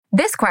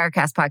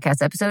Choircast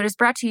podcast episode is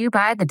brought to you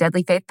by the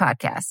Deadly Faith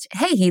Podcast.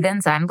 Hey,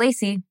 heathens, I'm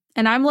Lacey.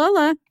 And I'm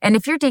Lola. And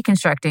if you're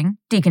deconstructing,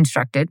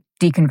 deconstructed,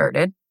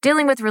 deconverted,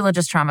 dealing with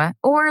religious trauma,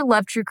 or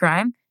love true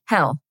crime,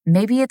 hell,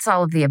 maybe it's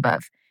all of the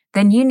above,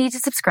 then you need to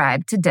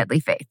subscribe to Deadly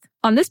Faith.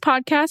 On this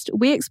podcast,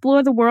 we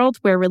explore the world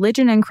where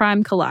religion and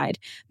crime collide.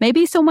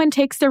 Maybe someone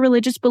takes their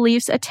religious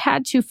beliefs a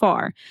tad too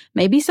far.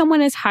 Maybe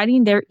someone is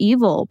hiding their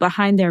evil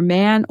behind their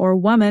man or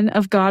woman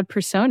of God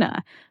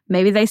persona.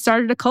 Maybe they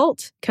started a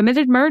cult,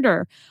 committed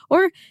murder,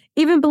 or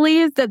even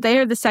believe that they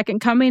are the second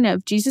coming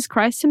of Jesus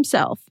Christ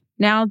himself.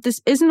 Now,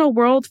 this isn't a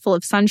world full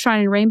of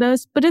sunshine and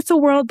rainbows, but it's a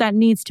world that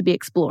needs to be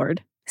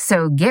explored.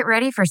 So get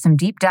ready for some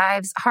deep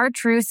dives, hard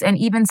truths, and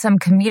even some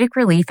comedic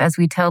relief as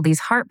we tell these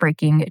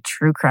heartbreaking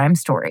true crime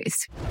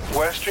stories.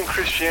 Western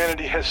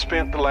Christianity has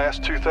spent the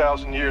last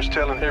 2,000 years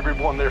telling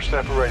everyone they're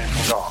separated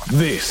from God.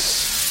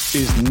 This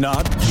is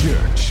Not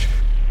Church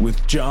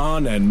with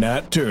John and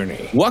Nat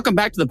Turney. Welcome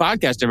back to the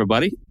podcast,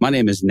 everybody. My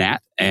name is Nat,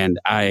 and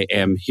I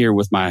am here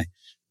with my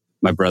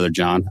brother,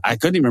 John. I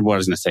couldn't even remember what I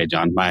was going to say,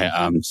 John. My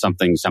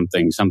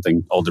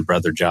something older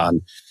brother,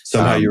 John.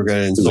 Somehow you were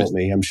going to insult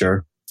me, I'm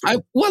sure.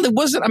 Well, it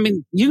wasn't. I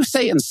mean, you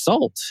say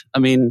insult. I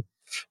mean,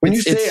 when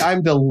you say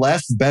I'm the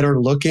less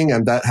better looking,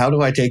 how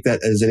do I take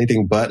that as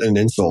anything but an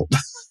insult?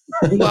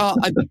 Well,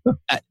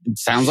 it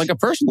sounds like a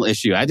personal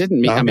issue. I didn't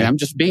mean. Okay. I mean, I'm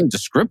just being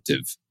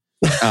descriptive.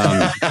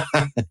 I'm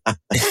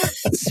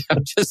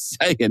just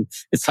saying.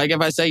 It's like if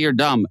I say you're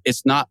dumb,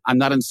 it's not. I'm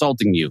not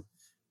insulting you.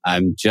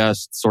 I'm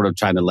just sort of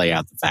trying to lay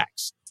out the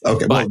facts.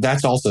 Okay, well,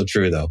 that's also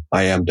true, though.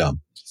 I am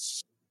dumb.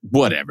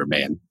 Whatever,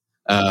 man.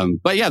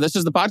 But yeah, this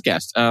is the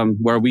podcast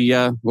where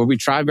we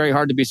try very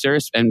hard to be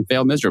serious and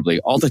fail miserably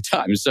all the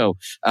time. So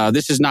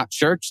this is Not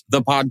Church,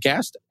 the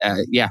podcast.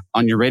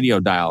 On your radio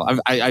dial.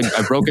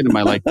 I broke into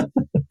my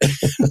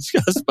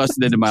just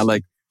busted into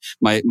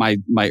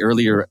my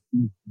earlier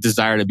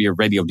desire to be a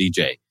radio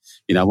DJ.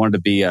 You know, I wanted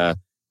to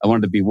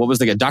be what was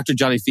the Dr.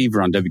 Johnny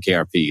Fever on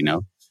WKRP. You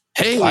know,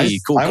 hey,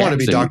 cool. I want to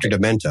be Dr.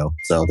 Demento.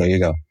 So there you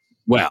go.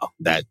 Well,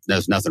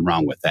 there's nothing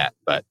wrong with that,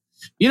 but.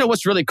 You know,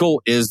 what's really cool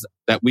is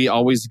that we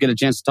always get a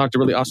chance to talk to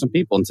really awesome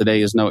people. And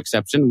today is no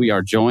exception. We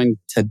are joined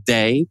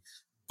today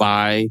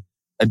by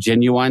a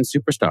genuine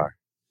superstar.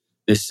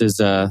 This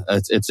is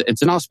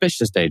it's an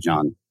auspicious day,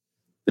 John.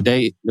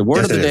 The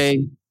word of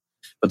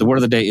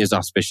the day is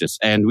auspicious.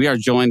 And we are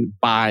joined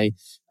by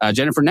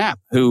Jennifer Knapp,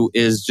 who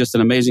is just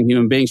an amazing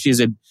human being.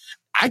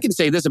 I can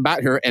say this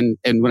about her. And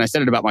when I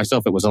said it about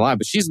myself, it was a lie,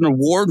 but she's an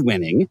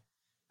award-winning,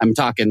 I'm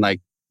talking like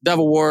Dove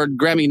Award,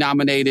 Grammy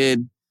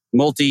nominated,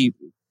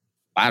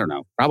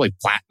 probably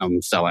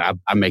platinum seller.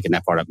 I'm making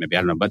that part up, maybe. I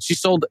don't know. But she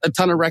sold a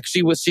ton of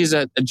records. She's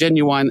a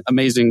genuine,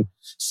 amazing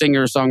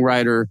singer,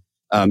 songwriter,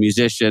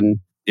 musician.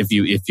 If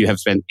you have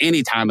spent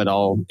any time at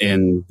all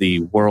in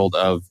the world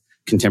of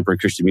contemporary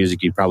Christian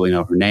music, you probably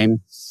know her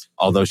name.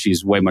 Although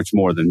she's way much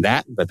more than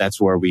that. But that's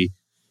where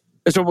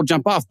we'll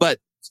jump off. But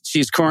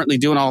she's currently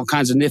doing all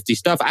kinds of nifty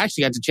stuff. I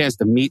actually got the chance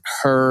to meet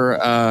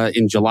her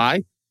in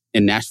July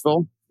in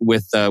Nashville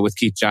with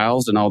Keith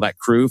Giles and all that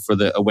crew for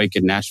the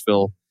Awaken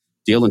Nashville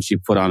deal, and she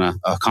put on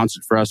a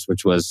concert for us,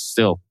 which was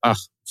still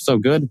so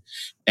good,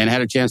 and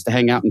had a chance to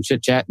hang out and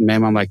chit chat. And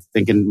man, I'm like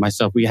thinking to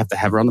myself, we have to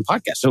have her on the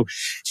podcast. So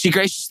she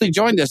graciously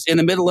joined us in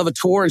the middle of a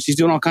tour, and she's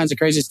doing all kinds of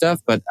crazy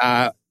stuff. But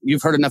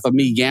you've heard enough of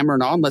me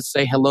yammering on. Let's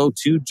say hello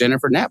to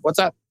Jennifer Knapp. What's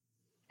up?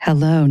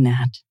 Hello,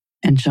 Nat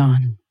and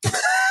John.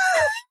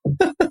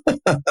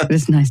 It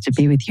is nice to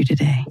be with you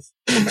today.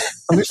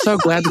 We're so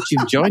glad that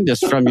you've joined us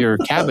from your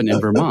cabin in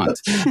Vermont.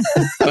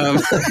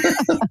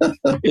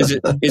 Is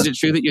it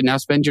true that you now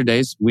spend your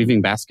days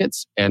weaving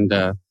baskets and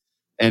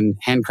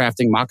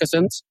handcrafting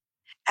moccasins?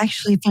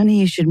 Actually, funny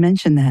you should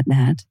mention that,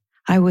 Nat.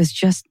 I was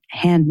just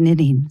hand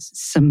knitting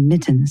some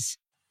mittens.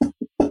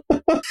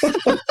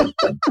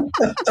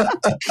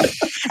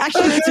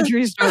 Actually, that's a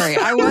true story.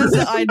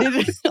 I did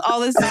it all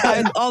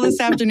this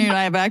afternoon.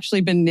 I have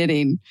actually been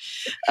knitting,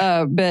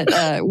 so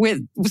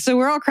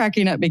we're all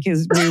cracking up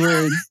because we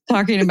were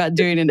talking about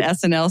doing an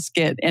SNL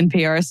skit,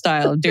 NPR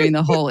style, doing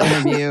the whole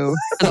interview,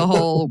 the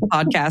whole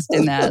podcast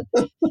in that,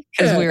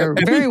 because we were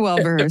very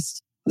well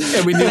versed.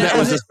 And we knew that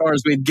was as far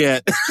as we'd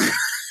get.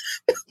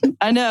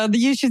 I know.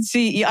 You should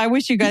see. I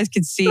wish you guys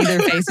could see their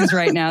faces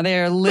right now. They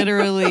are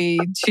literally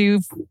two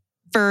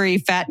furry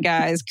fat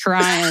guys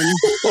crying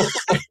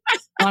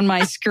on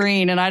my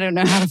screen, and I don't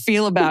know how to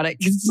feel about it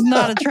because it's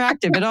not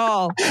attractive at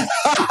all.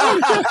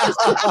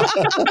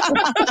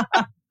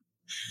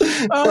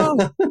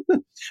 Oh,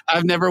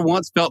 I've never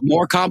once felt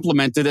more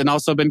complimented and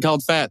also been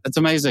called fat. That's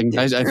amazing.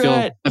 I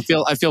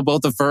feel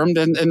both affirmed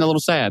and a little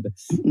sad.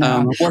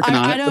 No. Working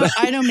on it.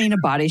 I don't mean to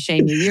body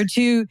shame you. You're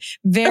two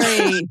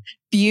very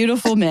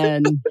beautiful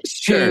men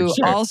who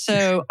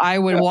also I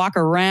would walk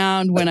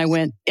around when I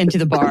went into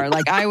the bar.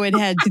 Like I would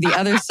head to the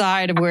other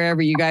side of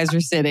wherever you guys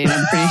were sitting.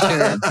 I'm pretty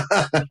sure.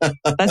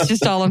 That's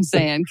just all I'm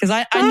saying. Because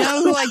I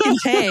know who I can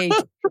take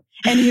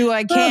and who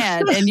I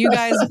can't. And you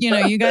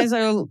guys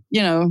are,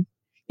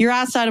 You're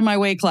outside of my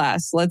weight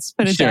class. Let's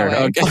put it Sure,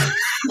 that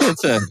way.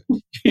 okay.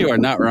 You are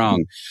not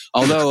wrong.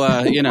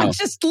 Although,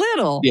 just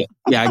little.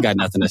 Yeah, I got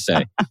nothing to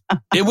say.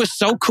 It was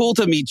so cool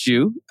to meet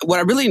you. What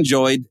I really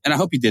enjoyed, and I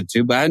hope you did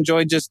too, but I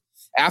enjoyed just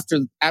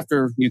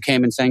after you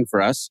came and sang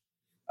for us,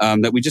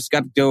 that we just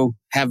got to go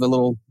have a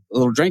little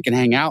drink and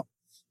hang out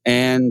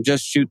and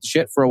just shoot the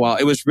shit for a while.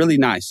 It was really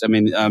nice. I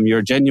mean, you're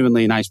a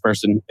genuinely nice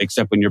person,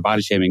 except when you're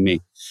body shaming me.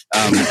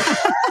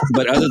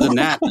 But other than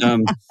that,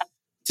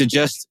 to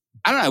just,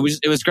 I don't know,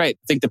 it was great.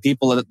 I think the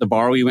people at the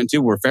bar we went to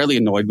were fairly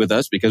annoyed with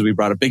us because we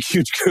brought a big,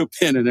 huge group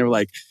in and they were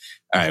like,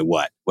 all right,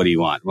 what do you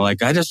want? We're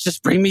like, I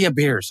just bring me a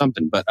beer or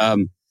something. But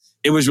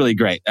it was really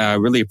great. I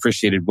really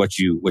appreciated what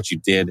you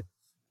did.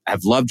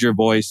 I've loved your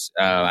voice.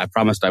 I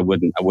promised I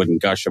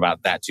wouldn't gush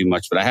about that too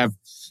much, but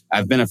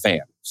I've been a fan.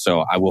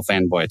 So I will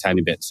fanboy a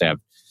tiny bit. So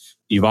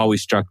you've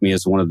always struck me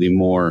as one of the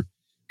more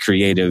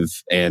creative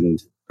and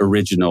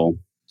original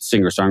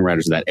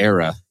singer-songwriters of that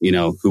era,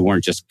 who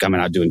weren't just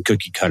coming out doing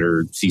cookie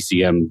cutter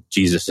CCM,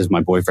 Jesus is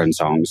my boyfriend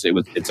songs.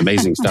 It's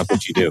amazing stuff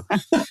what you do.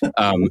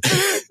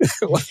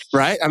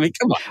 Right? I mean,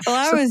 come on. Well,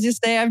 I was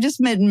just saying, I've just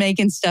been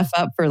making stuff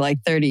up for like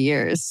 30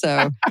 years.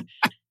 So,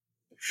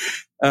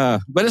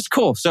 but it's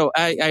cool. So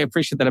I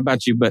appreciate that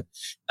about you, but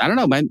I don't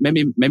know, man,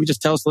 maybe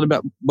just tell us a little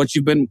about what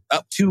you've been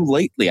up to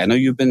lately. I know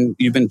you've been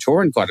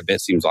touring quite a bit,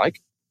 seems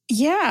like.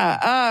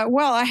 Yeah.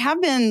 Well, I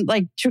have been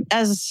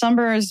as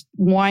summer is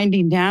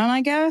winding down,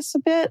 I guess, a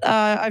bit.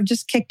 I've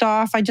just kicked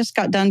off. I just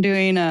got done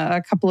doing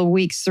a couple of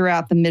weeks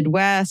throughout the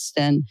Midwest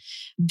and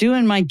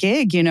doing my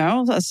gig,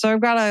 So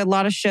I've got a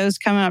lot of shows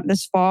coming up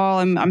this fall.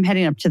 I'm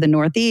heading up to the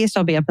Northeast.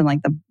 I'll be up in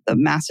the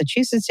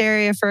Massachusetts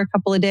area for a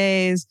couple of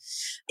days.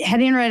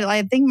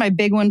 I think my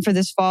big one for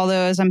this fall,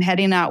 though, is I'm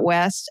heading out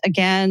west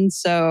again.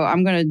 So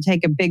I'm going to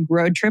take a big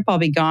road trip. I'll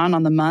be gone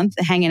on the month,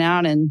 hanging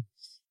out and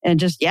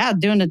just,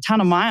 doing a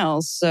ton of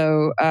miles.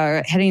 So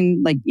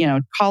heading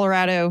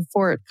Colorado,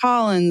 Fort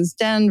Collins,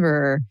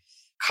 Denver,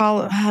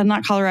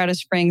 not Colorado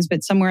Springs,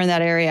 but somewhere in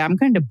that area. I'm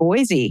going to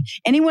Boise.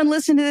 Anyone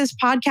listen to this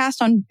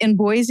podcast in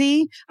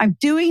Boise? I'm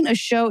doing a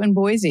show in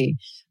Boise.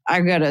 I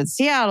go to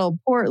Seattle,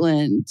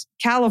 Portland,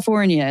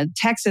 California,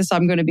 Texas.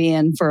 I'm going to be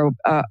in for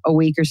a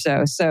week or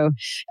so. So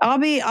I'll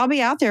be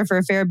out there for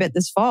a fair bit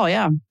this fall.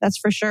 Yeah, that's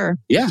for sure.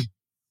 Yeah.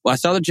 Well, I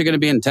saw that you're going to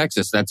be in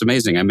Texas. That's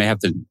amazing. I may have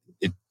to.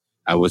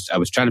 I was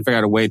trying to figure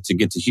out a way to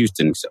get to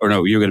Houston, or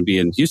no, you're going to be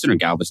in Houston or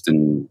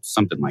Galveston,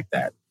 something like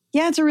that.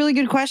 Yeah, it's a really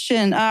good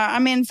question.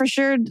 For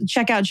sure,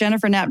 check out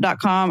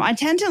jenniferknapp.com. I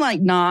tend to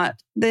not.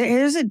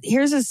 Here's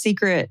a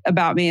secret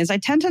about me is I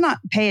tend to not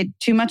pay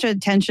too much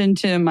attention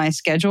to my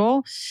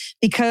schedule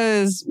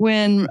because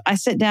when I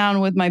sit down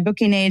with my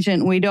booking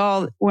agent,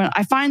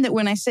 I find that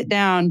when I sit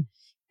down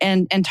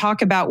and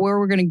talk about where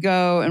we're going to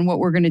go and what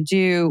we're going to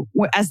do,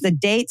 as the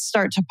dates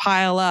start to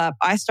pile up,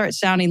 I start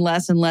sounding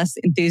less and less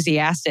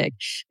enthusiastic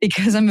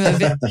because I'm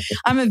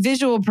a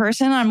visual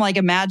person. I'm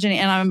imagining,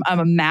 and I'm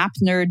a map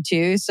nerd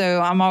too.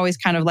 So I'm always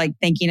kind of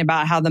thinking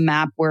about how the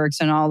map works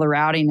and all the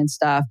routing and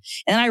stuff.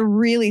 And I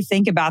really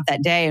think about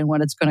that day and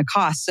what it's going to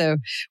cost. So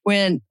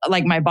when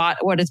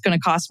what it's going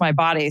to cost my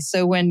body.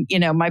 So when,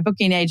 my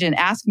booking agent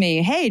asked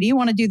me, hey, do you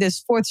want to do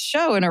this 4th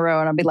show in a row?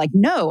 And I'll be like,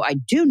 no, I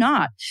do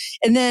not.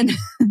 And then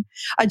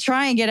I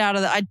try and get out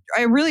of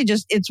I really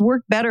just, it's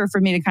worked better for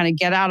me to kind of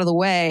get out of the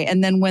way.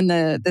 And then when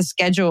the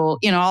schedule,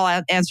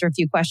 I'll answer a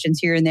few questions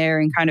here and there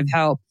and kind of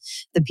help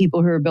the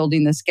people who are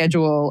building the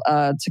schedule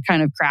to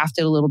kind of craft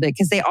it a little bit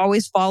because they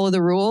always follow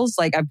the rules.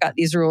 I've got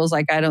these rules,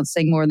 I don't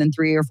sing more than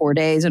 3 or 4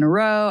 days in a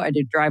row. I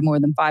did drive more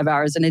than 5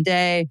 hours in a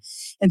day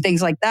and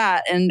things like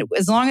that. And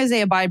as long as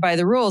they abide by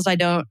the rules, I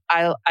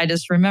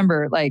just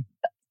remember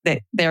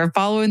they're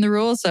following the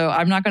rules. So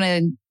I'm not going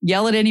to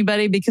yell at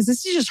anybody because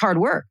this is just hard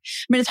work.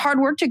 I mean, it's hard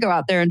work to go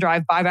out there and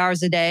drive 5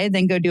 hours a day,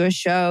 then go do a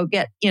show,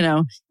 get,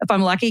 if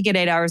I'm lucky, get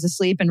 8 hours of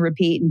sleep and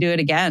repeat and do it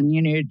again.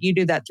 You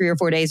do that 3 or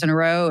 4 days in a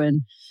row.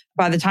 And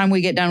by the time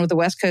we get done with the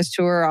West Coast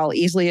tour, I'll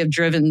easily have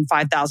driven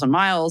 5,000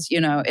 miles.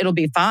 It'll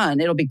be fun.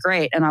 It'll be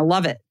great. And I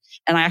love it.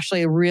 And I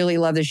actually really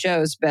love the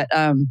shows. But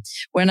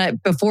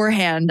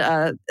beforehand,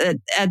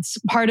 it's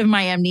part of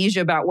my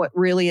amnesia about what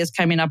really is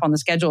coming up on the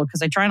schedule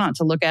because I try not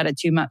to look at it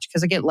too much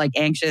because I get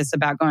anxious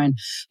about going,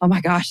 oh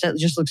my gosh, that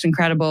just looks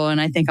incredible. And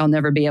I think I'll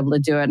never be able to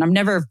do it. And I've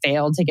never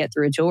failed to get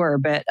through a tour.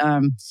 But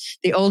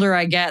the older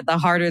I get, the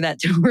harder that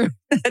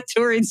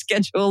touring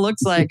schedule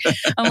looks like.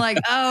 I'm like,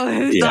 oh,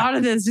 who thought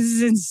of this? This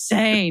is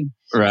insane.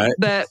 Right.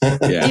 But, but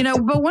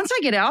once I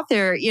get out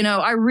there,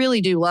 I really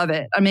do love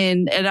it. I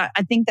mean, and I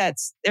think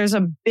there's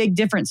a big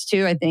difference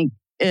too, I think,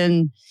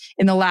 in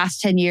the last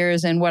 10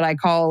 years and what I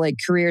call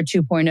career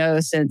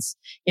 2.0 since,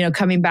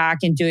 coming back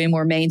and doing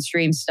more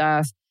mainstream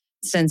stuff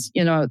since,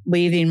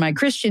 leaving my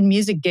Christian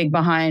music gig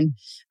behind.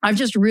 I've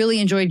just really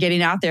enjoyed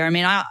getting out there. I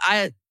mean,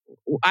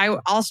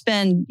 I'll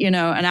spend, an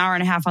hour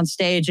and a half on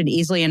stage and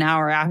easily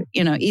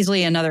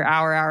another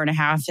hour and a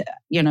half,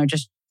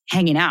 just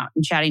hanging out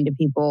and chatting to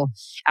people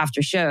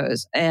after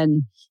shows.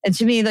 And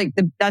to me, like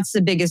that's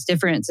the biggest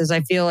difference is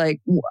I feel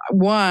like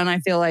I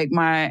feel like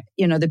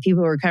the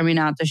people who are coming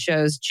out to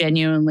shows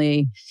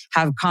genuinely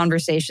have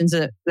conversations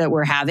that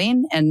we're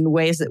having and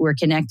ways that we're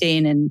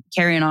connecting and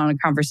carrying on a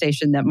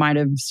conversation that might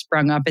have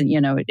sprung up in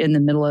the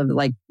middle of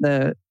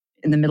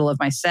in the middle of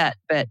my set.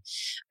 But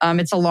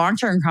it's a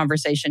long-term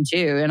conversation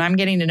too. And I'm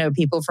getting to know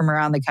people from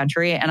around the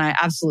country and I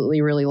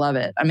absolutely really love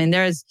it. I mean,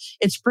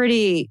 it's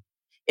pretty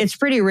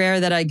rare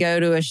that I go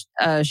to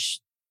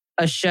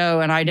a show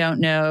and I don't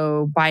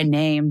know by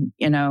name,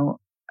 a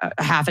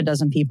half a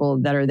dozen people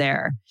that are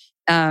there,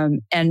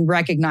 and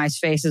recognize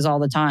faces all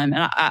the time.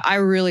 And I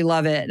really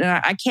love it. And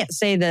I can't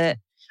say that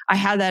I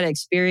had that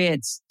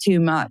experience too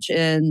much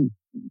in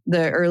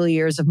the early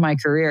years of my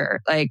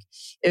career. Like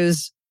it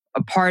was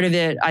a part of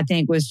it, I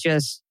think, was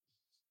just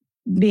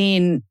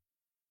being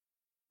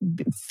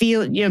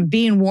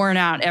worn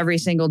out every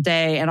single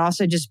day, and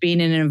also just being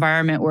in an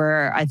environment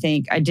where I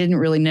think I didn't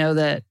really know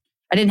that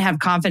I didn't have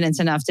confidence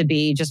enough to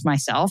be just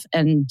myself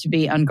and to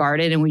be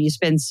unguarded. And when you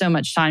spend so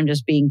much time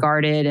just being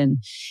guarded and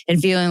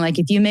feeling like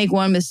if you make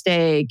one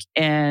mistake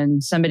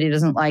and somebody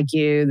doesn't like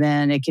you,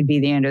 then it could be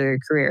the end of their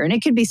career. And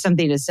it could be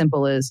something as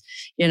simple as,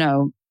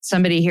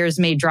 somebody hears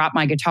me drop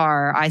my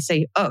guitar. I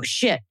say, oh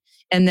shit.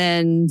 And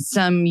then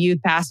some youth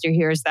pastor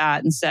hears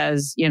that and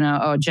says,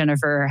 oh,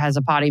 Jennifer has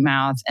a potty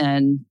mouth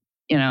and,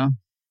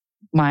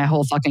 my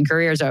whole fucking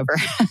career is over.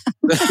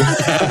 But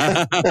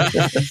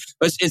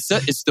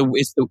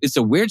it's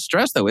a weird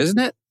stress though, isn't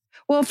it?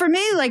 Well, for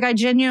me, like I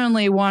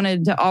genuinely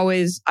wanted to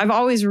I've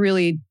always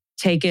really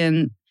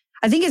taken,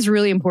 I think it's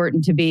really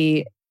important to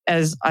be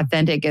as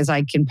authentic as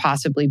I can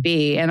possibly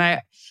be. And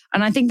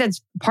I think that's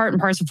part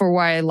and parcel for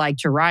why I like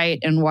to write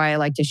and why I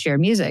like to share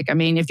music. I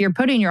mean, if you're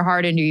putting your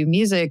heart into your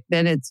music,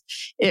 then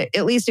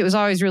at least it was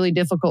always really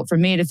difficult for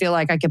me to feel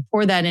like I could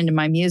pour that into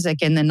my music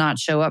and then not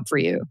show up for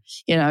you.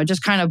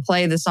 Just kind of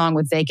play the song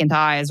with vacant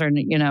eyes or,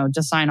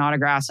 just sign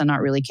autographs and not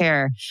really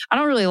care. I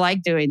don't really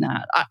like doing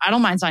that. I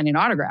don't mind signing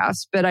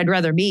autographs, but I'd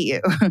rather meet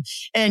you.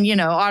 And,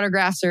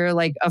 autographs are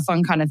like a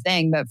fun kind of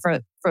thing. But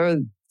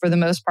for the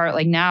most part,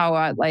 like now,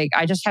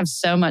 I just have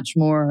so much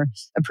more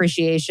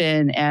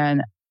appreciation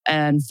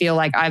and feel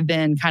like I've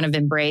been kind of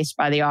embraced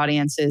by the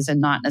audiences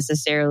and not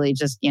necessarily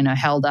just,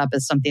 held up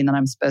as something that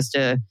I'm supposed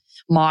to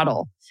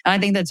model. And I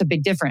think that's a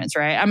big difference,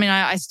 right? I mean,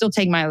 I still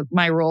take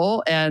my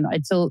role and I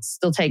still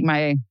take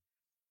my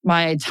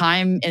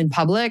time in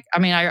public. I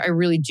mean, I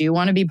really do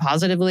want to be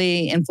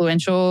positively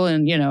influential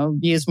and,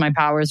 use my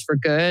powers for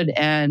good.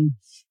 And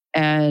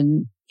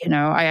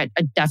I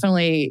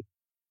definitely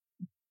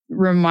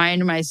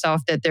remind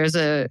myself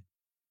that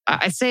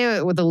I say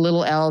it with a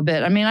little L,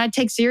 but I mean, I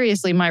take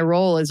seriously my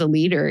role as a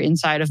leader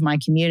inside of my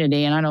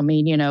community. And I don't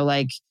mean,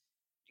 like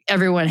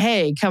everyone,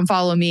 hey, come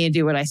follow me and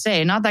do what I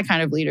say. Not that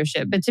kind of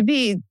leadership, but to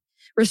be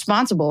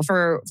responsible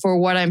for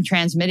what I'm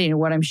transmitting and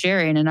what I'm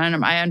sharing. And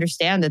I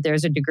understand that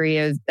there's a degree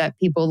of that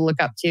people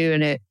look up to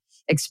and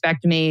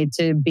expect me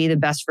to be the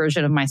best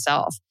version of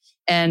myself.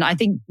 And I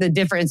think the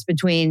difference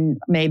between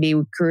maybe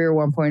Career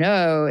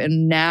 1.0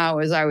 and now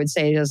is I would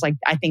say is like,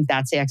 I think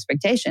that's the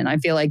expectation. I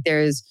feel like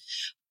there's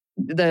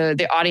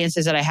the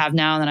audiences that I have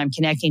now that I'm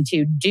connecting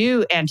to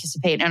do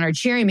anticipate and are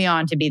cheering me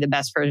on to be the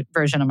best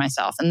version of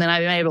myself. And then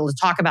I'm able to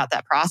talk about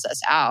that process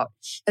out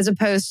as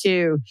opposed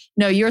to,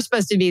 no, you're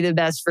supposed to be the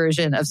best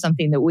version of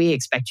something that we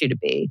expect you to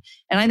be.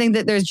 And I think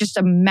that there's just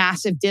a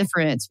massive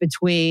difference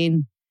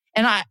between,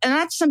 and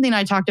that's something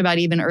I talked about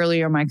even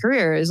earlier in my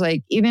career is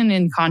like, even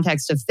in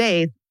context of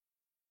faith,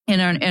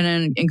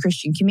 in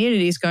Christian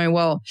communities going,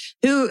 well,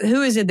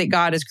 who is it that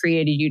God has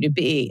created you to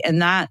be?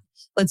 And that,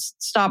 let's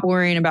stop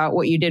worrying about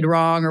what you did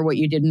wrong or what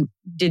you didn't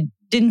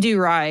do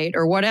right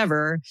or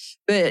whatever.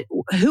 But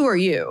who are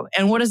you?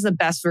 And what is the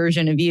best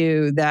version of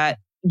you that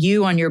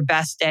you on your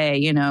best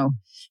day,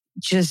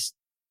 just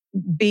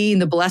being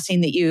the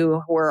blessing that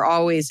you were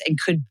always and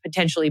could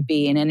potentially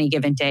be in any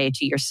given day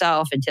to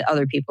yourself and to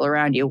other people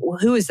around you. Well,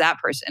 who is that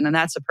person? And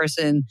that's a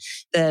person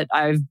that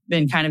I've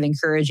been kind of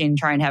encouraging,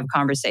 trying to have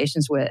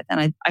conversations with.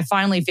 And I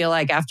finally feel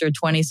like after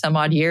 20 some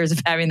odd years of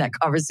having that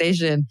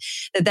conversation,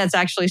 that's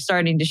actually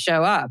starting to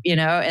show up,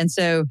 And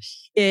so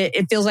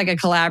it feels like a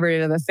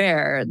collaborative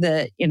affair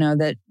that,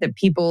 that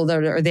people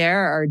that are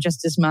there are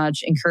just as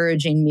much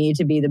encouraging me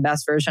to be the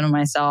best version of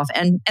myself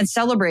and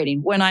celebrating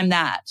when I'm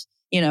that.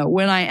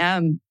 When I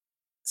am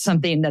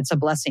something that's a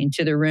blessing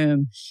to the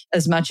room,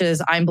 as much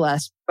as I'm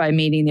blessed by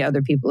meeting the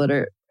other people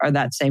that are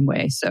that same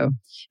way. So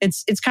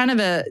it's kind of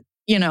a,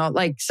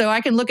 so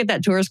I can look at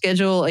that tour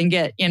schedule and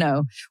get,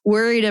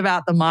 worried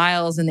about the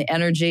miles and the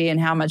energy and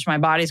how much my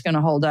body's going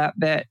to hold up.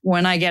 But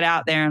when I get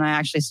out there and I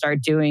actually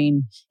start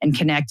doing and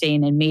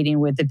connecting and meeting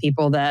with the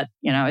people that,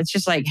 it's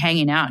just like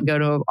hanging out and go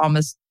to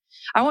almost,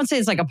 I won't say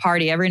it's like a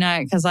party every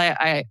night because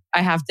I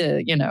have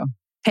to,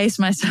 pace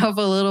myself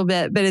a little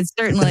bit, but it's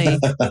certainly,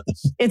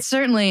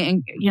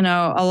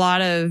 a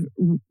lot of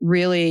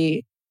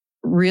really,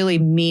 really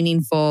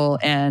meaningful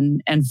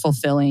and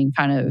fulfilling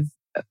kind of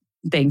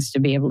things to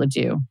be able to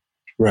do.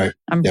 Right.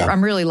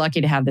 I'm really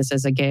lucky to have this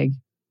as a gig.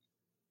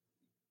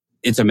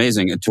 it's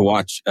amazing to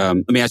watch.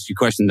 Let me ask you a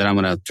question that I'm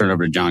going to turn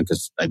over to John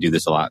because I do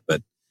this a lot.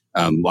 But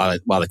while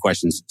the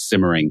question's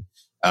simmering,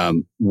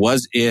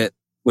 was it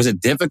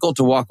difficult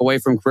to walk away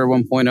from Career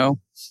 1.0,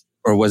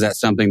 or was that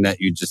something that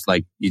you just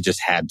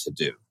had to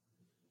do,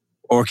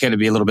 or can it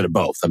be a little bit of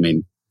both? I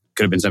mean,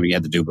 could have been something you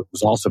had to do, but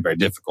was also very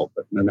difficult.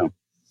 But no.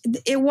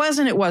 It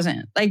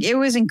wasn't. Like, it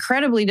was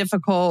incredibly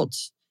difficult.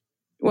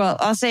 Well,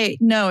 I'll say,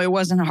 no, it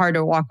wasn't hard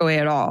to walk away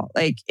at all.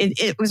 Like,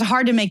 it was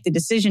hard to make the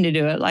decision to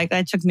do it. Like,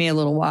 that took me a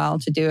little while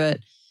to do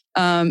it.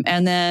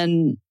 And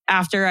then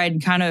after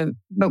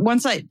but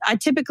once I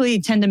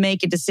typically tend to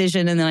make a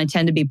decision and then I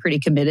tend to be pretty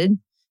committed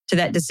to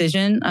that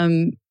decision.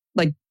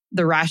 Like,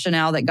 the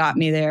rationale that got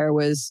me there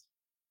was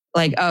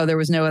like, oh, there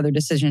was no other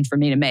decision for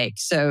me to make.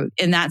 So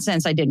in that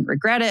sense, I didn't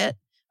regret it.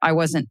 I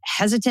wasn't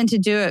hesitant to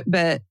do it,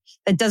 but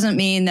that doesn't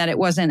mean that it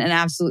wasn't an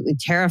absolutely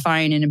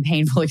terrifying and a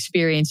painful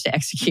experience to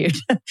execute.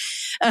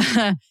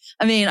 I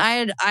mean,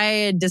 I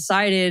had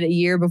decided a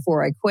year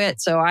before I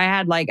quit. So I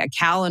had like a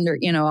calendar,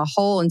 a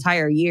whole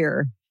entire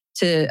year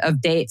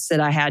of dates that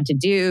I had to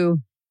do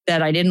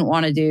that I didn't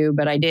want to do,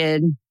 but I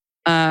did.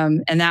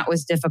 And that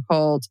was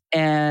difficult.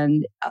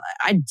 And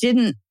I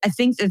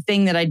think the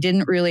thing that I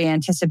didn't really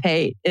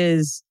anticipate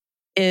is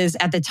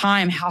at the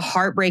time how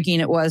heartbreaking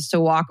it was to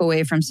walk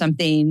away from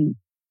something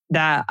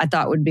that I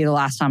thought would be the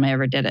last time I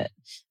ever did it.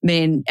 I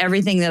mean,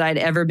 everything that I'd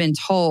ever been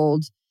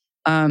told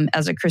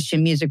as a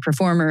Christian music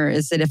performer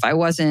is that if I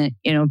wasn't,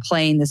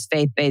 playing this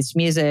faith-based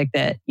music,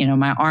 that,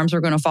 my arms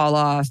were going to fall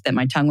off, that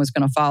my tongue was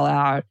going to fall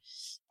out,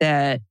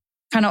 that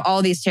kind of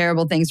all these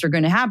terrible things were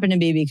going to happen to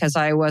me because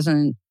I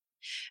wasn't.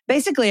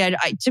 Basically, I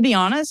to be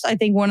honest, I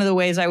think one of the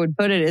ways I would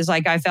put it is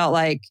like I felt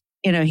like,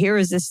 here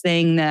was this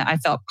thing that I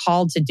felt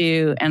called to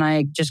do and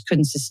I just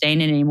couldn't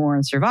sustain it anymore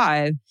and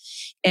survive.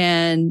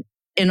 And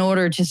in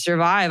order to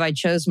survive, I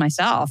chose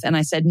myself and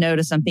I said no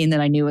to something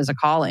that I knew was a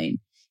calling.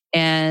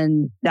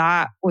 And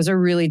that was a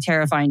really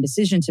terrifying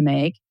decision to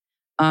make.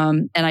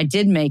 And I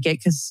did make it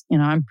because,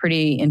 I'm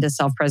pretty into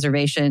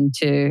self-preservation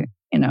to,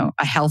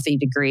 a healthy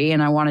degree.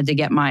 And I wanted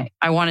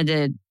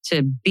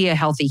to be a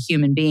healthy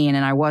human being,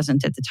 and I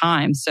wasn't at the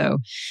time. So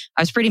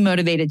I was pretty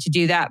motivated to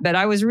do that, but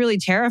I was really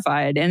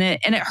terrified, and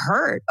it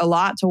hurt a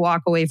lot to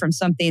walk away from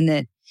something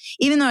that,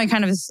 even though I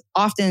kind of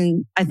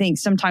often, I think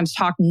sometimes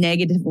talk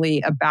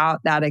negatively about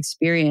that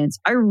experience,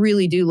 I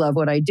really do love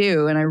what I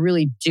do. And I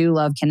really do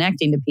love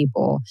connecting to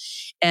people.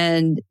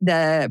 And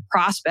the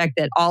prospect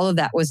that all of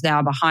that was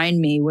now behind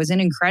me was an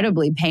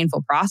incredibly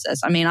painful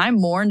process. I mean, I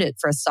mourned it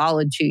for a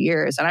solid 2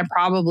 years, and I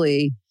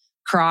probably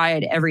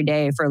cried every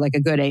day for like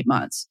a good 8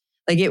 months.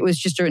 Like, it was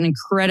just an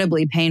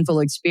incredibly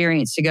painful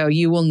experience to go,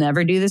 you will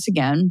never do this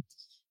again.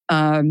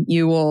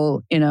 You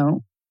will,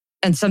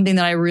 and something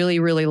that I really,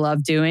 really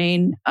love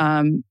doing.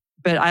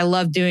 But I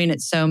love doing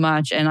it so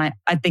much. And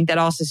I think that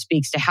also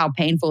speaks to how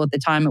painful at the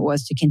time it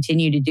was to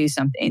continue to do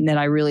something that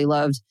I really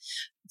loved.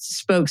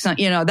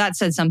 That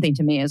said something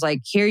to me. It's like,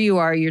 here you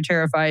are, you're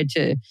terrified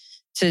to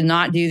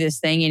not do this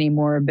thing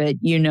anymore, but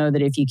you know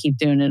that if you keep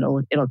doing it,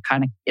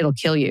 it'll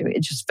kill you.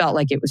 It just felt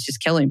like it was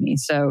just killing me.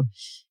 So,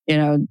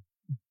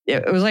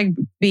 it was like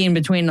being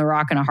between the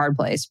rock and a hard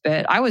place.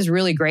 But I was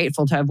really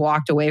grateful to have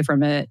walked away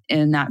from it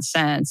in that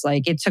sense.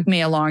 Like, it took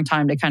me a long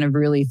time to kind of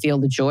really feel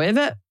the joy of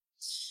it.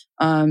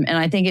 And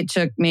I think it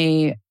took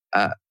me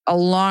a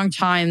long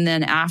time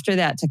then after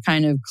that to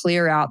kind of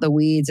clear out the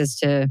weeds as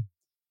to,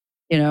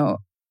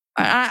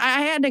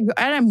 I had to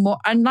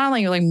not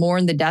only like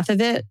mourn the death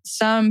of it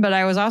some, but I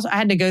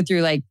had to go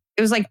through it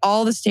was like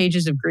all the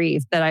stages of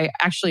grief that I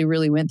actually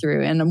really went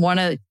through.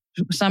 And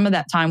some of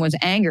that time was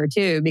anger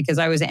too, because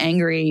I was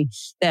angry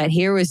that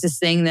here was this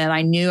thing that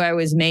I knew I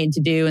was made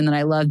to do and that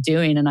I loved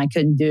doing, and I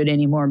couldn't do it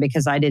anymore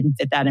because I didn't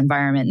fit that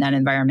environment, and that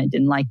environment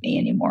didn't like me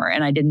anymore,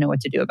 and I didn't know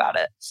what to do about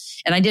it.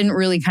 And I didn't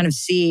really kind of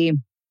see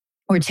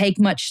or take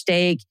much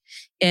stake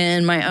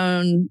in my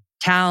own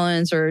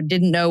talents, or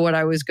didn't know what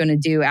I was going to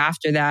do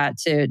after that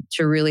to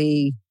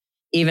really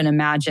even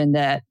imagine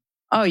that,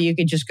 oh, you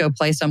could just go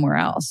play somewhere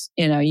else.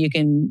 You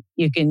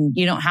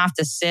don't have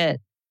to sit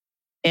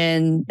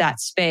in that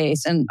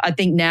space. And I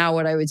think now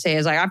what I would say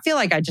is I feel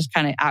like I just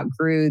kind of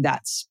outgrew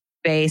that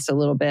space a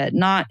little bit,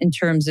 not in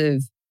terms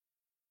of,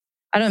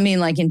 I don't mean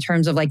like in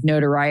terms of like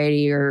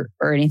notoriety or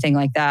anything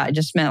like that. I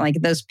just meant like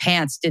those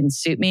pants didn't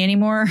suit me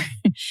anymore.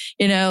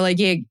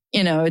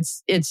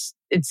 It's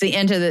the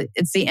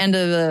end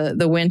of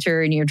the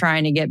winter, and you're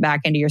trying to get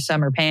back into your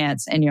summer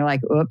pants, and you're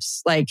like,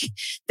 oops, like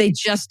they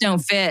just don't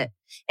fit.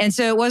 And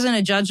so it wasn't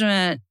a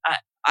judgment.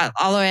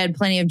 Although I had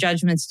plenty of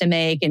judgments to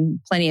make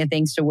and plenty of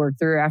things to work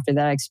through after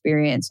that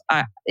experience,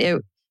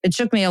 it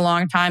took me a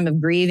long time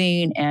of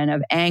grieving and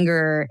of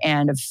anger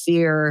and of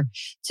fear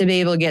to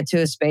be able to get to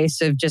a space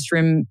of just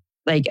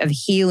of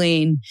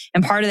healing.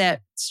 And part of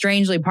that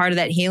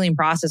healing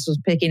process was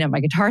picking up my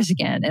guitars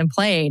again and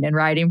playing and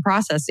writing,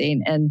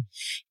 processing. And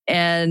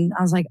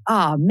I was like,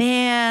 oh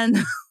man,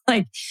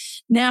 like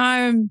now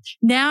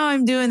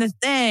I'm doing the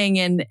thing.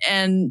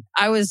 And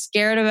I was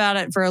scared about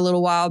it for a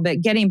little while,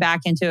 but getting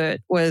back into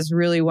it was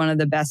really one of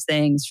the best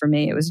things for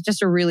me. It was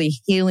just a really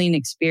healing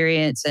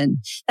experience. And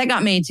that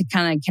got me to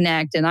kind of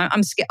connect. And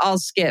I'll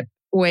skip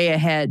way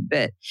ahead,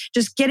 but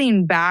just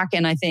getting back.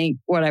 And I think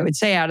what I would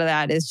say out of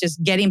that is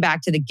just getting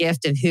back to the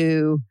gift of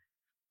who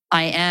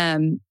I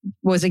am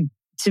was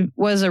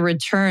a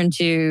return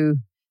to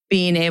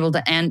being able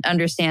to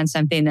understand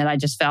something that I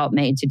just felt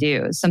made to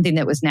do, something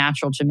that was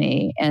natural to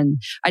me.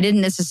 And I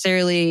didn't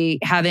necessarily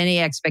have any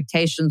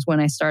expectations when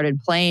I started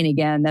playing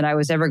again that I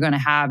was ever going to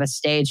have a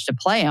stage to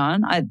play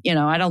on. I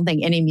don't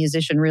think any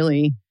musician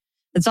really,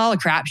 it's all a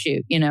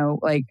crapshoot.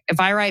 Like if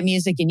I write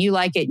music and you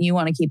like it and you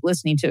want to keep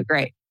listening to it,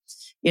 great.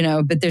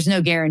 But there's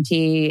no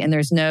guarantee and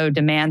there's no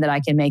demand that I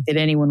can make that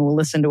anyone will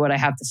listen to what I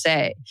have to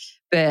say.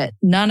 But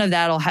none of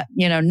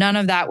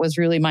that was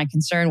really my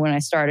concern when I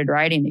started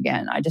writing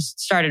again. I just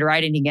started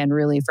writing again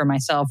really for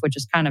myself, which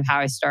is kind of how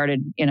I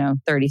started,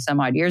 30 some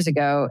odd years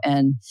ago.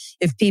 And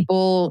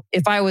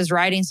if I was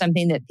writing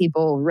something that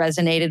people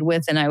resonated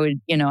with, and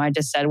I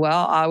just said,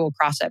 well, I will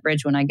cross that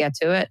bridge when I get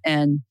to it.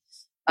 And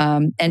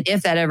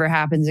if that ever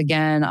happens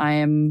again, I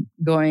am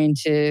going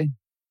to,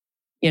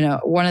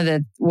 one of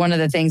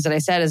the things that I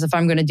said is if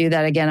I'm going to do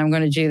that again, I'm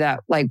going to do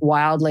that like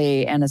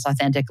wildly and as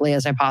authentically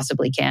as I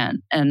possibly can.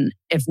 And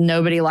if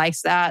nobody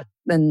likes that,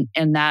 then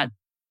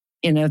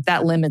if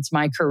that limits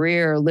my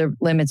career or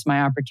limits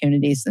my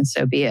opportunities, then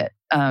so be it.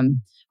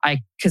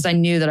 Because I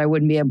knew that I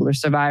wouldn't be able to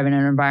survive in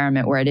an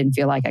environment where I didn't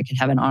feel like I could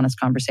have an honest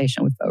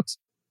conversation with folks.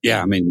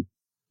 Yeah, I mean,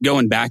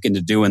 going back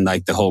into doing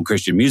like the whole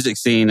Christian music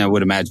scene, I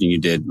would imagine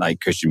you did like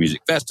Christian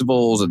music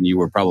festivals and you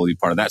were probably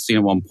part of that scene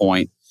at one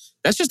point.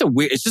 It's just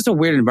a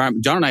weird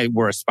environment. John and I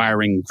were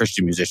aspiring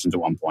Christian musicians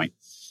at one point.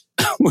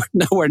 We're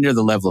nowhere near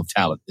the level of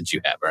talent that you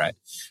have, right?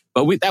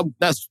 But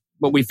that's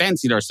what we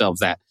fancied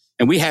ourselves at.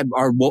 And we had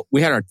our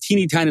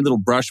teeny tiny little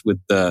brush with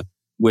the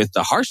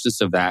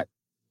harshness of that,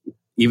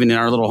 even in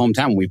our little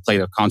hometown. We played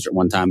a concert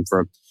one time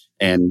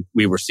and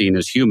we were seen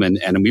as human,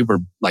 and we were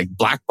like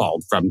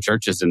blackballed from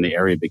churches in the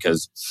area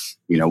because,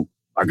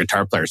 our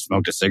guitar player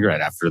smoked a cigarette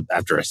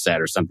after a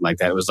set or something like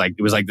that. It was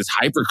like this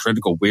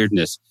hypercritical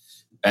weirdness.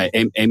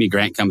 Amy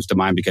Grant comes to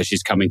mind because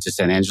she's coming to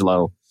San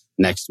Angelo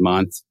next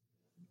month,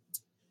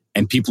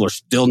 and people are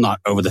still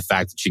not over the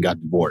fact that she got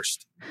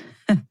divorced.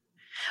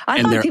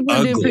 I thought people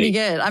were doing pretty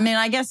good. I mean,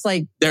 I guess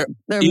like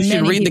you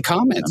should read the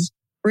comments.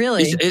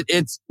 Really?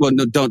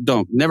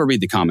 Don't never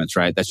read the comments,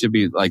 right? That should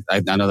be like, I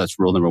know that's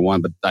rule number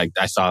one, but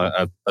I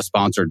saw a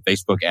sponsored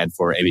Facebook ad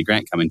for Amy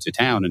Grant coming to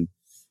town, and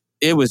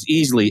it was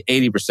easily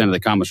 80% of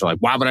the comments were like,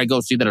 why would I go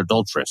see that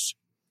adulteress?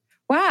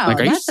 Wow. Like,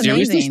 are you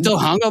seriously amazing. still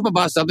hung up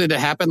about something that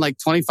happened like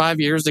 25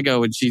 years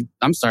ago? And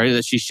I'm sorry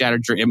that she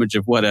shattered your image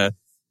of what a,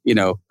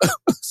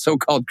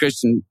 so-called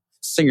Christian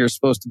singer is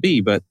supposed to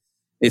be. But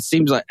it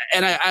seems like,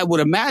 and I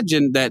would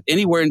imagine that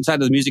anywhere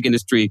inside of the music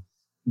industry,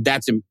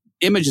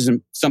 image is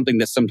something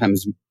that's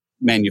sometimes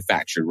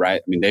manufactured,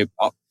 right? I mean,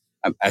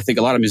 I think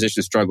a lot of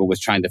musicians struggle with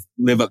trying to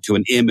live up to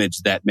an image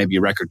that maybe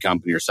a record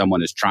company or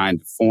someone is trying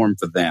to form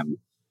for them.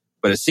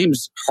 But it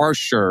seems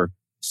harsher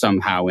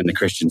somehow in the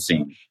Christian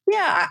scene.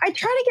 Yeah, I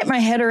try to get my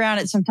head around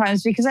it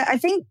sometimes because I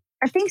think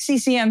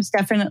CCM is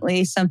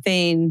definitely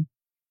something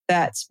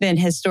that's been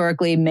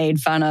historically made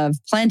fun of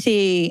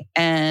plenty,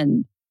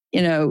 and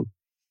I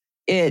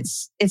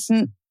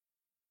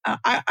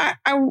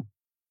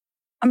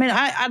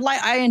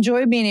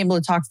enjoy being able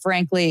to talk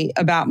frankly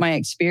about my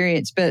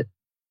experience, but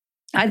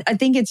I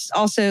think it's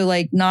also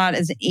like not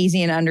as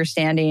easy an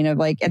understanding of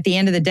like at the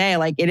end of the day,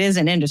 like it is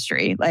an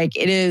industry, like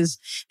it is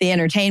the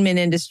entertainment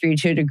industry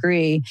to a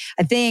degree.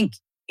 I think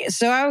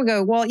so. I would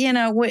go, well,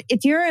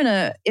 if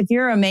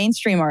you're a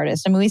mainstream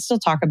artist, I mean, we still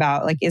talk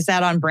about like, is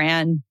that on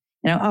brand?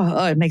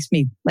 It makes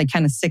me like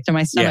kind of sick to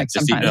my stomach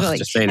sometimes.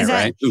 Just saying it,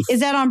 right?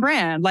 Is that on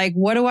brand? Like,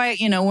 what do I,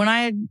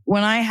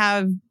 when I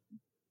have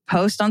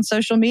posts on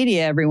social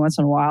media every once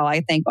in a while,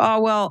 I think,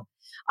 oh, well,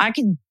 I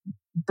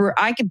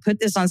could put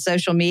this on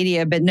social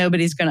media, but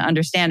nobody's going to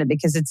understand it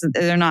because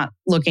they're not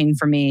looking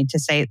for me to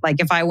say, like,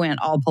 if I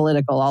went all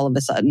political all of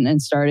a sudden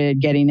and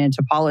started getting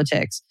into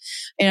politics,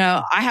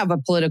 I have a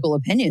political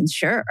opinion,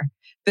 sure,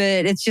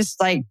 but it's just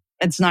like,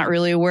 it's not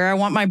really where I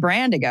want my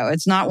brand to go.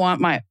 It's not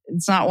what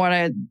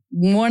I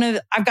want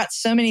to. I've got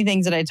so many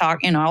things that I talk,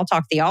 I'll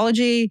talk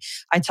theology,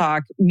 I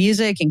talk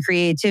music and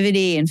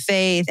creativity and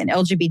faith and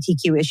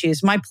LGBTQ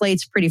issues. My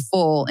plate's pretty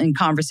full in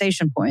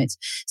conversation points.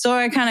 So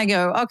I kind of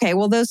go, okay,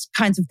 well, those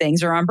kinds of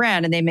things are on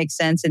brand and they make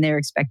sense and they're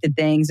expected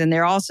things. And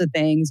they're also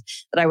things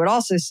that I would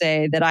also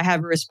say that I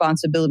have a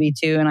responsibility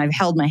to, and I've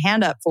held my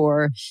hand up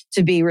for,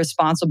 to be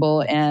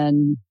responsible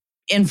and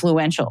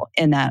influential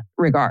in that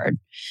regard.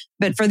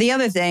 But for the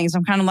other things,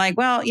 I'm kind of like,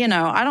 well,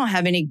 I don't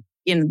have any,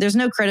 there's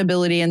no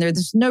credibility and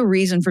there's no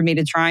reason for me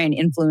to try and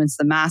influence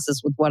the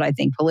masses with what I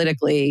think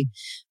politically,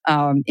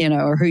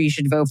 or who you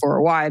should vote for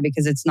or why,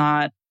 because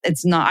I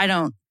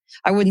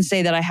wouldn't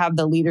say that I have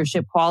the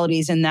leadership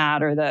qualities in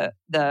that or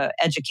the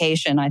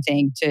education, I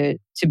think,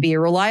 to be a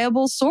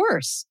reliable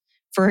source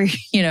for,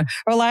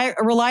 a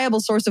reliable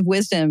source of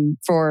wisdom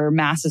for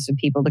masses of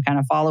people to kind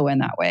of follow in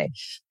that way.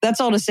 That's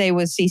all to say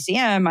with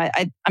CCM.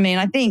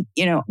 I think,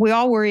 we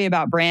all worry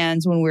about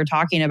brands when we're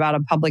talking about a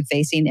public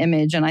facing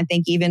image. And I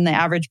think even the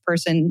average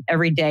person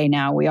every day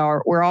now,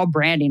 we're all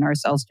branding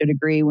ourselves to a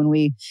degree when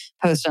we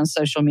post on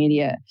social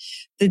media.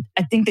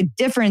 I think the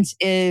difference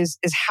is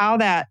how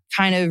that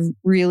kind of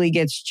really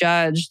gets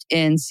judged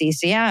in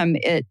CCM.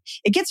 It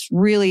gets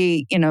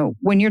really,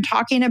 when you're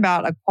talking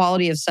about a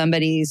quality of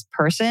somebody's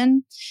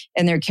person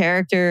and their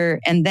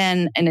character, and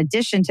then in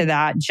addition to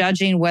that,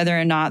 judging whether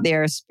or not they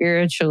are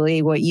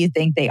spiritually what you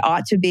think they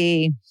ought to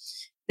be,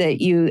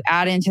 that you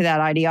add into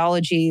that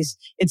ideologies,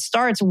 it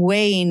starts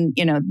weighing,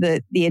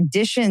 the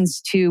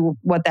additions to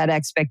what that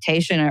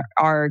expectation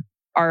are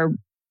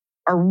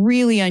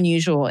really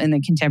unusual in the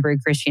contemporary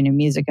Christian and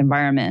music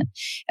environment.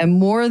 And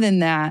more than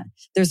that,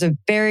 there's a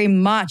very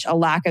much a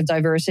lack of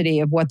diversity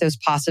of what those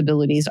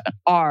possibilities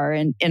are.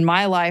 And in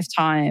my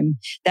lifetime,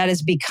 that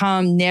has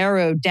become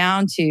narrowed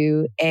down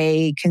to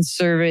a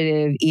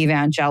conservative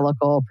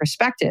evangelical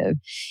perspective.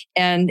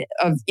 And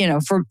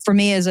for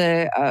me as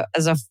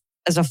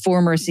a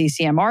former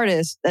CCM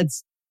artist,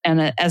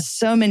 as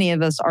so many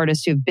of us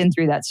artists who've been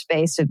through that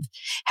space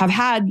have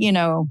had,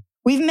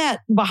 we've met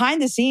behind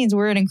the scenes.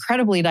 We're an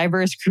incredibly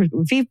diverse group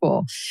of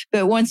people.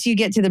 But once you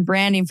get to the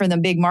branding for the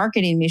big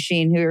marketing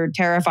machine who are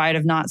terrified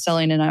of not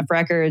selling enough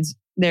records,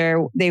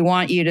 they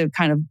want you to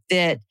kind of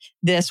fit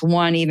this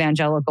one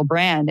evangelical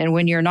brand. And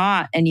when you're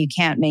not and you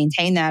can't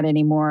maintain that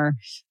anymore,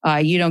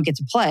 you don't get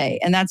to play.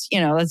 And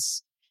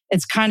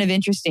it's kind of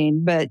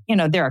interesting. But,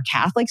 there are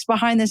Catholics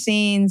behind the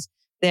scenes.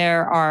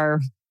 There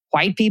are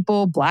white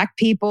people, Black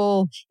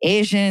people,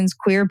 Asians,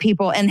 queer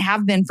people, and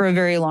have been for a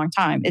very long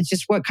time. It's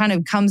just what kind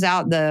of comes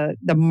out the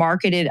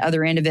marketed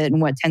other end of it,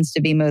 and what tends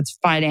to be most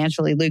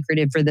financially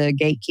lucrative for the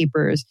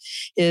gatekeepers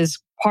is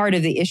part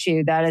of the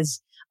issue that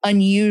is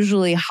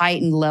unusually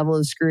heightened level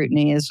of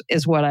scrutiny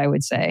is what I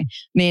would say. I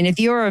mean, if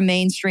you're a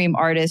mainstream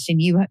artist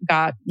and you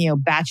got,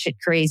 batshit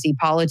crazy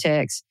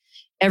politics,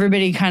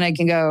 everybody kind of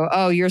can go,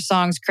 oh, your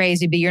song's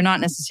crazy, but you're not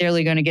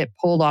necessarily going to get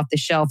pulled off the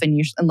shelf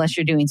unless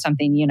you're doing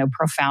something,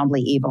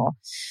 profoundly evil.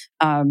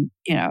 And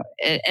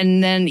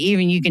then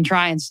even you can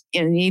try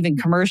and even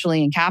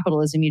commercially in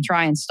capitalism, you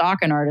try and stalk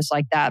an artist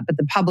like that, but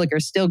the public are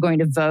still going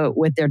to vote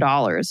with their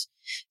dollars.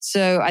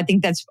 So I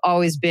think that's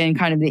always been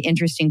kind of the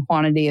interesting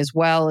quantity as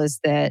well, is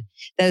that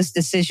those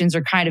decisions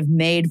are kind of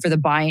made for the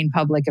buying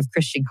public of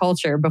Christian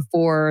culture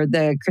before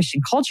the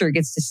Christian culture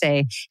gets to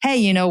say, hey,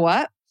 you know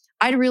what?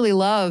 I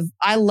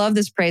love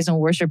this praise and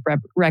worship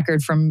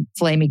record from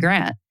Flamey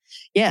Grant.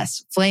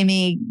 Yes,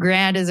 Flamey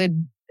Grant is a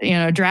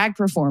drag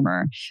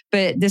performer,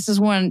 but this is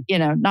one,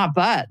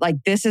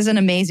 this is an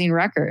amazing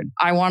record.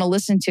 I want to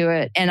listen to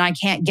it and I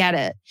can't get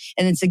it.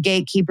 And it's the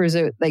gatekeepers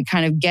that they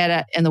kind of get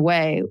it in the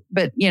way.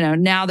 But,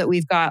 now that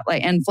we've got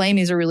and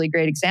Flamey's a really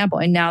great example.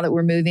 And now that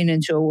we're moving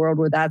into a world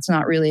where that's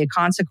not really a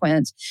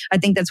consequence, I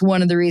think that's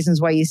one of the reasons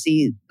why you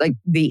see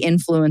the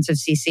influence of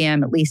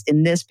CCM, at least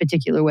in this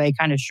particular way,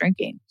 kind of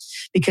shrinking.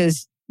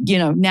 Because,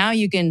 now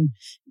you can,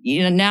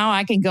 now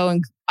I can go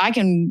and I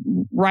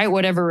can write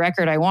whatever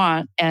record I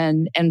want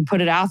and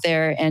put it out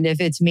there. And if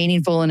it's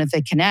meaningful and if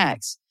it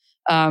connects,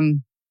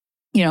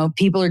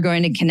 people are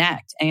going to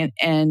connect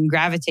and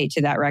gravitate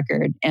to that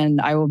record,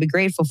 and I will be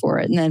grateful for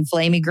it. And then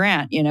Flamey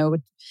Grant,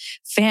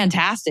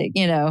 fantastic,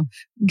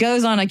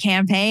 goes on a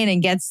campaign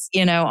and gets,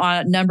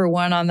 on number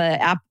one on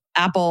the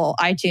Apple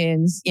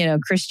iTunes,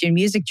 Christian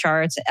music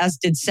charts, as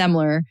did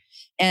Semler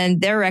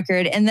and their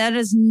record. And that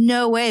is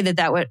no way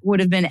that would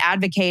have been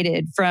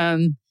advocated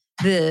from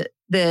the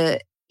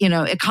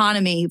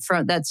economy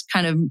that's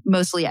kind of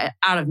mostly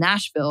out of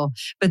Nashville.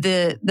 But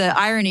the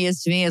irony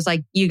is, to me, is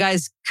you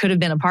guys could have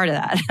been a part of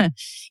that.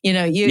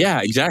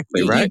 Yeah,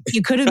 exactly. Right.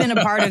 You could have been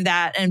a part of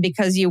that. And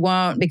because you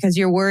won't, because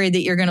you're worried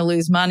that you're going to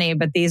lose money,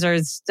 but these are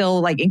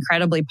still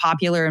incredibly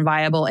popular and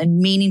viable and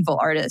meaningful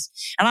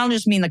artists. And I don't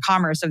just mean the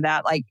commerce of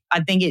that. I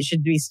think it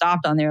should be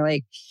stopped on there.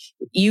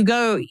 You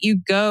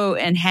go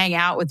and hang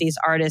out with these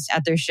artists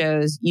at their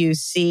shows. You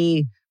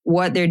see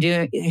what they're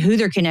doing, who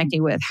they're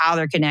connecting with, how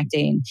they're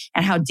connecting,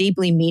 and how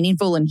deeply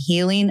meaningful and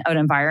healing an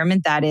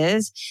environment that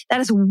is.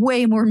 That is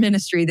way more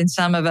ministry than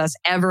some of us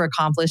ever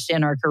accomplished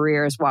in our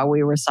careers while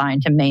we were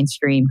signed to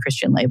mainstream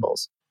Christian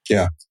labels.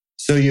 Yeah.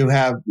 So you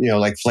have,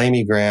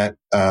 Flamey Grant,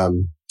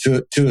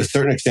 to a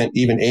certain extent,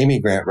 even Amy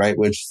Grant, right?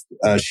 Which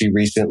she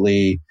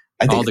recently,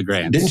 I think, all the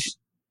grants.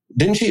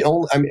 Didn't she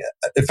only? I mean,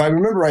 if I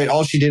remember right,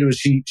 all she did was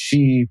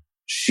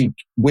she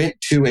went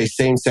to a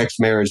same-sex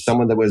marriage,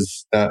 someone that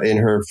was in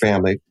her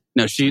family.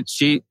 No,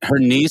 her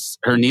niece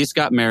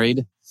got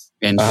married,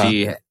 and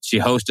she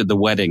hosted the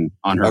wedding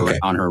on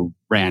her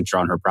ranch or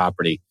on her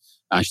property.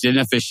 She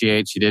didn't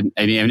officiate. She didn't,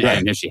 and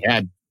if she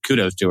had,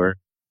 kudos to her.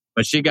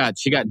 But she got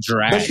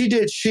dragged. But she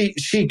did.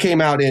 She came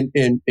out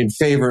in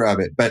favor of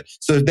it. But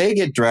so they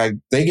get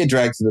dragged. They get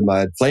dragged through the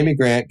mud. Flamey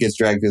Grant gets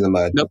dragged through the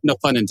mud. No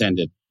pun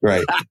intended.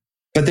 Right.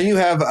 But then you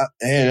have,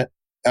 and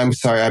I'm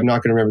sorry, I'm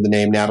not going to remember the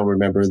name. Nat will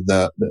remember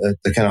the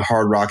kind of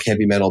hard rock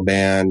heavy metal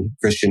band,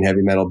 Christian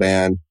heavy metal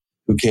band.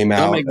 who came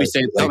out.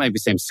 Don't make me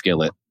say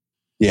Skillet.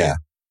 Yeah.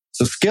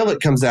 So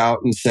Skillet comes out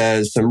and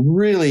says some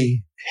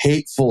really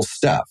hateful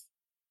stuff,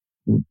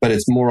 but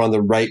it's more on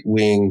the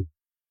right-wing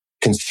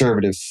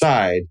conservative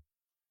side.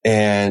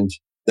 And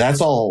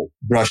that's all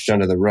brushed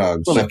under the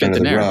rug, swept under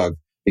the rug,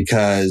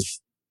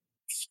 because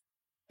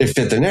it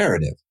fit the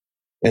narrative.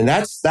 And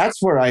that's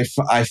where I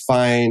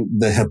find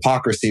the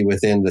hypocrisy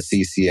within the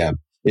CCM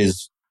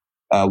is,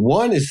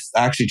 one is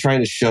actually trying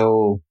to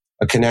show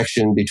a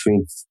connection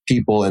between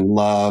people and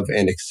love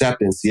and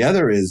acceptance. The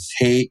other is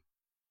hate.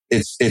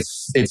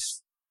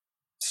 It's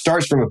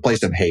starts from a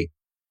place of hate.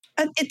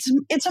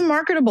 It's a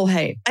marketable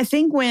hate. I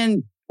think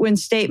when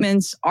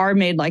statements are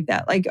made like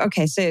that, like,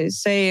 okay,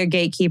 say a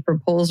gatekeeper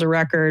pulls a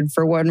record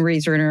for one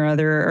reason or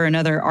other, or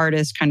another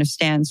artist kind of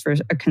stands for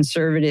a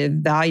conservative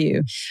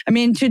value. I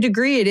mean, to a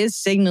degree, it is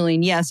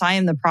signaling, yes, I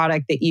am the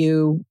product that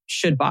you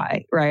should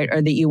buy, right?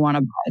 Or that you want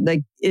to buy.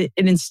 Like it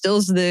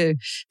instills the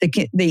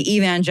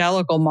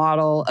evangelical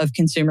model of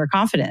consumer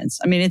confidence.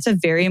 I mean, it's a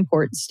very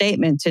important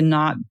statement to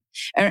not.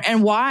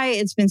 And why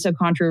it's been so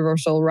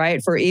controversial, right?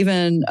 For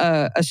even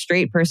a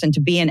straight person to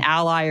be an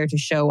ally or to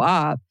show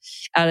up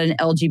at an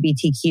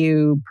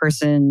LGBTQ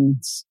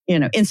person's,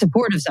 in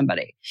support of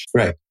somebody.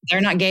 Right.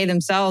 They're not gay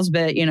themselves,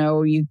 but,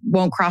 you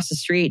won't cross the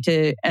street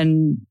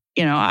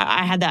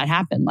I had that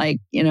happen. Like,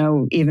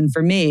 even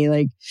for me,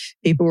 like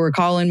people were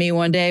calling me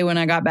one day when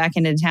I got back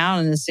into town.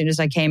 And as soon as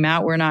I came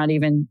out, we're not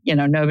even,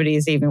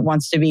 nobody's even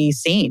wants to be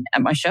seen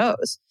at my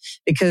shows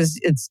because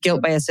it's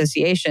guilt by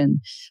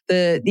association.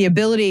 The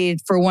ability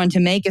for one to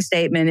make a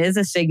statement is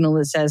a signal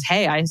that says,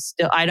 hey,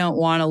 I don't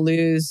want to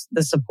lose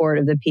the support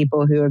of the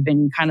people who have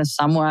been kind of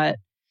somewhat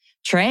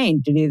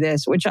trained to do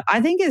this, which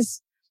I think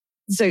is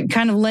so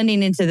kind of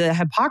lending into the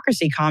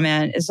hypocrisy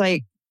comment. Is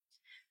like,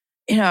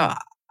 yeah,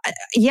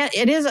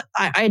 it is.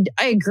 I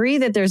agree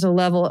that there's a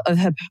level of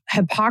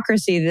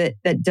hypocrisy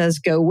that does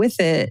go with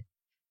it.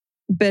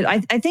 But I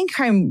think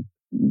I'm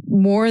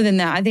more than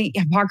that. I think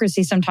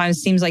hypocrisy sometimes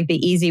seems like the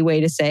easy way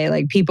to say,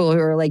 like people who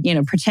are like,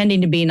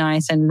 pretending to be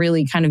nice and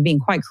really kind of being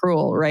quite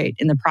cruel, right,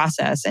 in the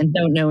process and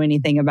don't know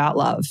anything about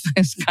love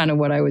is kind of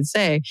what I would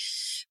say.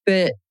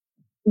 But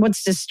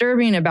what's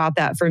disturbing about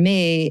that for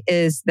me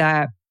is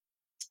that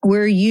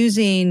we're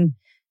using,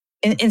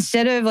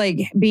 instead of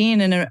like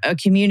being in a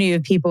community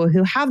of people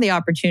who have the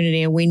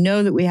opportunity, and we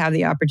know that we have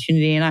the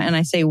opportunity, and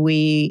I say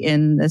we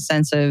in the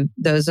sense of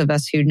those of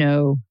us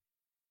who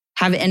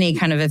have any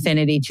kind of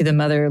affinity to the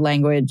mother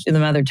language, the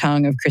mother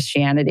tongue of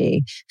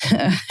Christianity.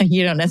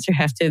 You don't necessarily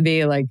have to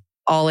be like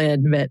all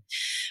in, but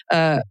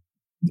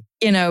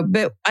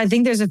but I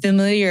think there's a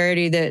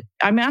familiarity that,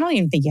 I don't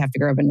even think you have to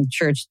grow up in the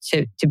church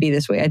to be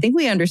this way. I think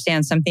we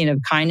understand something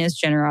of kindness,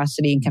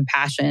 generosity, and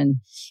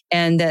compassion,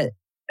 and that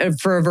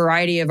for a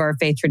variety of our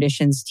faith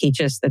traditions teach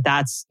us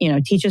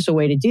teach us a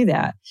way to do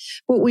that.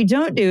 What we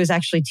don't do is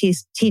actually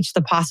teach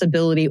the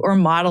possibility or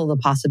model the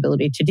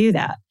possibility to do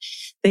that.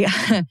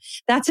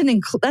 That's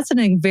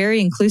a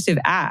very inclusive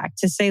act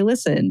to say,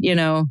 listen,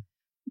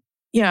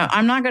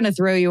 I'm not going to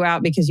throw you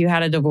out because you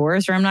had a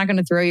divorce, or I'm not going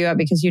to throw you out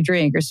because you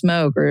drink or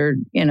smoke or,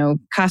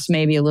 cuss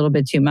maybe a little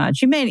bit too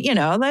much. You may,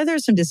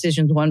 there's some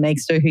decisions one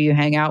makes to who you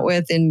hang out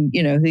with and,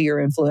 who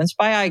you're influenced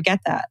by. I get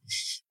that.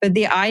 But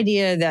the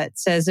idea that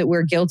says that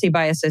we're guilty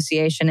by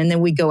association and then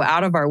we go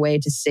out of our way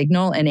to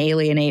signal and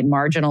alienate,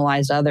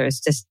 marginalize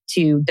others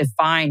to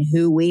define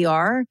who we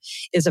are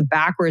is a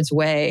backwards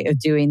way of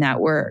doing that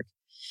work.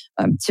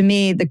 To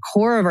me, the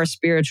core of our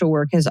spiritual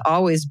work has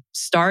always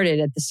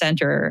started at the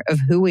center of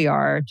who we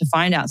are, to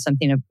find out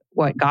something of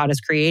what God has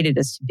created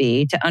us to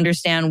be, to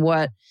understand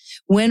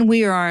when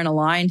we are in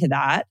aligned to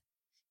that,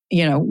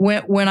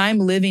 when I'm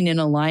living in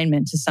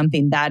alignment to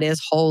something that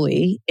is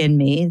holy in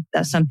me,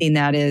 that's something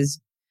that is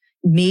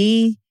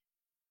me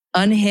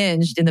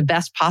unhinged in the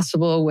best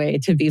possible way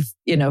to be,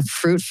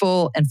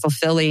 fruitful and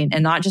fulfilling,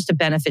 and not just a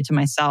benefit to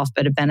myself,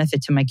 but a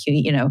benefit to my,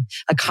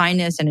 a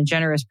kindness and a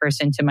generous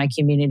person to my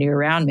community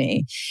around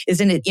me.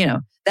 Isn't it,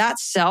 that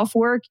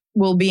self-work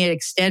will be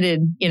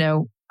extended,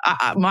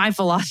 my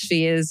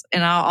philosophy is,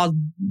 and I'll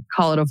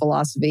call it a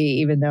philosophy,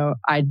 even though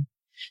I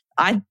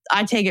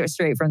take it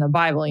straight from the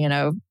Bible,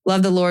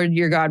 love the Lord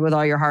your God with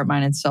all your heart,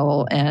 mind, and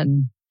soul,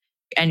 and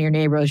your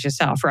neighbor as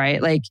yourself,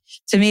 right? Like,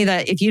 to me,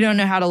 that if you don't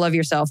know how to love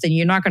yourself, then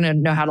you're not going to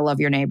know how to love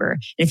your neighbor. And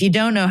if you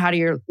don't know how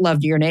to love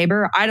your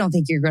neighbor, I don't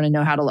think you're going to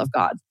know how to love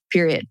God,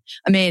 period.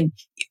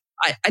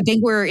 I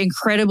think we're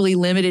incredibly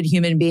limited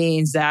human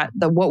beings, that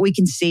what we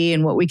can see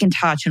and what we can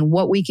touch and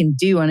what we can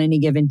do on any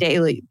given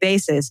daily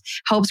basis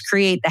helps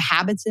create the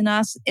habits in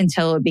us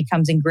until it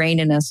becomes ingrained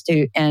in us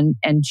and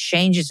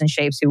changes and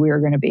shapes who we are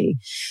going to be.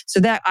 So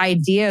that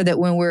idea that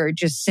when we're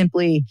just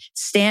simply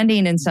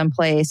standing in some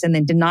place and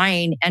then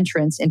denying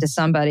entrance into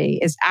somebody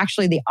is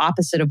actually the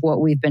opposite of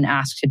what we've been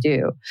asked to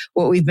do.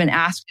 What we've been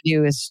asked to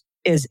do is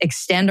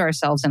extend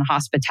ourselves in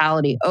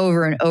hospitality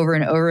over and over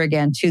and over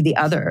again to the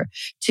other,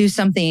 to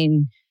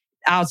something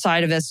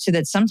outside of us,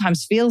 that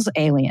sometimes feels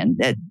alien,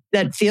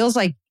 that feels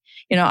like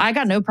I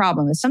got no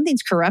problem. If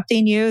something's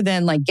corrupting you,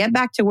 then like get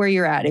back to where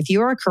you're at. If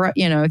you are corrupt,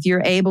 if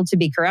you're able to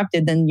be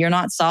corrupted, then you're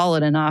not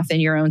solid enough in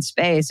your own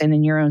space and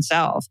in your own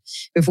self.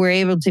 If we're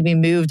able to be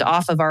moved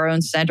off of our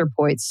own center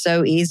points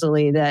so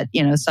easily that,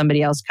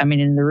 somebody else coming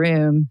into the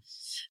room,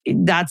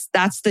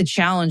 that's the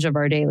challenge of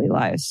our daily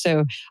lives.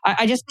 So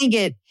I just think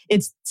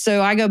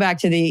so I go back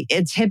to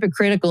it's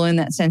hypocritical in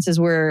that sense, is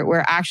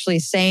we're actually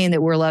saying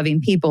that we're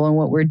loving people, and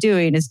what we're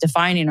doing is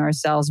defining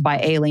ourselves by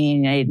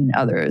alienating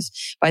others,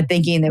 by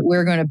thinking that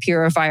we're going to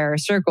purify our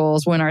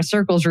circles when our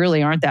circles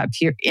really aren't that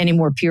pure, any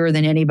more pure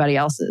than anybody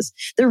else's.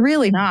 They're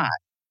really not.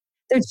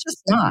 They're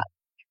just not.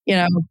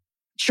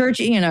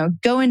 Church,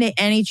 go into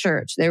any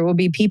church. There will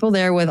be people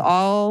there with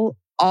all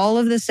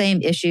of the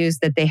same issues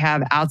that they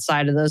have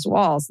outside of those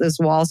walls. Those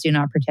walls do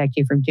not protect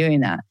you from doing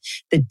that.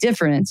 The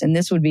difference, and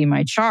this would be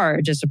my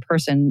charge as a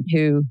person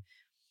who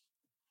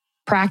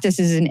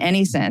practices in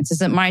any sense, is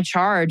that my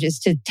charge is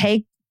to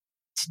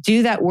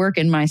do that work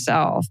in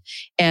myself.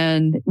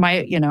 And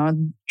my,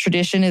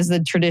 tradition is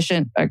the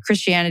tradition,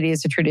 Christianity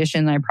is the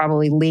tradition I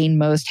probably lean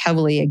most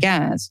heavily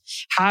against.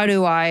 How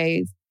do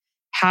I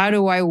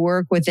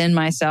work within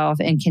myself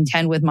and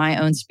contend with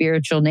my own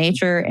spiritual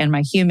nature and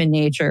my human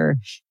nature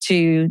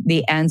to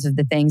the ends of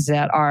the things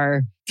that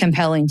are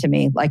compelling to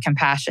me, like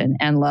compassion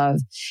and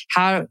love?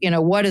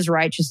 What does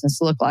righteousness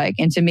look like?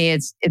 And to me,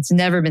 it's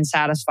never been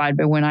satisfied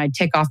by when I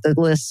tick off the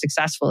list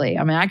successfully.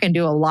 I mean, I can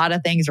do a lot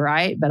of things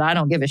right, but I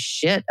don't give a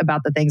shit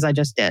about the things I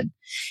just did.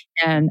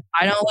 And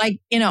I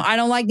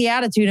don't like the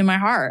attitude in my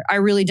heart. I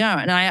really don't.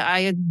 And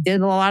I did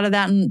a lot of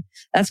that. And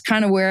that's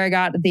kind of where I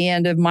got at the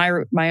end of my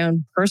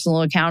own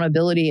personal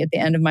accountability at the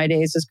end of my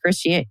days as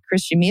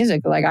Christian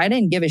music. Like, I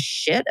didn't give a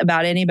shit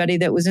about anybody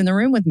that was in the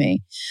room with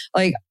me.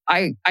 Like,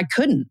 I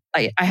couldn't.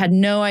 I had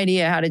no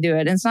idea how to do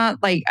it. And it's not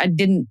like I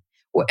didn't.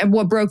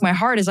 What broke my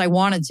heart is I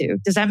wanted to.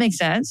 Does that make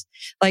sense?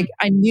 Like,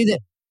 I knew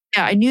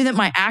that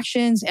my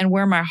actions and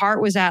where my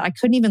heart was at, I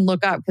couldn't even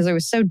look up because I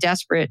was so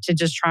desperate to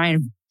just try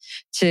and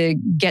to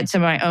get to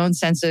my own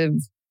sense of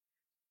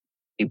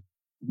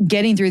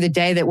getting through the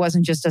day that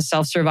wasn't just a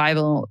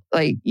self-survival.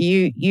 Like,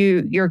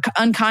 you're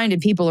unkind to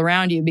people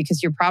around you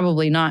because you're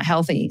probably not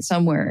healthy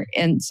somewhere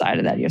inside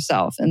of that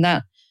yourself. And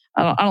that,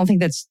 I don't think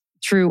that's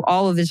true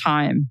all of the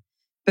time.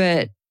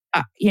 But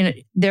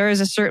there is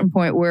a certain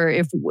point where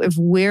if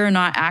we're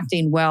not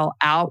acting well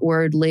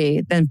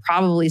outwardly, then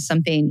probably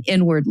something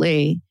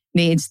inwardly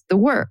needs the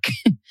work.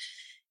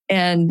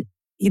 And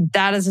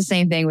that is the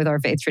same thing with our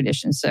faith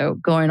tradition. So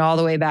going all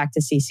the way back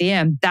to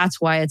CCM,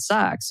 that's why it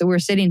sucks. So we're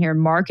sitting here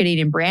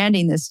marketing and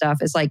branding this stuff.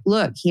 It's like,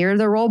 look, here are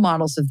the role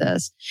models of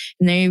this.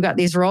 And then you've got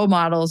these role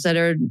models that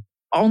are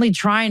only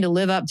trying to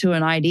live up to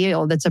an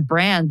ideal that's a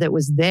brand that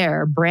was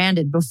there,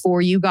 branded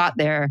before you got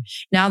there.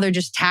 Now they're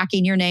just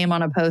tacking your name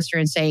on a poster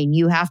and saying,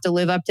 you have to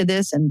live up to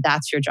this, and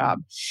that's your job.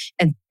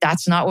 And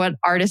that's not what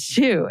artists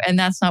do. And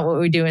that's not what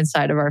we do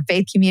inside of our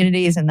faith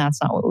communities. And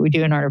that's not what we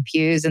do in our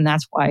pews. And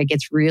that's why it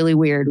gets really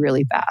weird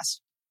really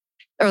fast.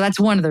 Or that's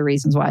one of the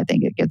reasons why I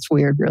think it gets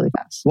weird really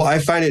fast. Well, I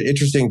find it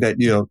interesting that,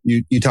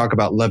 you talk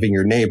about loving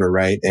your neighbor,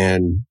 right?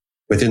 And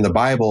within the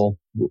Bible,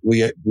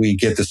 we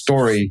get the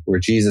story where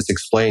Jesus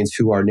explains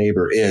who our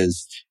neighbor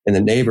is, and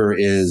the neighbor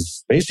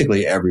is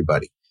basically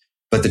everybody.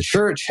 But the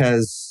church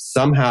has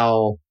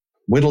somehow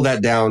whittled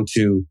that down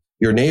to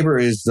your neighbor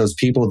is those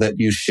people that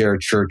you share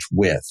church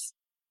with.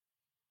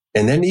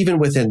 And then even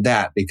within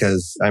that,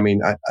 because I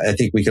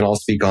think we can all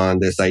speak on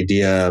this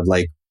idea of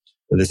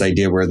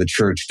where the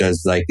church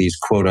does like these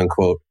quote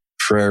unquote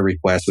prayer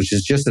requests, which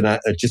is just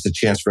a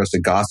chance for us to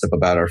gossip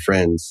about our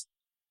friends.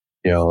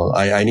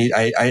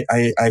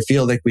 I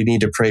feel like we need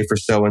to pray for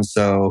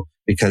so-and-so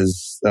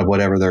because of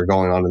whatever they're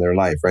going on in their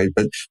life, right?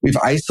 But we've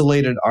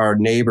isolated our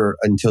neighbor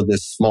until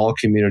this small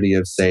community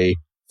of, say,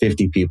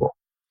 50 people.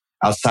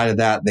 Outside of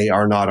that, they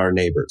are not our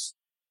neighbors.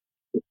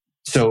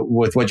 So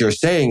with what you're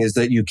saying is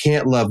that you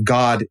can't love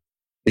God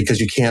because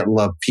you can't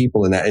love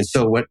people in that. And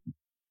so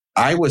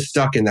I was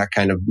stuck in that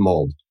kind of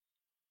mold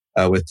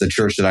with the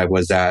church that I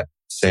was at.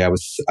 Say I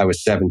was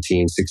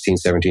 16,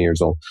 17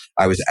 years old.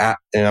 I was at,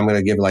 and I'm going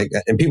to give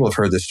and people have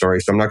heard this story,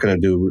 so I'm not going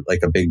to do like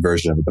a big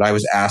version of it, but I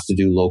was asked to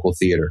do local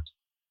theater,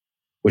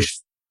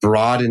 which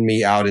broadened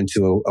me out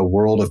into a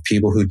world of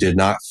people who did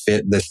not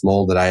fit this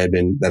mold that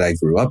I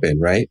grew up in,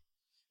 right?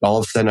 All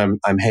of a sudden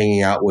I'm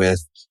hanging out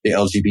with the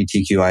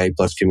LGBTQIA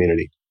plus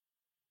community,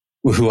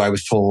 who I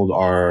was told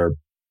are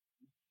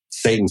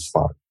Satan's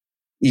spawn,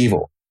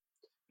 evil.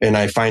 And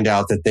I find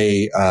out that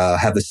they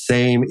have the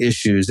same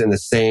issues and the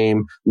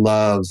same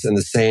loves and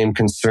the same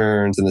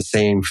concerns and the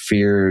same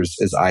fears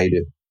as I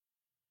do.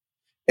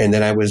 And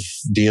then I was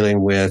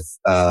dealing with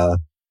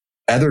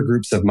other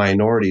groups of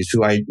minorities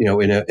who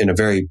in a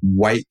very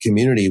white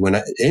community.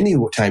 Any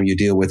time you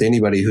deal with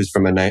anybody who's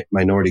from a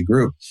minority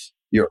group,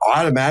 you're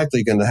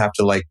automatically going to have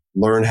to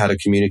learn how to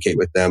communicate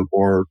with them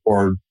or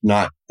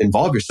not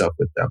involve yourself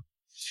with them.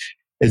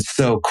 And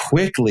so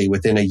quickly,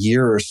 within a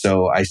year or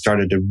so, I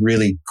started to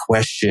really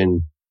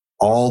question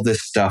all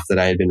this stuff that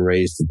I had been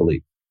raised to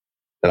believe.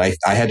 That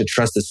I had to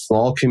trust this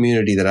small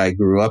community that I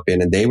grew up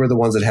in, and they were the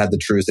ones that had the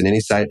truth. And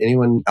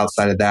anyone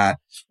outside of that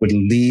would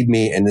lead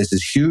me, and this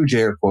is huge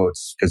air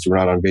quotes because we're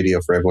not on video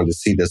for everyone to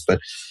see this, but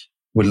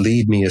would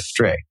lead me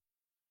astray.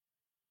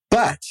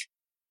 But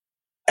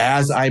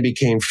as I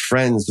became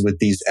friends with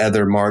these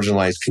other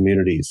marginalized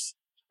communities,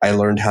 I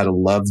learned how to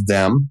love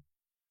them,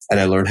 and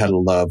I learned how to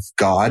love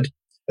God,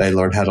 and I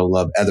learned how to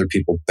love other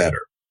people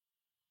better.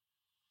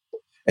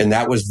 And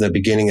that was the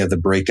beginning of the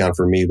breakdown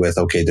for me with,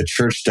 okay, the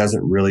church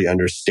doesn't really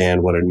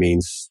understand what it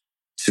means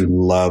to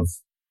love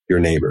your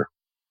neighbor.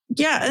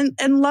 Yeah.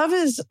 And love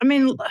is, I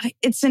mean,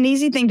 it's an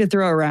easy thing to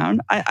throw around.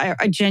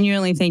 I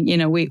genuinely think,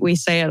 we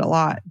say it a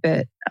lot,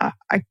 but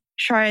I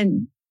try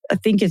and I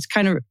think it's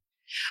kind of,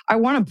 I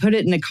want to put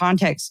it in the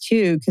context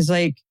too, because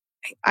like,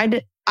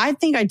 I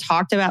think I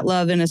talked about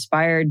love and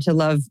aspired to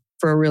love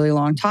for a really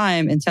long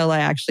time until I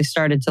actually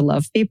started to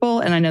love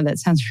people. And I know that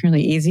sounds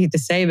really easy to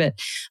say, but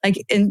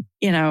it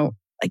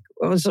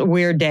was a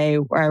weird day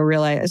where I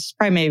realized it's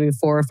probably maybe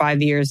 4 or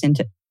 5 years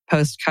into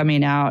post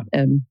coming out,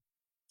 and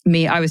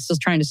I was still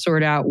trying to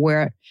sort out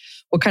what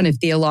kind of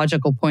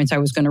theological points I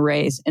was going to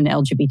raise in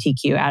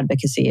LGBTQ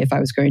advocacy, if I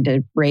was going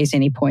to raise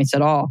any points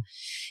at all.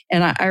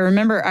 And I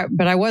remember,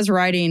 but I was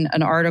writing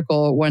an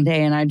article one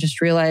day, and I just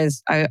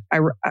realized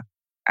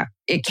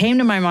it came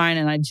to my mind,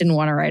 and I didn't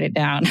want to write it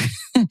down.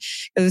 I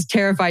was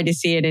terrified to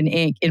see it in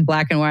ink, in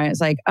black and white.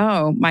 It's like,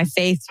 oh, my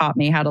faith taught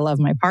me how to love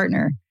my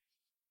partner.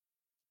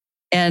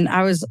 And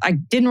I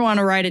didn't want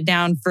to write it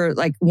down for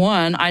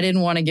one, I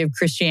didn't want to give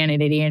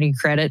Christianity any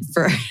credit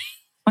for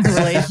my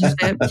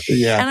relationship.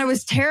 Yeah. And I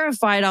was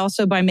terrified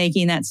also by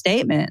making that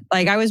statement.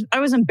 Like I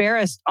was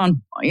embarrassed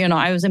on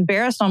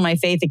my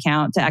faith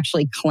account to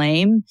actually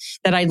claim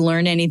that I'd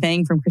learned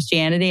anything from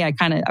Christianity. I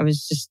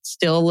was just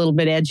still a little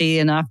bit edgy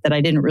enough that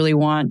I didn't really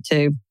want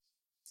to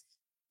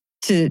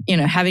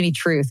have any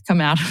truth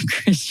come out of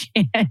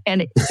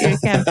Christianity,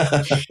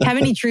 have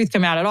any truth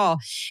come out at all.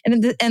 And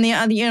on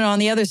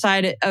the other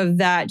side of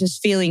that,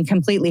 just feeling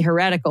completely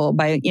heretical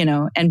by,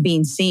 and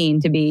being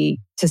seen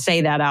to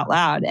say that out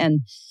loud.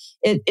 And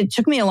it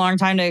took me a long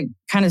time to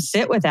kind of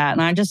sit with that.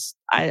 And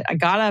I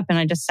got up and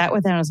I just sat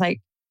with it. And I was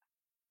like,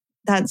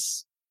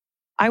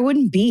 I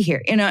wouldn't be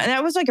here. And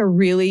that was like a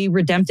really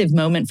redemptive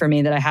moment for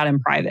me that I had in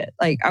private.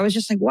 Like, I was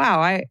just like,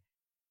 wow,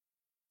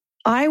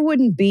 I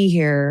wouldn't be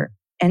here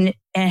and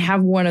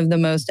have one of the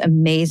most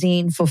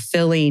amazing,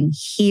 fulfilling,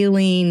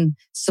 healing,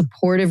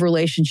 supportive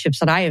relationships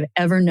that I have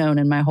ever known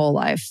in my whole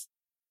life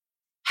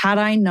had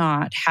I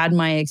not had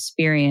my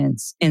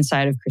experience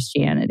inside of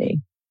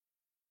Christianity.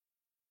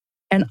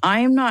 And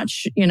I am not,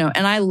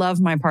 and I love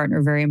my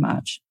partner very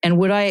much. And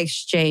would I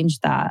exchange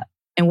that?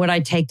 And would I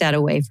take that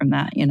away from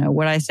that?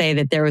 Would I say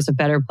that there was a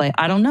better place?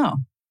 I don't know.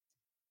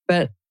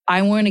 But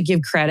I want to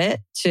give credit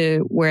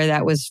to where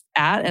that was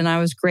at. And I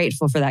was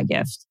grateful for that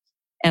gift.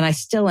 And I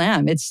still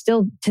am. It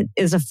still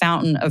is a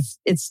fountain of,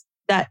 it's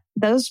that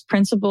those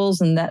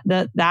principles and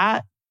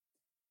that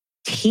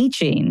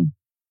teaching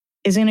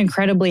is an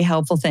incredibly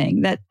helpful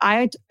thing that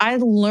I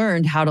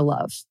learned how to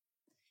love.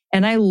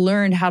 And I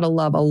learned how to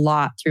love a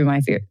lot through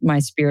my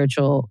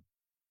spiritual,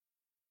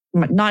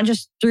 not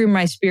just through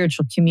my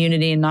spiritual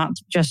community and not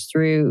just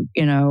through,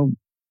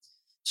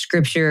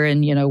 scripture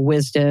and,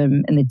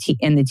 wisdom and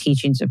the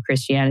teachings of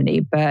Christianity,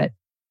 but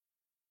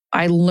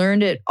I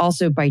learned it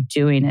also by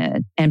doing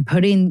it and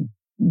putting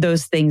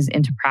those things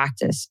into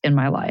practice in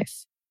my life.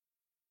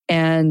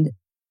 And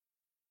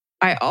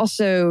I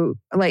also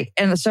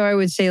and so I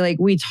would say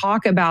we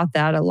talk about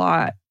that a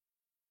lot,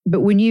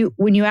 but when you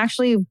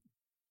actually,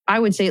 I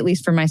would say, at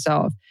least for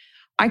myself,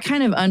 I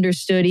kind of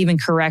understood even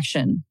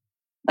correction.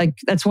 Like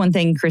that's one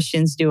thing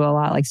Christians do a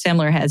lot. Like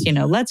Semler has,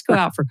 let's go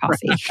out for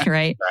coffee,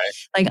 right?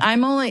 Like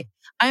I'm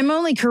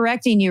only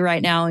correcting you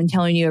right now and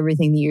telling you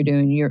everything that you're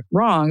doing you're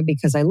wrong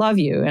because I love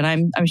you, and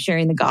I'm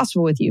sharing the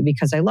gospel with you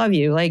because I love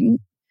you. Like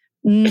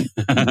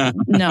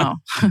no,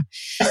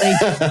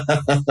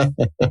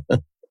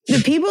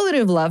 the people that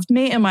have loved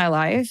me in my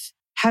life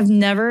have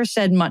never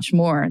said much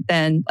more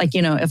than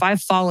if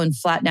I've fallen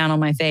flat down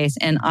on my face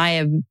and I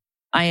am,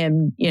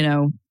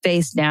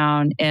 face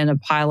down in a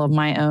pile of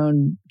my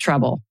own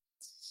trouble.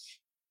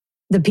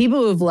 The people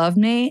who have loved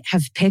me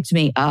have picked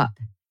me up.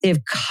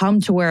 They've come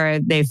to where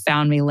they've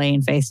found me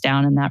laying face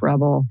down in that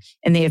rubble,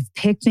 and they have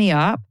picked me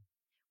up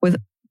with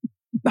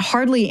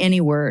hardly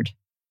any word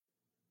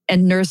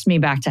and nursed me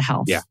back to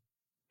health. Yeah.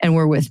 And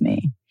were with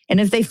me.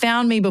 And if they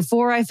found me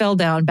before I fell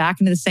down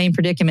back into the same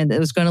predicament that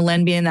was going to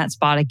land me in that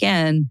spot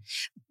again,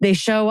 they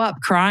show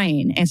up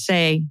crying and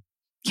say,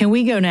 can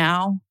we go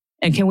now?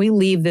 And can we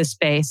leave this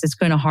space that's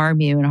going to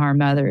harm you and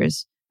harm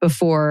others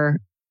before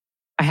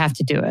I have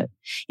to do it?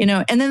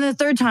 And then the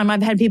third time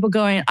I've had people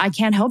going, I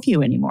can't help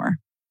you anymore.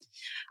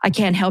 I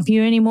can't help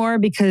you anymore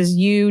because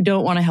you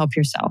don't want to help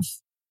yourself.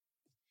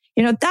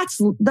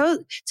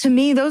 To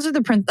me, those are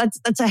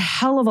that's a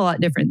hell of a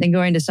lot different than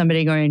going to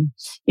somebody going,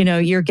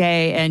 you're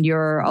gay and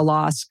you're a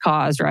lost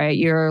cause, right?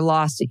 You're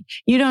lost.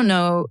 You don't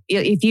know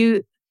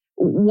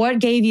what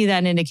gave you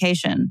that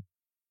indication.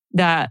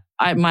 that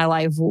my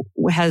life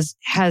has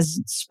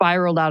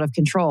spiraled out of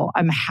control.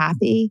 I'm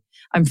happy.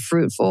 I'm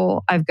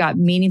fruitful. I've got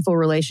meaningful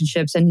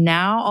relationships. And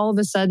now all of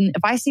a sudden,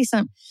 if I see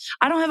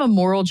I don't have a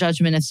moral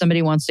judgment if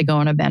somebody wants to go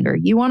on a bender.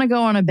 You want to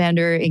go on a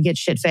bender and get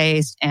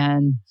shit-faced.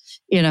 And,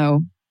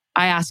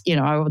 I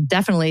will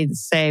definitely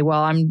say,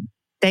 well,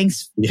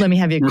 thanks. Let me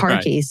have your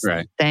car keys.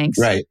 Right. Thanks.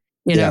 Right.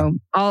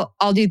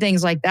 I'll do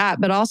things like that,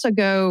 but also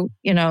go,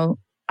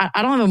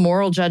 I don't have a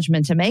moral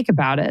judgment to make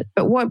about it,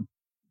 but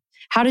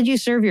how did you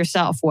serve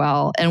yourself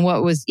well? And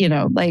what was,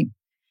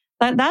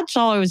 that's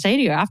all I would say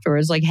to you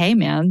afterwards. Like, hey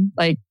man,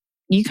 like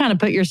you kind of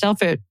put yourself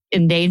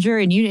in danger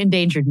and you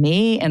endangered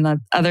me and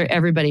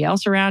everybody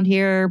else around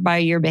here by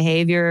your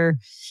behavior.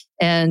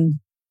 And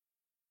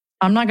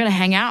I'm not going to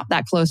hang out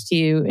that close to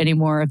you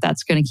anymore if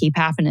that's going to keep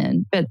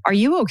happening. But are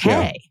you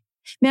okay? Yeah.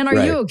 Man,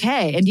 are you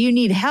okay? And do you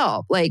need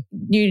help? Like,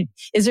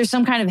 is there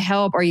some kind of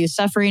help? Are you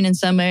suffering in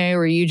some way? Or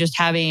are you just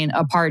having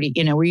a party?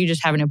 Were you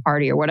just having a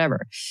party or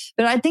whatever?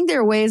 But I think there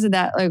are ways of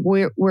that, like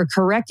we're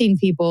correcting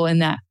people in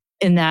that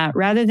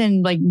rather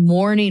than like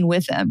mourning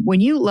with them.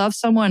 When you love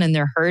someone and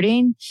they're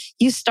hurting,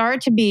 you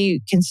start to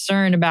be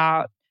concerned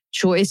about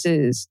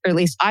choices, or at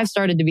least I've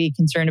started to be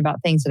concerned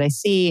about things that I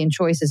see and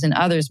choices in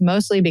others,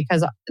 mostly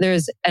because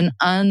there's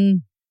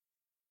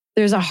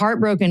a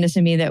heartbrokenness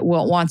in me that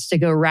wants to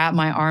go wrap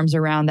my arms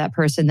around that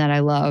person that I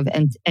love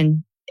and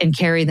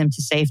carry them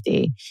to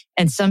safety.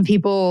 And some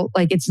people,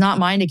 like, it's not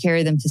mine to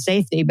carry them to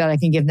safety, but I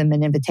can give them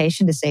an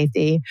invitation to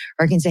safety,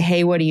 or I can say,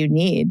 hey, what do you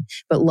need?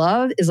 But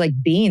love is like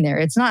being there.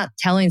 It's not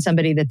telling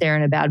somebody that they're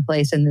in a bad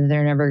place and that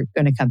they're never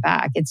going to come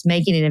back. It's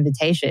making an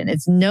invitation.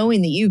 It's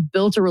knowing that you've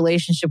built a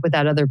relationship with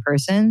that other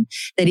person,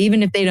 that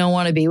even if they don't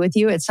want to be with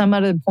you, at some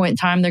other point in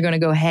time, they're going to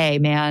go, hey,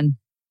 man,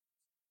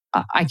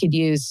 I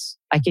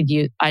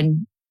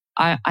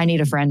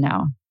need a friend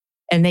now.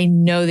 And they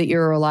know that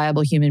you're a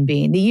reliable human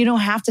being, that you don't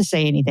have to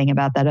say anything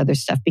about that other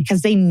stuff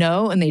because they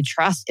know and they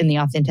trust in the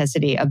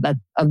authenticity of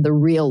the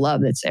real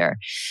love that's there.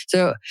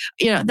 So,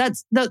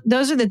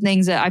 those are the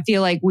things that I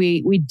feel like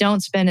we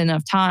don't spend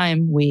enough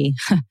time.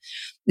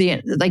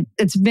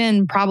 It's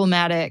been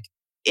problematic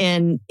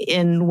and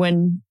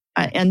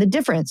the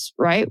difference,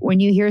 right? When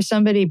you hear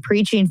somebody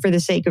preaching for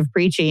the sake of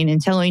preaching and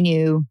telling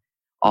you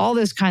all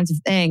those kinds of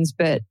things,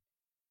 but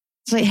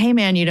it's like, hey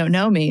man, you don't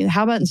know me.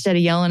 How about instead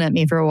of yelling at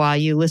me for a while,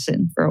 you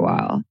listen for a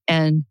while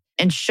and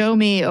show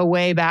me a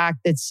way back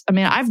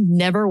I've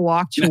never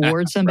walked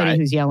towards somebody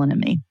who's yelling at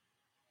me.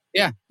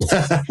 Yeah.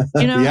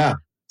 Yeah.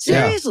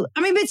 Seriously.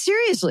 Yeah. But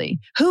seriously,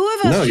 who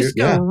of us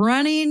go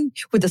running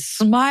with a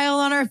smile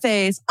on our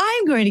face?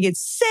 I'm going to get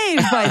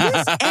saved by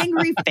this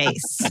angry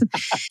face.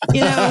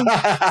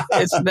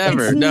 It's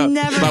never.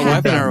 My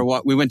wife and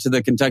I we went to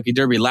the Kentucky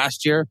Derby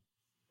last year.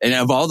 And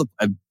of all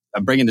I'm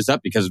bringing this up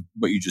because of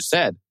what you just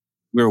said.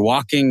 We were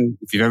walking,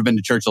 if you've ever been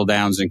to Churchill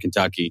Downs in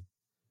Kentucky,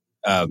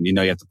 you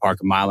have to park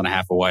 1.5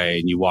 miles away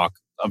and you walk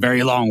a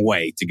very long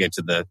way to get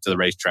to the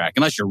racetrack,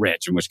 unless you're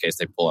rich, in which case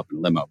they pull up in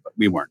a limo, but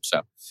we weren't.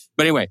 So,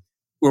 but anyway,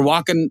 we're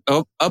walking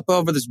up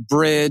over this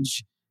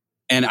bridge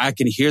and I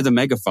can hear the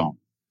megaphone.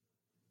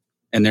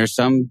 And there's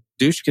some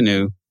douche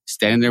canoe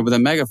standing there with a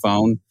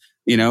megaphone,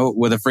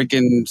 with a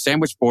freaking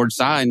sandwich board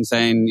sign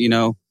saying,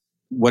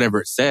 whatever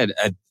it said.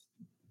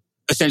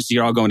 Essentially,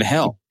 you're all going to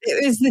hell.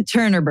 It was the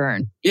turn or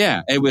burn.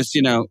 Yeah, it was,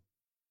 and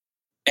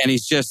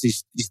he's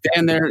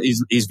standing there.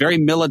 He's very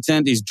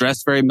militant. He's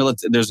dressed very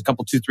militant. There's a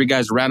couple, 2-3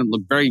 guys around him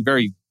look very,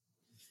 very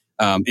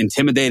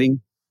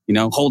intimidating,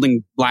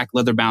 holding black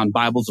leather-bound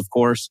Bibles, of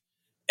course.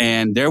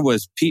 And there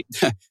was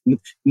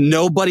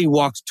nobody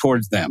walked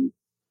towards them.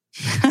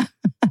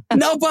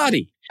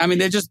 Nobody.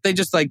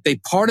 They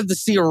parted the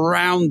sea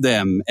around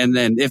them. And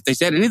then if they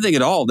said anything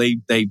at all,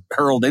 they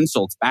hurled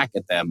insults back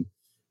at them.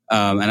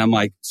 And I'm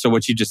like, so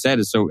what you just said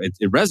is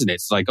it resonates.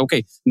 It's like,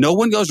 okay, no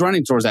one goes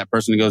running towards that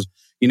person and goes,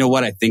 you know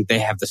what? I think they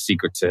have the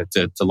secret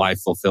to life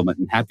fulfillment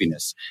and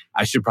happiness.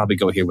 I should probably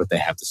go hear what they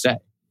have to say.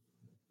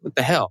 What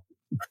the hell?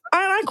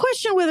 I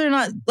question whether or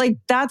not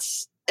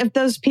that's if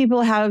those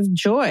people have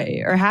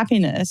joy or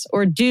happiness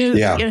or do.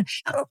 Yeah.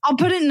 I'll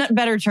put it in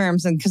better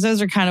terms, because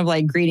those are kind of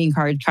like greeting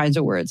card kinds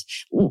of words.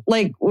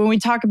 Like when we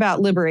talk about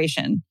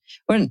liberation,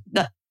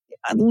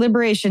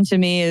 liberation to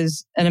me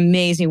is an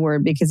amazing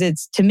word, because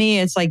it's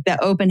like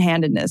the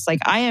open-handedness. Like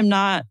I am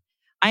not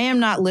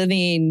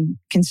living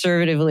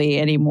conservatively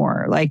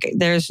anymore. Like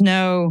there's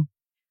no,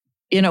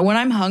 when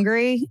I'm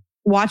hungry,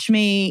 watch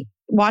my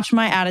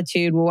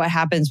attitude with what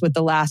happens with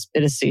the last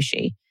bit of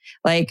sushi.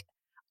 Like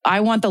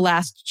I want the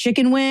last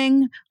chicken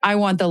wing. I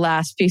want the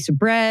last piece of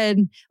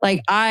bread.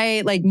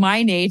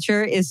 My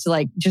nature is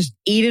to just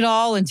eat it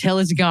all until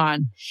it's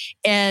gone.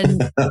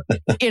 And,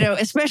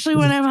 especially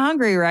when I'm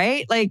hungry,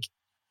 right? Like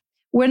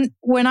when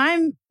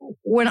I'm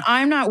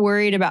not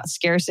worried about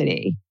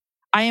scarcity,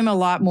 I am a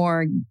lot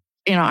more,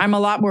 I'm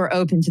a lot more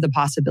open to the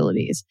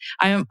possibilities.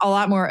 I'm a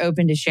lot more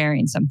open to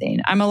sharing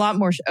something. I'm a lot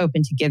more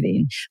open to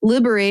giving.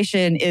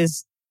 Liberation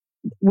is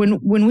when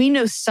we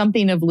know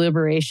something of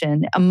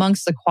liberation,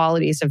 amongst the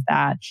qualities of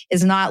that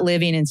is not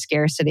living in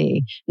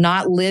scarcity,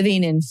 not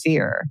living in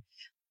fear.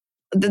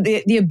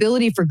 the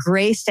ability for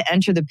grace to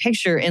enter the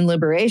picture in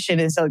liberation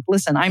is like,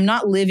 listen, I'm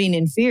not living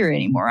in fear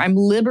anymore. I'm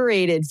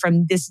liberated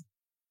from this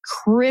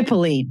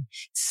crippling,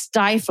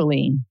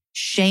 stifling,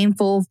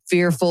 shameful,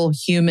 fearful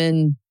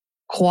human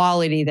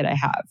quality that I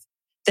have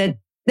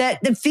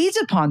that feeds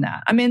upon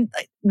that. I mean,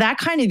 that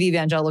kind of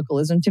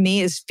evangelicalism to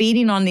me is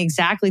feeding on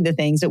exactly the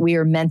things that we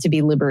are meant to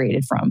be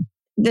liberated from.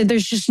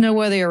 There's just no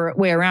other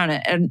way around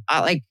it. And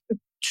I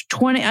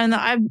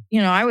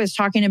was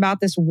talking about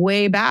this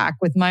way back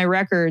with my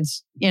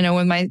records,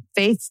 with my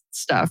faith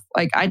stuff.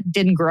 Like, I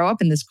didn't grow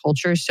up in this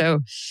culture. So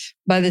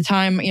by the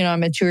time,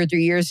 I'm at 2 or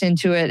 3 years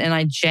into it, and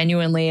I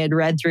genuinely had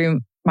read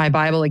through my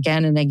Bible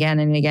again and again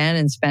and again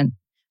and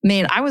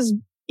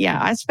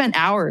I spent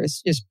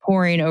hours just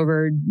poring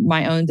over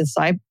my own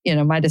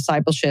my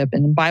discipleship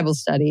and Bible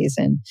studies,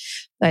 and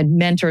I had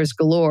mentors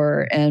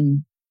galore,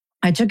 and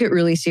I took it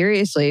really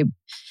seriously.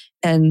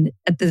 And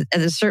at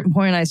a certain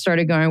point, I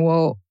started going,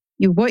 well,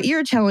 what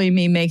you're telling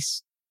me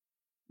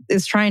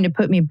is trying to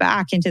put me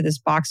back into this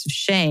box of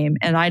shame.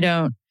 And I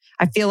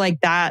feel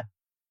like that,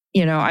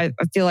 I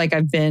feel like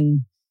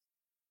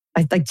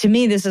to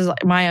me, this is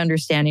my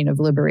understanding of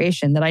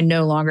liberation, that I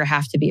no longer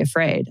have to be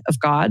afraid of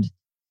God,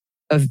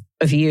 of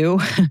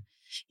you,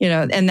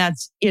 and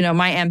that's,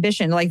 my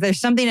ambition. Like, there's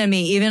something in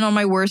me, even on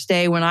my worst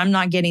day when I'm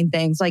not getting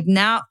things, like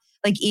now,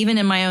 like even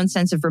in my own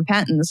sense of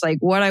repentance, like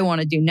what I want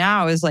to do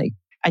now is like,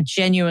 I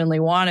genuinely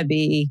want to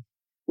be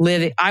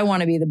living. I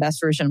want to be the best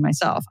version of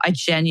myself. I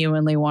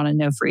genuinely want to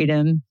know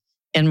freedom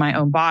in my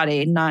own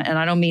body. And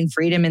I don't mean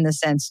freedom in the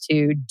sense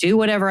to do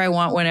whatever I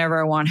want,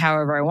 whenever I want,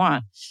 however I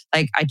want.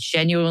 Like, I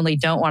genuinely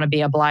don't want to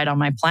be a blight on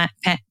my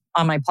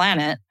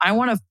planet. I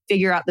want to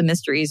figure out the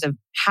mysteries of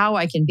how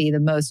I can be the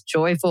most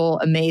joyful,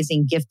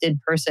 amazing, gifted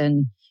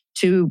person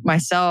to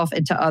myself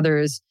and to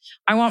others.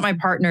 I want my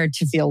partner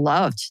to feel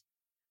loved.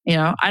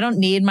 I don't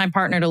need my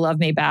partner to love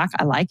me back.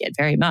 I like it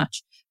very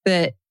much.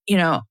 But,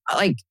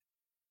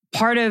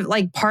 part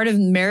of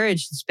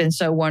marriage that's been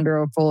so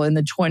wonderful in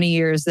the 20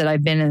 years that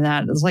I've been in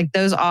that, it's like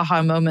those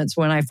aha moments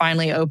when I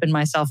finally opened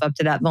myself up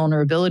to that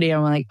vulnerability.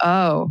 I'm like,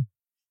 oh,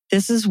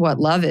 this is what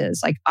love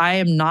is. Like, I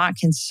am not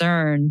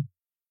concerned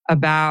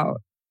about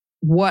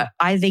what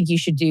I think you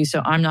should do,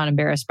 so I'm not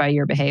embarrassed by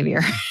your behavior.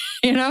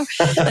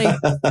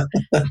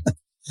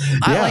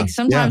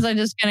 Sometimes I'm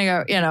just going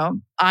to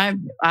go,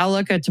 I'll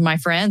look to my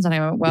friends and I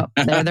go, well,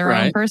 they're their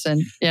right. own person.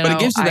 But it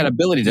gives you that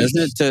ability,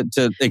 doesn't it,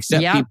 to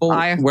accept people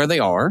where they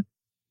are,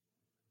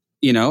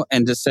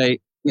 and to say,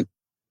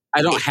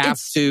 I don't have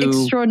to,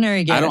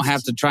 extraordinary gift. I don't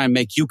have to try and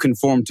make you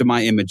conform to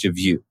my image of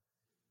you.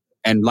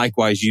 And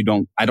likewise,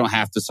 I don't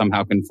have to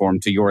somehow conform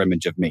to your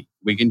image of me.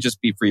 We can just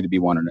be free to be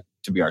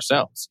to be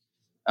ourselves.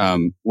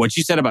 What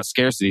you said about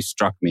scarcity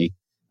struck me.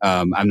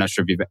 I'm not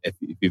sure if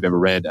you've ever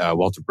read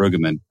Walter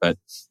Brueggemann, but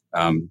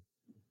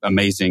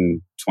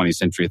amazing 20th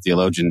century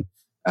theologian.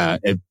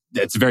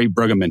 It's very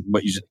Brueggemann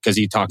because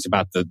he talks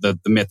about the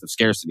myth of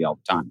scarcity all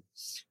the time.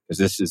 Because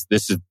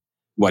this is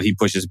what he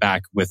pushes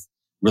back with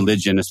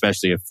religion,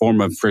 especially a form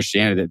of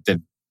Christianity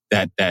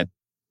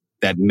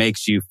that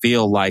makes you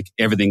feel like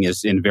everything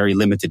is in very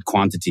limited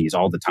quantities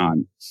all the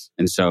time.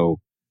 And so,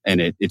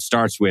 it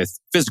starts with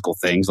physical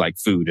things like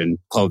food and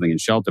clothing and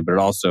shelter, but it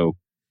also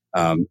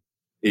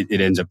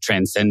it ends up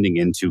transcending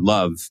into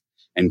love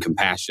and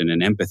compassion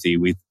and empathy.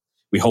 We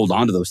hold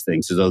on to those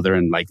things as though they're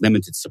in like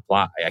limited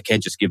supply. I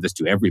can't just give this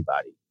to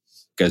everybody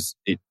because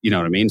you know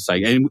what I mean? It's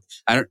like, and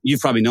you've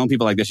probably known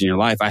people like this in your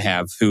life. I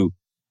have, who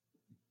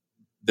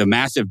the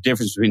massive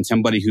difference between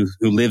somebody who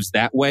lives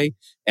that way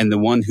and the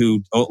one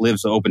who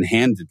lives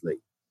open-handedly.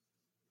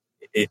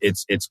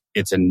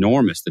 It's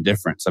enormous, the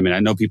difference. I mean, I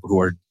know people who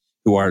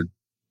are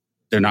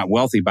they're not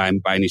wealthy by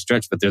any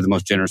stretch, but they're the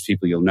most generous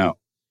people you'll know,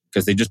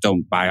 because they just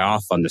don't buy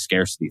off on the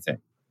scarcity thing.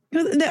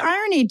 The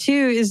irony too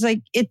is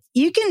like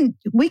we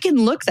can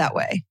look that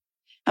way.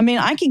 I mean,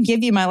 I can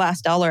give you my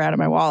last dollar out of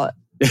my wallet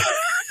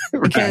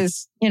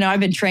because, I've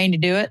been trained to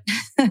do it.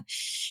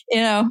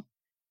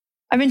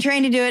 I've been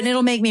trained to do it, and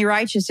it'll make me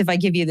righteous if I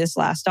give you this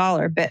last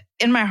dollar. But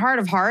in my heart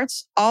of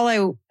hearts, all I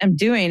am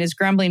doing is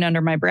grumbling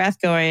under my breath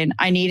going,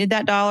 I needed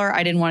that dollar.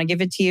 I didn't want to give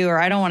it to you, or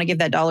I don't want to give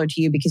that dollar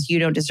to you because you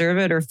don't deserve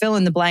it, or fill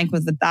in the blank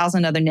with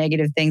 1,000 other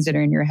negative things that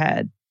are in your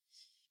head.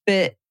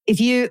 But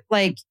if you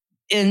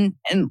I'm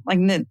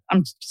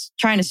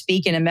trying to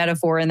speak in a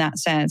metaphor in that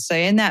sense. So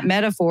in that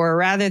metaphor,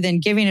 rather than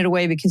giving it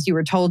away because you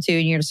were told to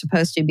and you're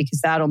supposed to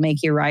because that'll make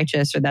you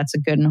righteous or that's a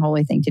good and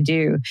holy thing to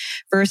do,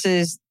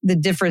 versus the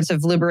difference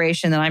of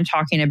liberation that I'm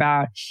talking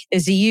about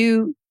is that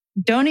you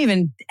don't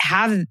even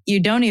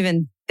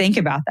think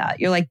about that.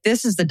 You're like,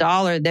 this is the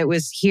dollar that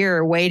was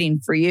here waiting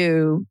for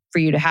you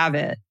to have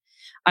it.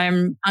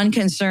 I'm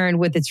unconcerned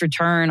with its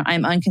return.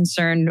 I'm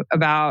unconcerned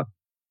about,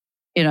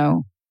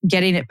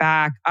 getting it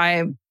back.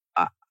 I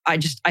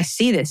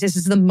see this. This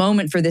is the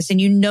moment for this. And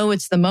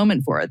it's the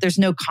moment for it. There's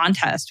no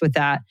contest with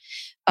that.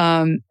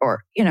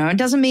 It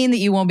doesn't mean that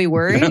you won't be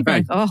worried. Right.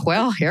 Like, oh,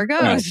 well, here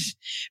goes.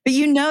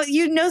 Right. But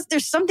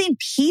there's something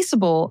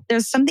peaceable.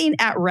 There's something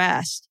at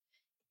rest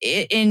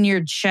in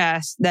your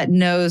chest that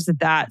knows that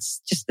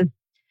that's just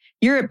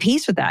you're at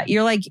peace with that.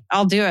 You're like,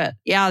 I'll do it.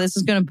 Yeah, this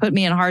is going to put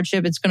me in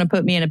hardship. It's going to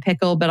put me in a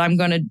pickle, but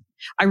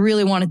I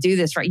really want to do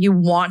this, right? You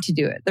want to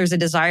do it. There's a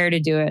desire to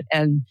do it.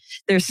 And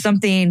there's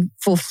something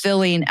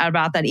fulfilling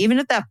about that. Even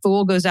if that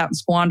fool goes out and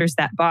squanders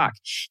that buck,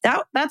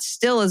 that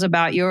still is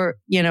about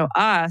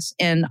us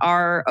and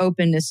our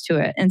openness to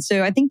it. And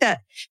so I think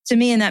that to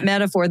me in that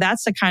metaphor,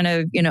 that's the kind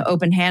of,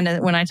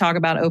 open-handed, when I talk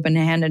about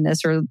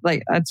open-handedness, or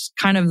like, that's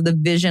kind of the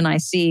vision I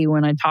see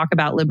when I talk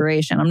about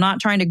liberation. I'm not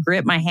trying to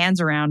grip my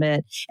hands around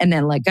it and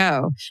then let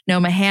go.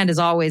 No, my hand is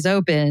always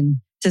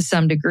open to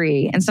some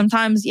degree. And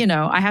sometimes,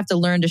 I have to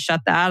learn to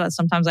shut that.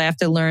 Sometimes I have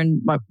to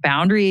learn what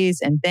boundaries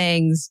and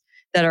things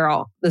that are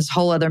all this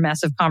whole other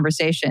mess of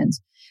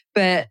conversations.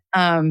 But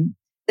that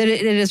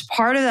it is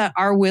part of that,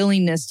 our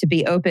willingness to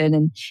be open.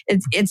 And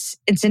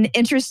it's an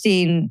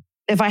interesting,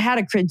 if I had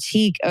a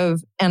critique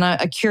of and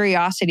a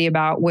curiosity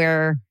about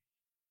where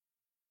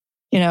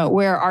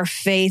our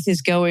faith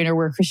is going or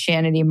where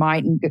Christianity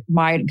might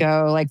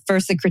go. Like,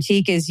 first, the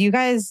critique is you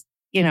guys,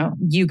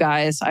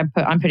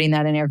 I'm putting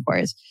that in air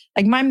quotes.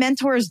 Like, my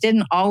mentors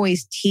didn't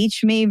always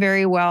teach me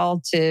very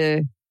well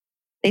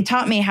they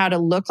taught me how to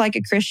look like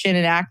a Christian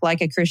and act like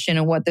a Christian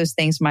and what those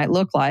things might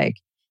look like.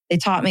 They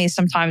taught me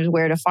sometimes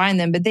where to find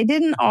them, but they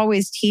didn't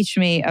always teach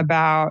me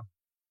about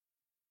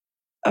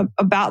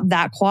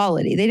that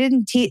quality. They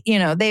didn't teach,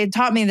 they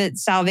taught me that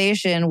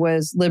salvation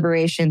was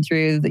liberation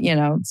through,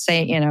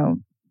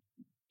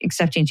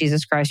 accepting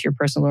Jesus Christ, your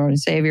personal Lord and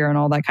Savior, and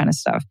all that kind of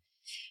stuff.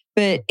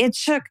 But it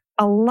took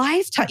a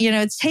lifetime.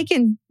 It's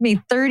taken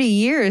me 30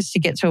 years to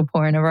get to a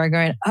point where I'm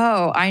going,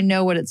 oh, I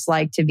know what it's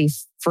like to be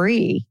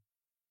free.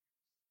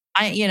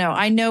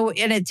 I know,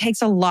 and it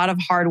takes a lot of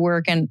hard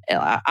work. And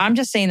I'm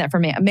just saying that for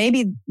me.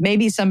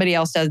 Maybe somebody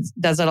else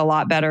does it a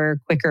lot better,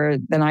 quicker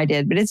than I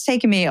did. But it's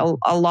taken me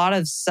a lot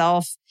of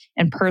self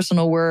and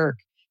personal work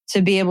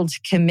to be able to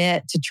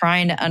commit to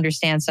trying to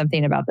understand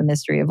something about the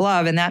mystery of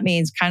love. And that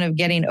means kind of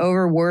getting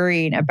over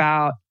worrying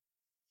about,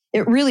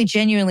 it really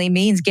genuinely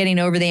means getting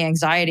over the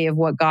anxiety of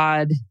what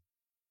God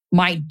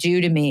might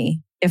do to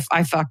me if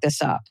I fuck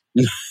this up.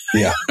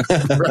 Yeah.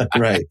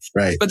 Right.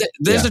 But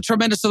there's a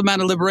tremendous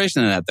amount of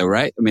liberation in that, though,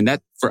 right? I mean,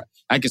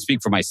 I can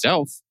speak for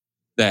myself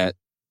that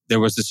there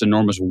was this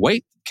enormous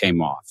weight that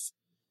came off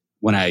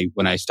when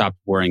I stopped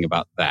worrying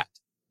about that.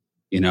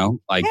 And I'm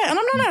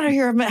not out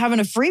here having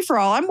a free for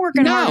all. I'm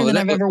working harder than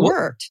I've ever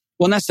worked.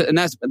 Well, that's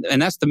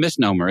the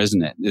misnomer,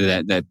 isn't it?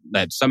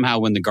 That somehow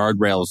when the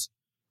guardrails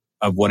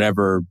of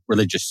whatever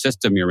religious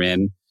system you're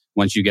in,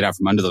 once you get out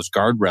from under those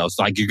guardrails,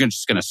 like you're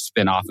just going to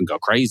spin off and go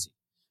crazy.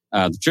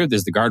 The truth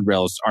is, the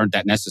guardrails aren't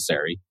that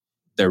necessary.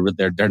 They're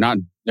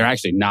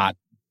actually not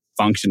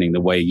functioning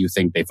the way you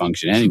think they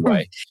function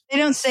anyway. They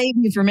don't save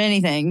you from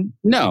anything.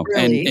 No,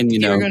 really. and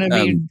you're going to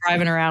be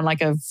driving around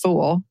like a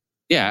fool.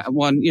 Yeah,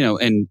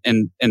 and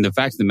the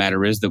fact of the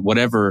matter is that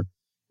whatever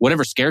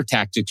scare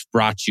tactics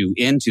brought you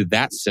into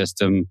that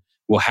system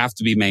will have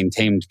to be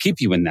maintained to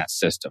keep you in that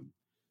system.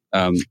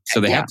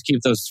 So they have to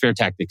keep those scare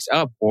tactics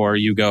up, or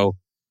you go,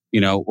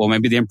 well,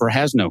 maybe the emperor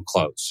has no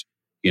clothes.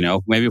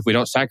 Maybe if we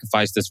don't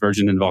sacrifice this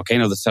virgin in the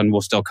volcano, the sun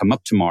will still come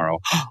up tomorrow.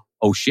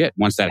 Oh shit!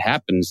 Once that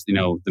happens,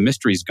 the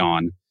mystery's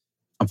gone.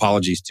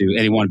 Apologies to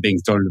anyone being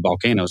thrown into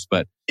volcanoes,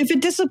 but if a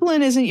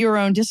discipline isn't your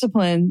own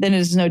discipline, then it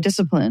is no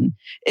discline.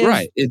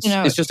 Right. It's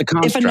just a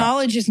construct. If a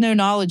knowledge is no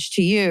knowledge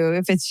to you,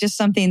 if it's just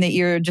something that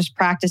you're just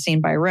practicing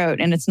by rote,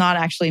 and it's not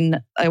actually,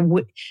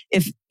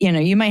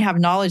 you may have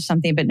knowledge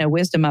something but no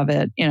wisdom of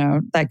it,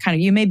 that kind of,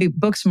 you may be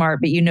book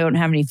smart but you don't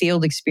have any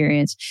field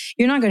experience,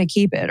 you're not going to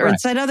keep it. Or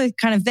It's that other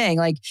kind of thing.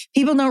 Like,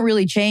 people don't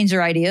really change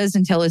their ideas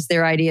until it's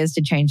their ideas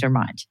to change their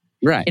mind.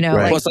 Right.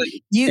 Like,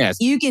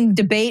 you can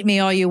debate me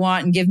all you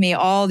want and give me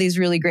all these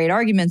really great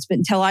arguments, but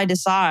until I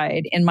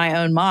decide in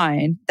my own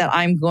mind that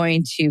I'm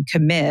going to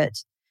commit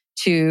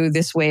to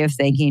this way of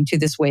thinking, to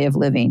this way of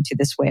living, to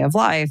this way of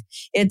life,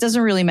 it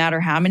doesn't really matter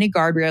how many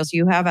guardrails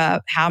you have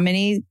up, how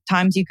many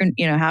times you can,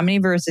 how many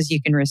verses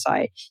you can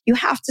recite. You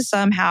have to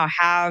somehow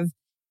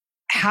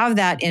have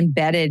that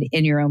embedded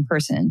in your own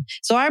person.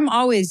 So I'm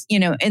always, in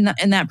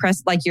that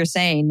press, like you're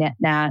saying,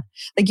 Nat,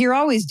 like, you're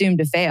always doomed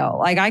to fail.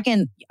 Like, I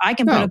can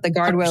put up the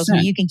guardrails 100%.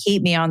 And you can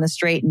keep me on the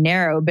straight and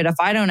narrow. But if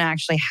I don't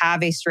actually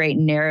have a straight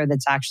and narrow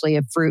that's actually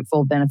a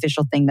fruitful,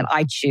 beneficial thing that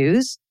I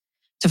choose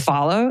to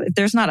follow, if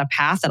there's not a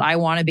path that I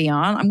want to be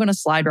on, I'm going to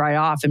slide right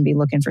off and be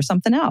looking for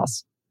something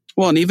else.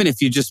 Well, and even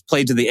if you just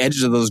play to the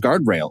edges of those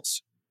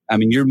guardrails, I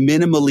mean, you're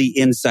minimally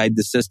inside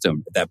the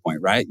system at that point,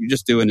 right? You're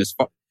just doing as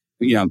far.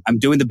 I'm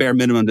doing the bare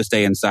minimum to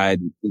stay inside,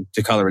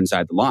 to color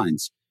inside the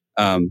lines.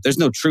 There's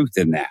no truth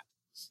in that.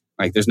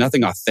 Like, there's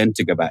nothing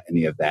authentic about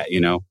any of that,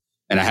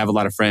 And I have a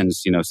lot of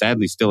friends,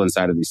 sadly still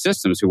inside of these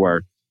systems who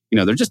are,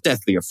 they're just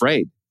deathly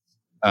afraid.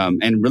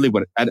 And really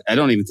I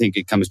don't even think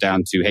it comes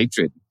down to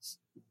hatred.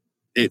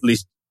 At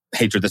least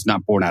hatred that's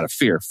not born out of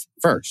fear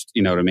first.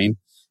 You know what I mean?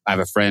 I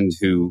have a friend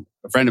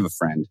of a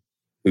friend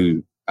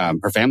who,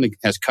 her family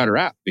has cut her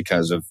out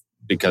because of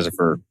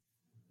her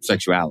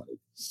sexuality.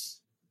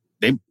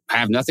 They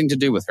have nothing to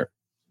do with her,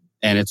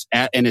 and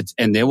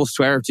they will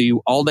swear to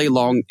you all day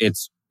long.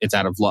 It's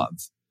out of love,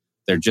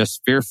 They're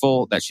just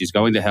fearful that she's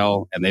going to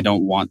hell, and they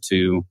don't want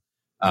to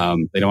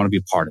be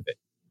a part of it.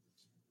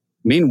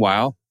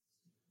 Meanwhile,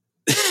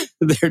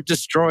 they're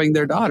destroying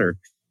their daughter.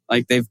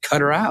 Like, they've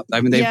cut her out.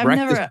 I mean,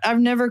 I've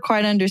never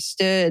quite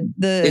understood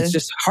it's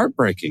just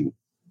heartbreaking.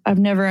 I've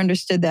never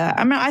understood that.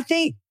 I mean, I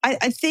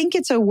think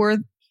it's a worth.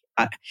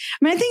 I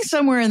think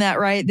somewhere in that,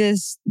 right?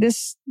 This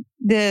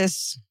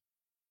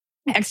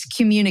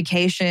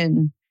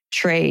excommunication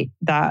trait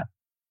that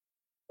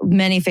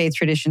many faith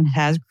tradition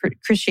has.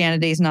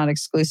 Christianity is not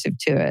exclusive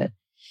to it.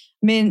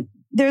 I mean,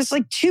 there's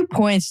like 2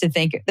 points to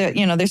think that,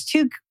 there's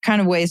 2 kind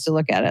of ways to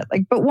look at it.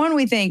 Like, but one,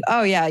 we think,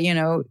 oh yeah,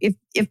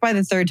 if by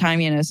the 3rd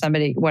time,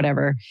 somebody,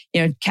 whatever,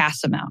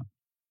 cast them out,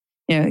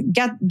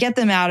 get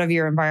them out of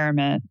your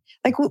environment.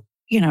 Like,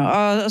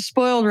 a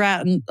spoiled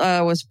rat and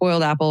a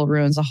spoiled apple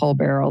ruins a whole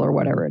barrel, or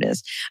whatever it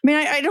is. I mean,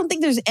 I don't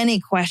think there's any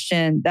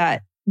question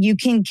that you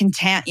can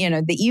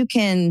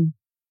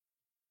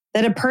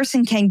that a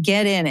person can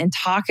get in and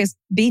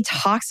be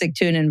toxic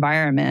to an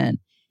environment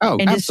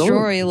and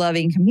destroy a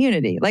loving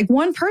community. Like,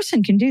 one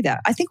person can do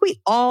that. I think we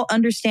all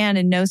understand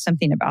and know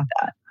something about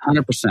that.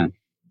 100%.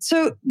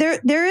 So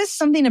there is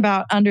something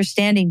about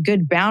understanding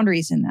good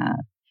boundaries in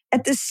that.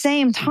 At the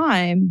same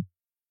time,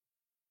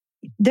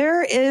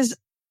 there is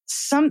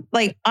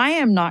I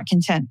am not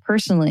content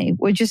personally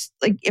with just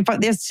like, if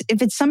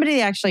it's somebody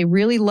I actually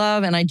really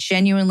love and I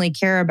genuinely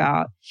care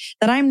about,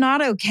 that I'm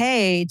not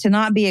okay to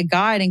not be a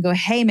guide and go,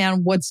 hey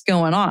man, what's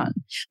going on?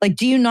 Like,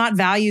 do you not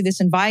value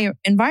this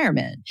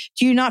environment?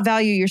 Do you not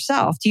value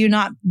yourself? Do you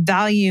not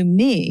value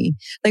me?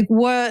 Like,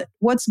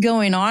 what's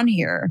going on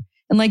here?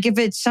 And like, if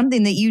it's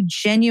something that you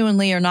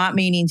genuinely are not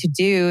meaning to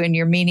do and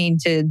you're meaning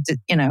to,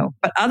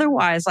 but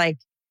otherwise, like,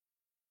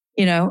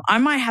 I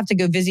might have to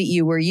go visit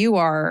you where you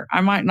are. I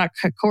might not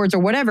cut cords or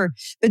whatever.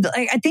 But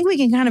I think we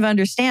can kind of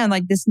understand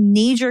like this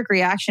knee-jerk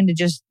reaction to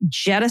just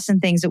jettison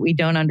things that we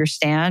don't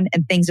understand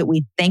and things that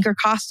we think are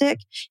caustic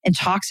and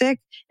toxic.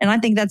 And I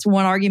think that's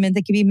one argument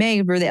that can be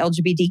made for the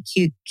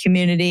LGBTQ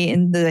community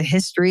in the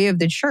history of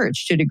the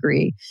church to a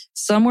degree.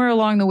 Somewhere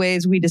along the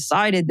ways we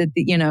decided that,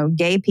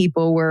 gay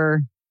people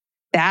were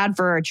bad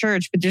for our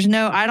church, but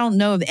I don't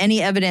know of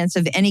any evidence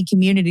of any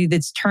community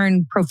that's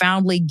turned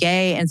profoundly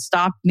gay and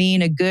stopped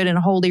being a good and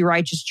holy,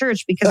 righteous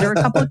church because there are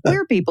a couple of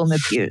queer people in the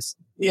pews.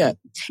 Yeah.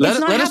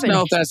 Let us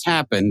know if that's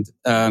happened.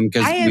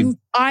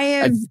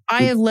 I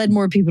have led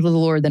more people to the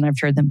Lord than I've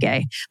turned them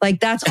gay. Like,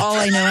 that's all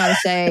I know how to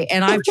say.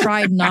 And I've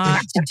tried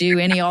not to do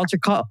any altar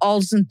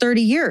calls in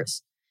 30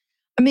 years.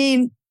 I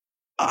mean,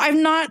 I've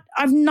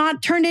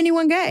not turned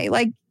anyone gay.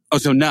 Like, oh,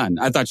 so none.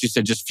 I thought you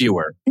said just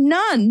fewer.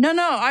 None. No.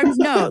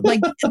 Like,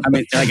 I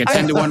mean, like a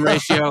 10-to-1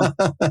 ratio.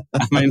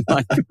 I mean,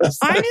 like,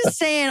 I'm just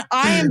saying,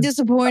 I am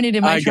disappointed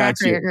in my track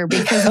record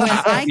because when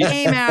I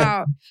came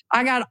out,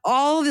 I got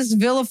all this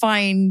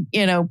vilifying,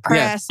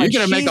 press. Yeah, you're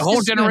going to make a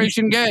whole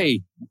generation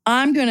gay.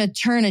 I'm going to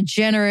turn a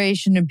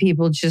generation of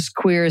people just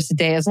queer as the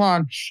day is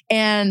long.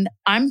 And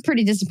I'm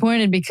pretty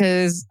disappointed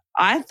because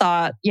I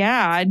thought,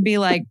 I'd be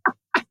like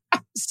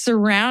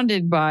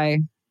surrounded by...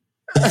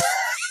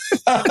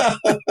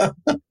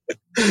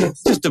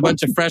 Just a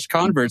bunch of fresh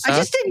converts.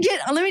 Huh?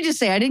 Let me just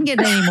say, I didn't get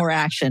any more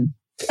action.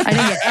 I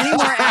didn't get any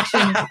more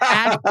action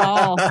at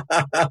all.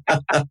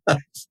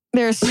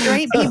 There are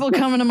straight people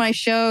coming to my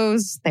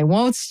shows. They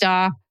won't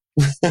stop.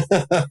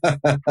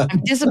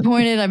 I'm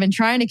disappointed. I've been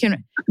trying to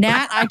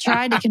Nat, I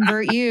tried to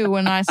convert you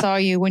when I saw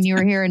you when you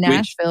were here in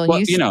Nashville.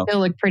 You still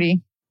look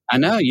pretty. I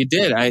know you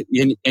did.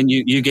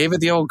 You gave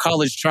it the old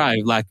college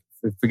try. Like,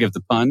 forgive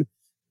the pun.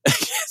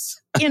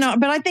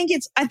 But I think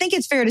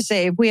it's fair to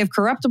say if we have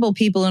corruptible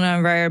people in our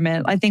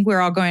environment, I think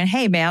we're all going,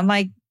 hey man,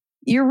 like,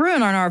 you're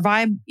ruining our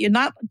vibe. You're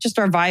not just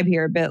our vibe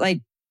here, but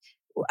like,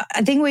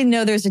 I think we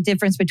know there's a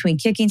difference between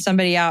kicking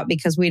somebody out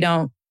because we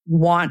don't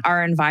want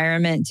our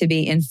environment to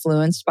be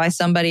influenced by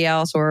somebody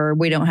else, or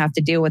we don't have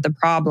to deal with a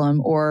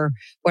problem or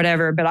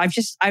whatever. But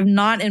I've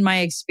not in my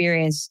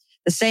experience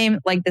the same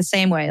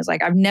way. It's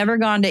like, I've never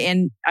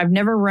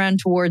run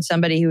towards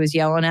somebody who was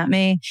yelling at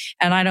me.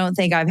 And I don't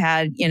think I've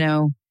had,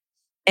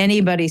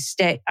 anybody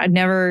stay. I've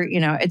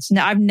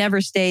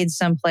never stayed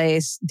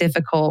someplace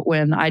difficult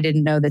when I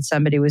didn't know that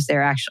somebody was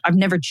there. Actually, I've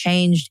never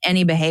changed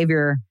any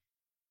behavior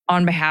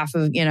on behalf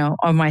of,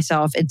 of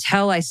myself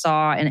until I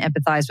saw and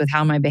empathized with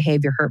how my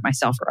behavior hurt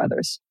myself or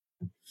others.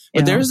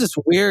 But there's this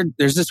weird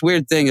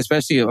thing,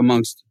 especially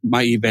amongst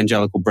my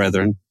evangelical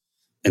brethren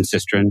and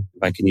sistren,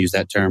 if I can use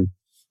that term.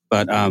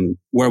 But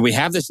where we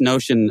have this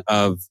notion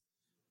of,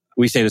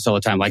 we say this all the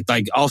time, like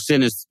all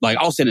sin is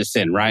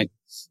sin, right?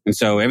 And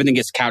so everything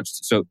gets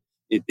couched. So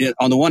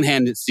on the one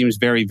hand, it seems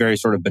very, very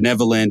sort of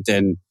benevolent.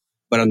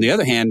 But on the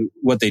other hand,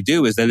 what they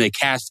do is then they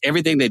cast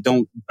everything they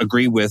don't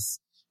agree with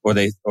or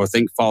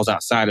think falls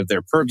outside of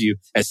their purview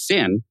as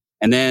sin.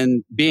 And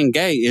then being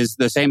gay is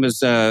the same as,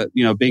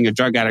 being a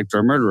drug addict or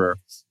a murderer.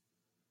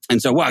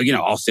 And so,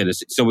 all sin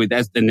is,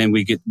 and then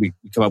we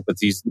come up with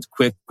these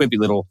quippy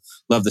little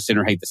love the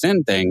sinner, hate the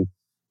sin thing.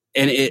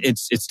 And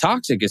it's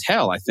toxic as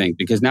hell, I think,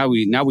 because now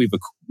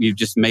you've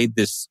just made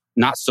this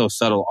not so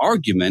subtle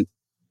argument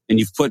and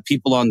you've put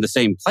people on the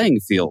same playing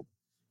field.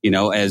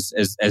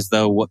 as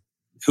though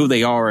who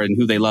they are and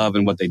who they love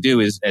and what they do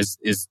is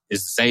the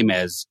same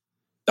as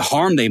the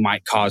harm they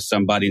might cause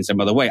somebody in some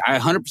other way. I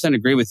 100%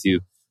 agree with you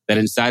that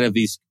inside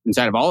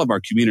of all of our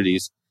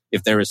communities,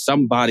 if there is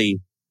somebody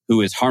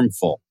who is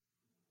harmful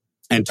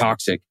and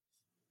toxic,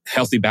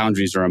 healthy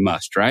boundaries are a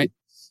must, right?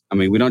 I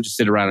mean, we don't just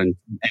sit around and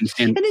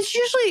it's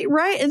usually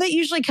right. And that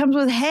usually comes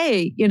with,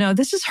 hey,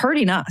 this is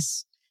hurting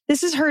us.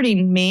 This is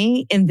hurting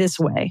me in this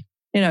way.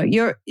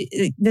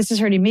 This is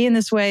hurting me in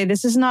this way.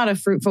 This is not a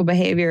fruitful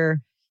behavior.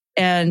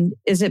 And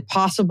is it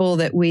possible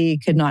that we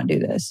could not do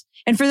this?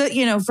 And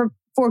for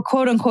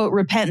quote unquote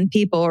repentant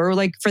people, or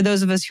like for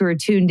those of us who are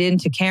tuned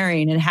into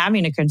caring and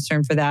having a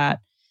concern for that,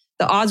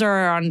 the odds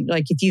are on,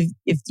 like,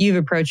 if you've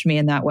approached me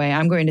in that way,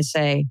 I'm going to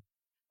say,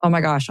 oh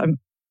my gosh,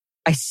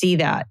 I see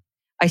that.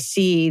 I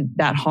see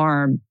that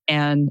harm,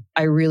 and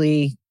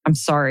I'm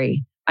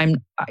sorry. I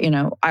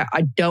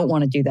don't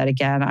want to do that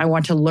again. I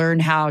want to learn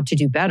how to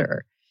do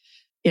better,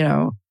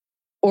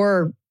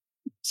 or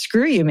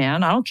screw you,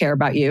 man. I don't care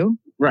about you.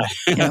 Right.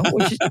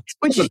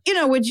 Which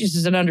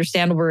is an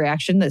understandable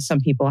reaction that some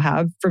people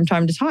have from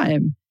time to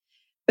time.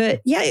 But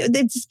yeah,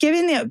 it's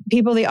giving the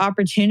people the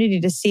opportunity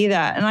to see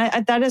that.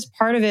 And that is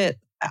part of it.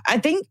 I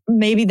think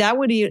maybe that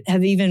would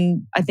have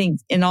even, I think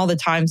in all the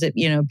times that,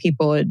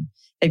 people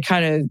had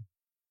kind of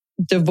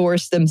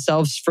divorced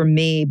themselves from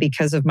me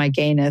because of my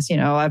gayness.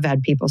 I've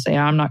had people say,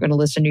 I'm not going to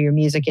listen to your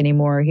music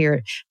anymore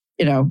here,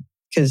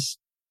 because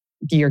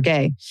you're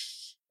gay.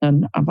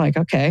 And I'm like,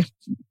 okay,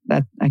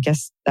 I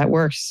guess that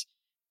works.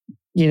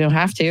 You don't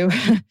have to.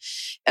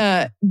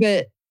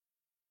 But,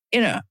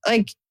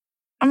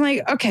 I'm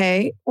like,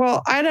 okay,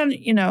 well, I don't,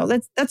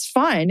 that's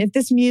fine. If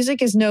this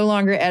music is no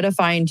longer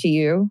edifying to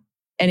you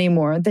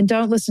anymore, then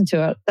don't listen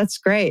to it. That's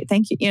great.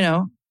 Thank you.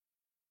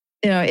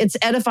 It's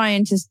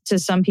edifying to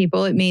some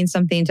people. It means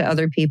something to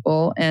other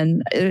people.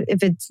 And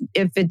if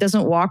it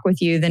doesn't walk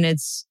with you, then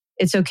it's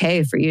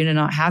okay for you to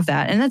not have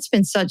that. And that's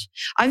been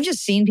I've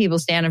just seen people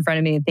stand in front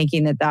of me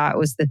thinking that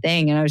was the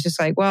thing. And I was just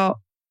like, well,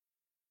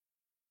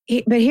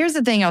 but here's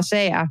the thing I'll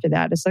say after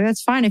that. It's like,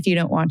 that's fine if you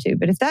don't want to.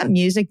 But if that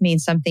music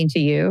means something to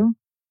you,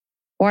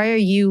 why are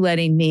you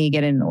letting me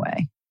get in the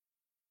way?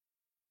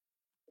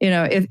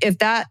 If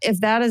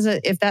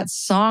that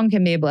song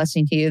can be a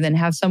blessing to you, then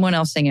have someone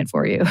else sing it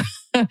for you.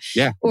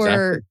 Yeah.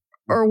 Or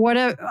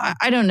whatever.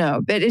 I don't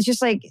know. But it's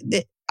just like,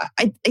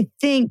 I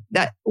think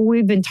that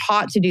we've been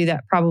taught to do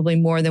that probably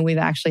more than we've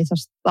actually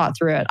thought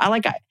through it.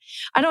 I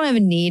don't have a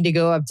need to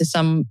go up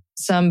to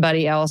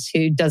somebody else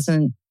who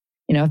doesn't,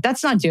 if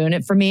that's not doing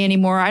it for me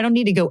anymore, I don't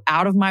need to go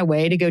out of my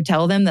way to go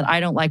tell them that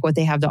I don't like what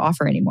they have to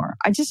offer anymore.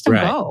 I just don't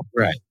go.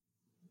 Right.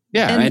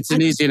 Yeah. And it's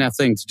an easy enough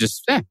thing to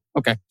just,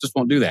 okay, just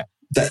won't do that.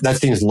 That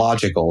seems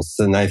logical.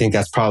 And I think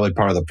that's probably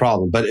part of the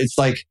problem. But it's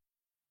like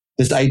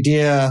this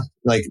idea,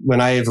 like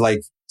when I've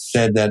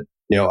said that,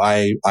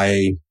 I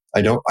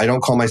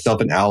don't call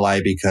myself an ally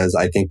because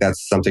I think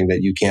that's something that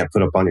you can't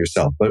put up on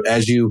yourself. But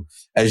as you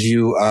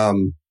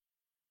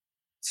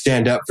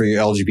stand up for your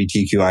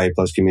LGBTQIA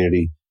plus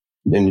community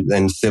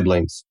and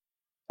siblings,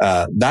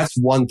 that's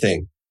one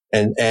thing.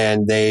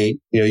 And they,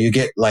 you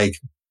get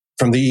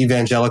from the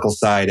evangelical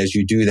side, as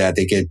you do that,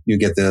 you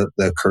get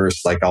the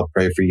curse, like, I'll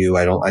pray for you.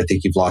 I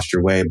think you've lost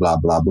your way, blah,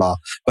 blah, blah.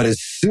 But as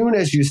soon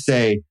as you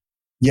say,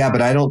 yeah,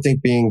 but I don't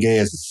think being gay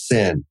is a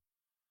sin,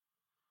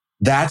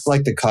 that's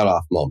like the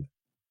cutoff moment.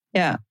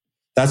 Yeah.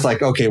 That's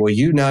like, okay, well,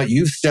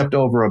 you've stepped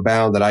over a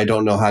bound that I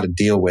don't know how to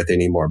deal with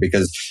anymore.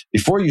 Because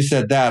before you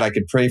said that, I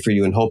could pray for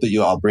you and hope that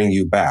I'll bring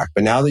you back.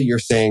 But now that you're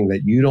saying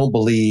that you don't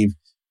believe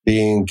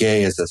being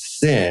gay is a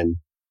sin,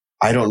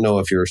 I don't know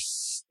if you are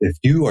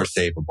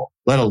savable,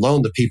 let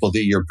alone the people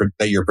that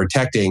you're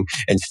protecting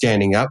and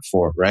standing up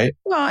for, right?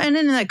 Well, and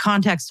in that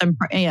context, I'm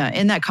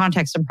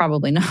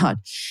probably not.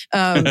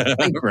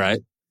 Right.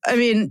 I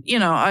mean,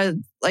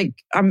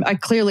 I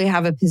clearly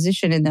have a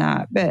position in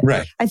that, but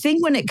right. I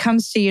think when it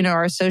comes to,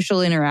 our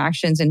social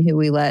interactions and who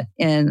we let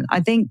in, I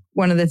think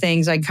one of the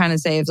things I kind of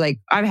say is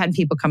I've had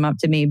people come up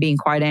to me being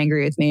quite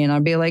angry with me, and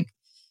I'll be like,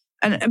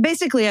 and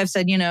basically I've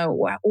said,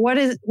 what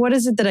is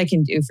it that I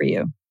can do for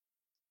you?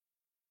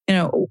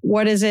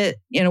 What is it?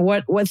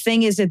 What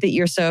thing is it that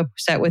you're so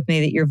upset with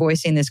me that you're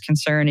voicing this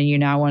concern and you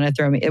now want to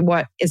throw me?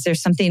 What is there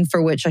something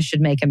for which I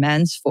should make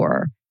amends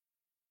for?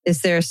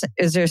 Is there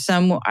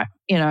some,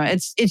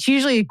 it's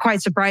usually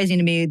quite surprising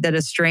to me that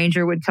a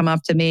stranger would come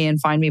up to me and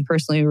find me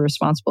personally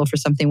responsible for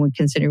something we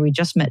consider we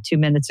just met 2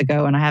 minutes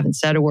ago and I haven't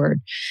said a word.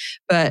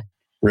 But,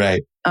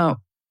 right. Oh,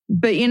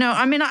 but,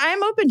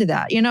 I'm open to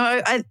that.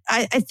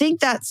 I think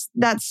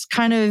that's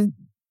kind of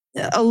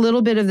a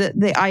little bit of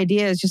the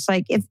idea is just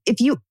like,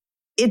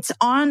 it's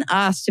on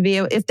us to be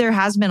able, if there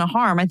has been a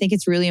harm, I think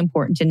it's really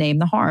important to name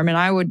the harm. And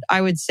I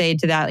would say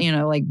to that,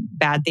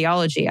 bad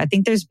theology. I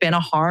think there's been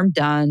a harm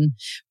done.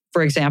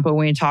 For example,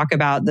 when you talk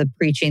about the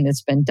preaching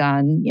that's been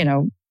done,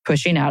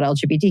 pushing out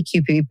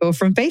LGBTQ people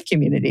from faith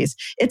communities,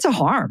 it's a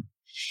harm.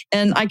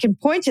 And I can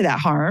point to that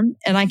harm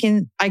and I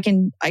can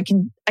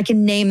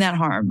name that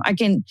harm. I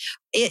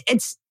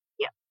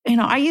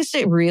used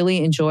to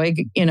really enjoy,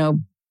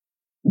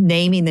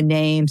 naming the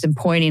names and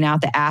pointing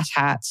out the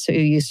asshats who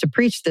used to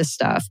preach this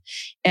stuff.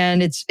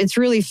 And it's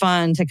really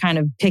fun to kind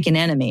of pick an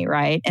enemy,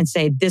 right? And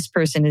say, this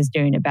person is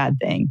doing a bad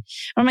thing.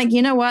 I'm like,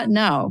 you know what?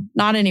 No,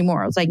 not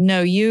anymore. It's like,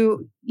 no,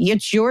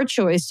 it's your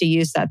choice to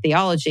use that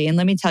theology. And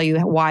let me tell you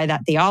why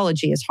that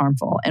theology is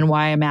harmful and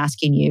why I'm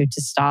asking you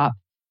to stop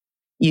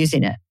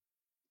using it.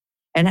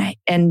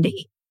 And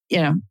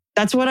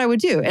that's what I would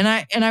do. And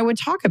I would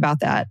talk about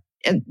that.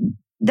 And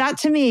that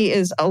to me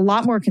is a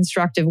lot more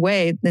constructive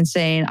way than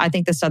saying, I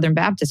think the Southern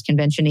Baptist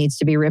Convention needs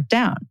to be ripped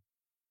down.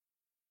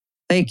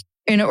 Like,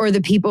 or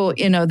the people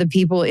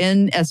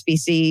in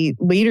SBC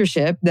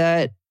leadership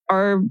that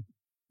are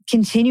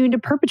continuing to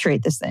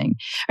perpetrate this thing.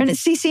 And it's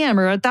CCM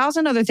or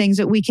 1,000 other things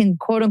that we can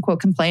quote unquote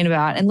complain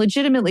about and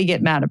legitimately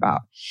get mad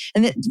about.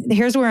 And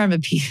here's where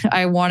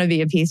I want to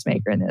be a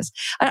peacemaker in this.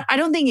 I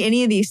don't think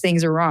any of these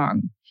things are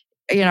wrong.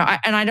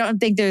 I don't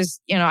think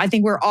I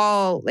think we're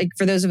all, like,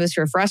 for those of us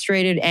who are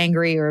frustrated,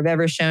 angry, or have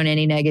ever shown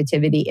any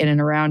negativity in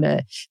and around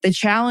it, the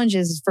challenge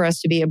is for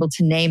us to be able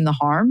to name the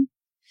harm,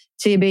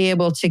 to be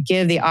able to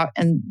give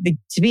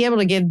to be able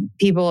to give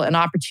people an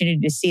opportunity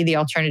to see the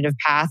alternative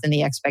path and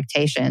the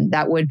expectation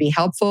that would be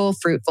helpful,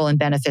 fruitful, and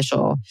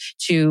beneficial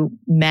to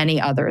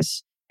many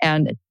others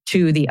and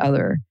to the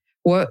other.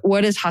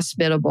 What is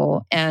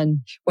hospitable? And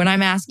when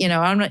I'm asked,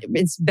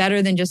 it's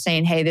better than just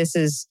saying, hey, this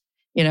is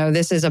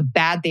a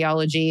bad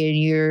theology and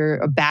you're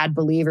a bad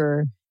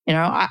believer.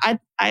 I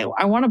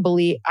want to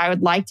believe, I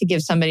would like to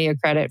give somebody a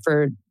credit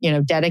for,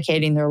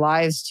 dedicating their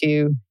lives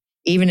to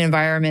even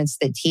environments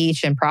that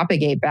teach and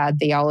propagate bad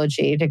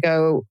theology, to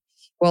go,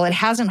 well, it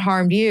hasn't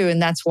harmed you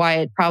and that's why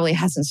it probably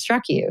hasn't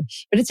struck you.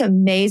 But it's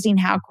amazing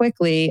how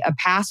quickly a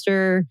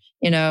pastor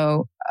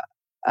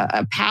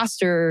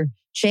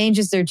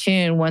changes their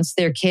tune once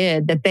their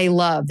kid that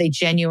they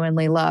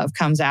genuinely love,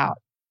 comes out.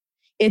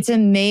 It's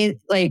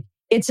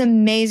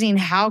amazing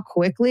how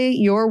quickly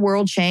your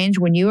world changed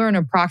when you are in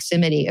a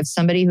proximity of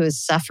somebody who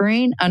is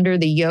suffering under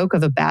the yoke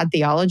of a bad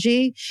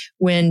theology.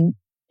 When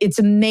it's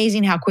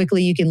amazing how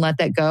quickly you can let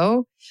that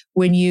go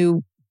when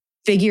you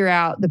figure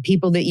out the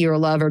people that you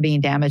love are being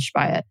damaged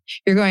by it.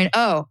 You're going,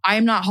 oh,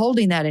 I'm not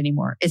holding that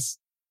anymore. It's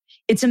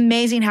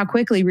amazing how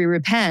quickly we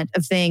repent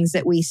of things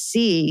that we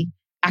see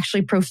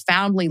actually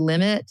profoundly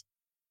limit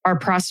our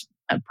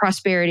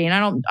prosperity.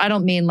 And I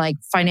don't mean like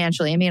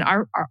financially. I mean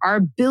our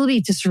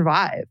ability to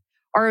survive.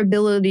 Our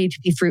ability to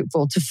be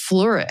fruitful, to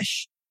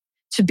flourish,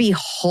 to be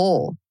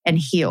whole and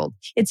healed.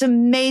 It's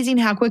amazing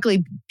how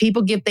quickly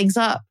people give things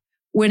up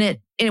when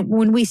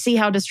we see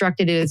how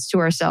destructive it is to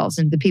ourselves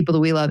and the people that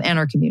we love and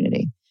our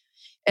community.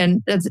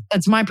 And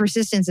that's my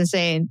persistence in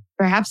saying,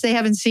 perhaps they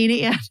haven't seen it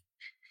yet.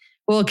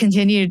 We'll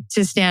continue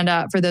to stand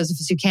up for those of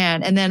us who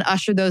can, and then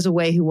usher those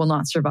away who will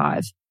not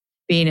survive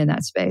being in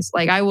that space.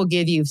 Like, I will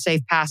give you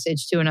safe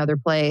passage to another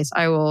place.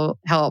 I will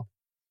help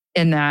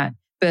in that.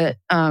 But,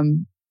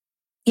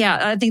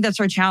 I think that's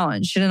our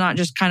challenge, to not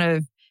just kind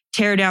of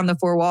tear down the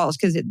four walls.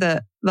 Because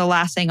the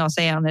last thing I'll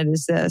say on it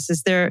is this: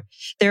 there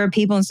are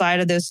people inside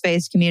of those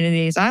faith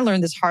communities. I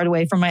learned this hard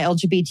way from my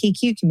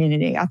LGBTQ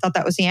community. I thought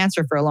that was the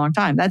answer for a long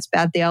time. That's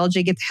bad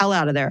theology. Get the hell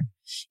out of there.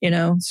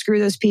 Screw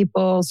those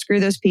people.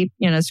 Screw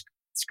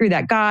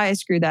that guy.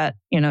 Screw that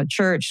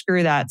church.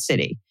 Screw that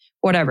city.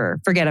 Whatever.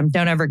 Forget them.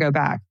 Don't ever go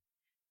back.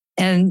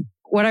 And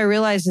what I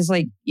realized is,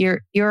 like,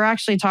 you're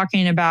actually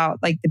talking about,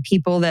 like, the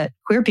people that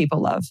queer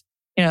people love.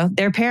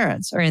 Their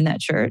parents are in that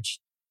church,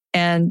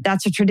 and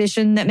that's a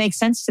tradition that makes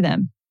sense to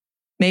them.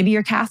 Maybe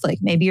you're Catholic,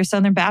 maybe you're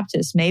Southern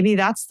Baptist, maybe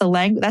that's the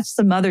language, that's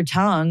the mother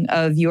tongue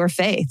of your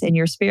faith and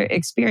your spirit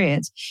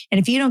experience. And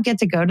if you don't get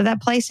to go to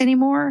that place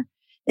anymore,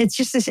 it's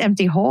just this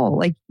empty hole.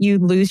 Like, you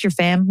lose your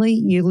family,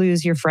 you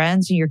lose your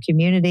friends and your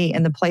community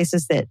and the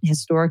places that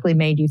historically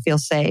made you feel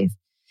safe.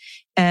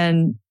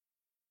 And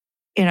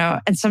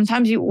and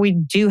sometimes we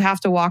do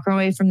have to walk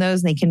away from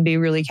those, and they can be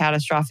really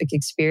catastrophic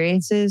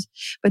experiences.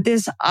 But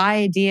this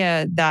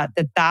idea that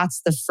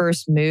that's the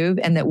first move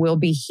and that we'll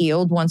be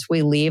healed once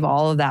we leave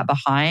all of that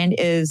behind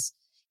is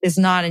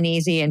not an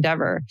easy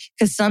endeavor.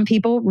 Because some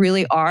people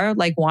really are,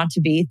 like, want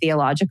to be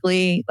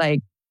theologically,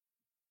 like,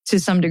 to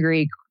some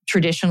degree,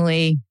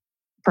 traditionally,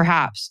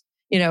 perhaps,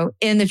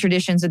 in the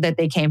traditions that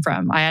they came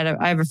from. I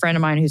have a friend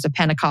of mine who's a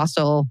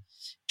Pentecostal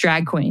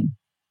drag queen.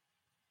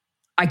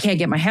 I can't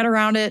get my head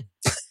around it,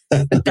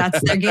 but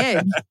that's their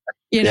gig.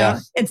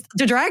 It's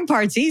the drag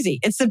part's easy.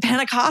 It's the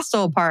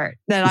Pentecostal part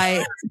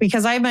that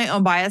because I have my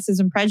own biases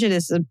and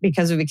prejudices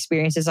because of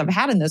experiences I've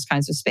had in those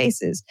kinds of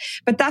spaces.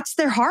 But that's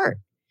their heart.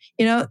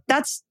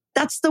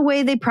 That's the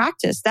way they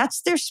practice.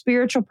 That's their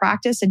spiritual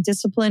practice and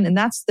discipline. And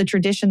that's the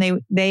tradition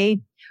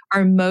they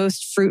are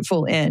most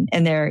fruitful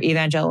in their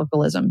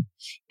evangelicalism.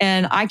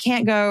 And I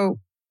can't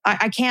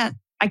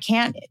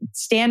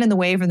stand in the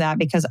way from that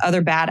because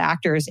other bad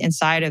actors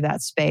inside of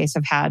that space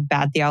have had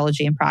bad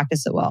theology and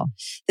practice it well.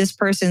 This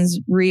person's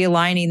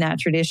realigning that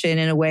tradition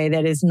in a way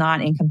that is not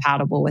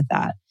incompatible with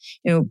that.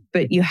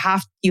 But you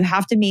have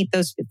to meet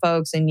those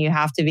folks, and you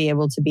have to be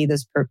able to be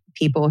those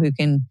people who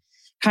can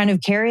kind of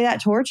carry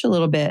that torch a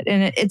little bit.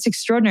 And it's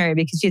extraordinary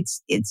because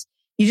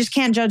you just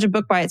can't judge a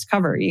book by its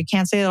cover. You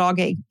can't say that all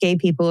gay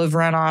people have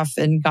run off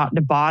and got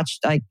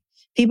debauched. Like,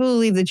 people who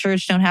leave the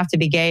church don't have to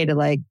be gay to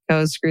like,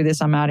 go screw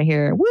this, I'm out of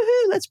here.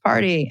 Woohoo, let's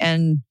party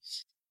and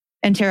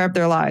tear up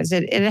their lives.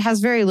 It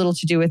has very little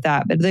to do with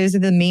that. But those are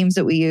the memes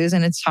that we use,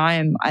 and it's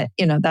time.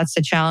 That's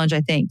the challenge,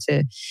 I think,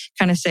 to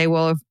kind of say,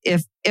 well,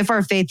 if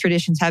our faith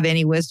traditions have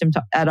any wisdom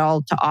at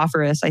all to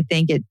offer us, I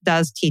think it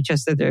does teach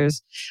us that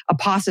there's a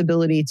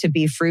possibility to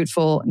be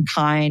fruitful and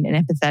kind and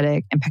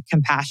empathetic and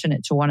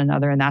compassionate to one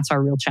another, and that's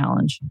our real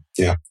challenge.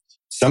 Yeah.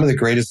 Some of the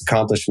greatest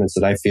accomplishments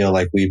that I feel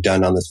like we've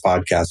done on this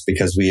podcast,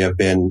 because we have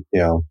been,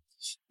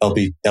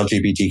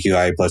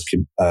 LGBTQI plus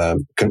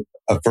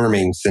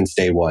affirming since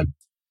day one.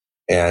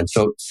 And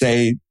so,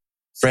 say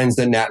friends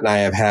that Nat and I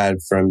have had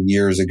from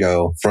years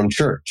ago from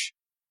church,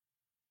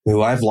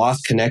 who I've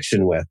lost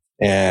connection with,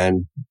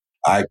 and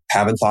I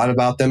haven't thought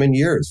about them in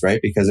years, right?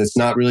 Because it's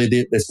not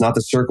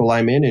the circle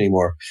I'm in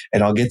anymore.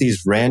 And I'll get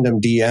these random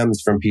DMs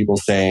from people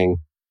saying,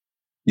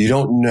 you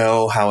don't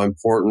know how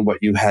important what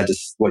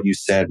you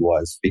said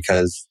was,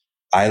 because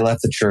I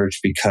left the church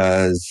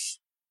because,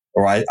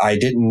 or I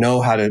didn't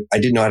know how to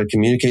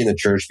communicate in the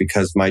church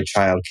because my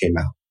child came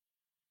out.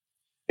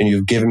 And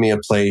you've given me a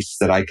place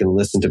that I can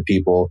listen to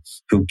people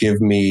who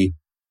give me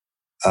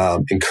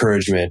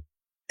encouragement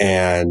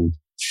and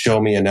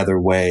show me another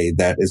way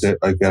that is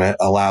going to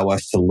allow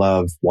us to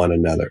love one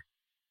another.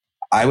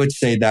 I would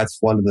say that's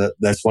one of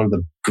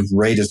the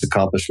greatest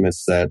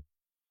accomplishments that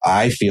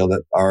I feel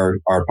that our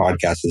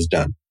podcast has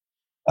done.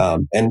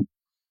 And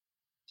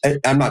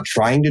I'm not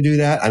trying to do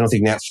that. I don't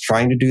think Nat's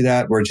trying to do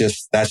that.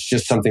 That's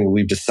just something that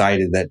we've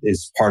decided that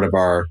is part of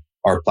our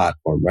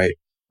platform, right?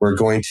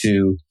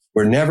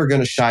 We're never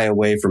going to shy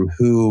away from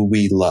who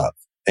we love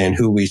and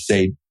who we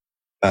say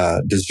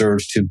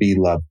deserves to be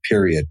loved,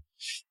 period.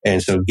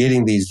 And so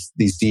getting these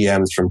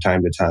DMs from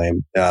time to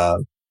time,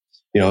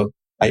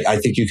 I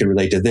think you can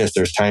relate to this.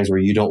 There's times where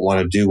you don't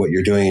want to do what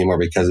you're doing anymore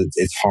because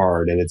it's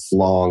hard and it's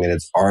long and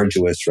it's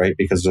arduous, right?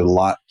 Because there's a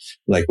lot,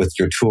 like with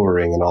your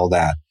touring and all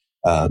that.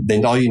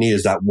 Then all you need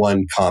is that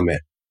one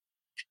comment,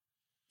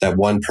 that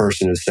one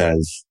person who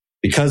says,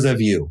 because of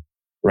you,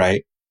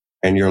 right?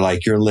 And you're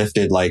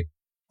lifted like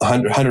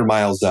 100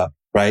 miles up,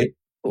 right?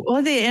 Well,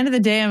 at the end of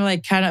the day, I'm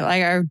like kind of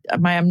like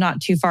I'm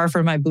not too far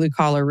from my blue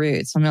collar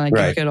roots. I'm like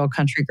a good old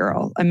country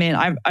girl. I mean,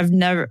 I've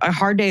never, a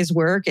hard day's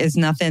work is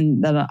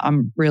nothing that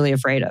I'm really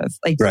afraid of.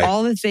 Like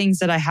all the things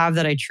that I have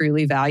that I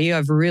truly value,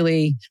 I've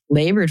really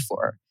labored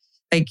for,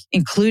 like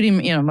including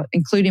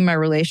my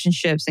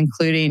relationships,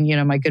 including,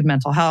 my good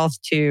mental health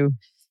to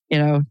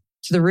the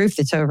roof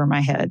that's over my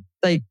head.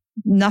 Like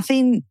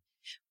nothing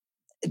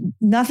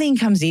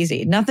comes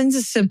easy. Nothing's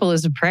as simple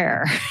as a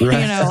prayer.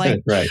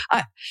 Right. Right.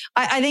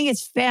 I think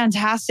it's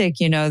fantastic,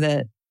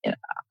 that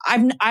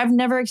I've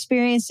never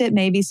experienced it.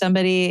 Maybe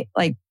somebody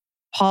like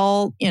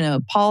Paul,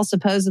 Paul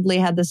supposedly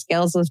had the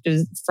scales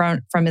lifted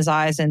from his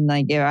eyes and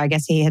I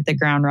guess he hit the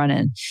ground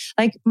running.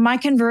 Like my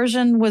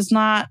conversion was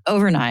not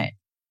overnight.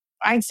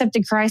 I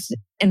accepted Christ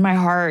in my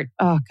heart.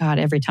 Oh God,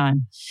 every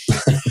time.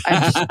 We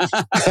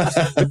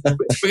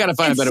got to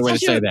find a better way to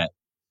say that.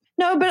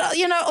 No, but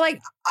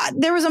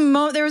there was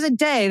a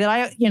day that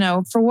I,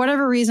 for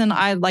whatever reason,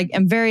 I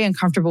am very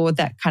uncomfortable with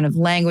that kind of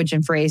language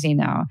and phrasing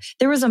now.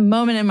 There was a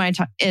moment in my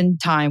in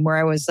time where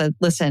I was like,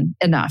 listen,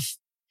 enough,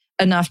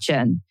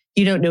 Jen.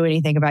 You don't know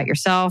anything about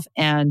yourself,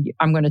 and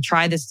I'm going to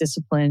try this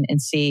discipline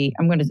and see.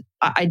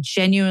 I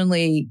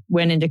genuinely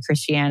went into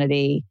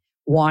Christianity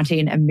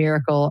wanting a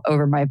miracle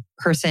over my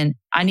person.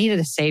 I needed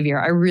a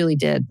savior. I really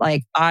did.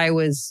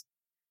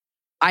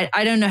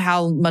 I don't know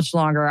how much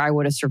longer I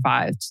would have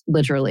survived,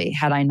 literally,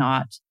 had I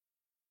not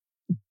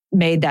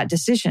made that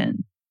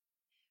decision.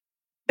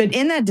 But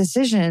in that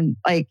decision,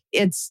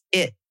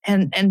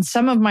 and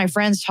some of my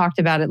friends talked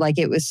about it like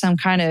it was some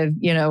kind of,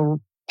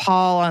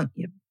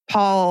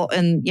 Paul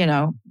and,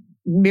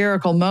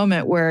 miracle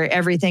moment where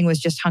everything was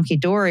just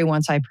hunky-dory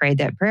once I prayed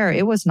that prayer.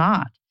 It was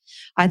not.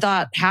 I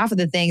thought half of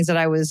the things that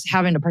I was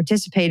having to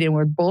participate in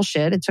were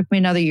bullshit. It took me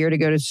another year to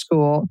go to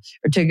school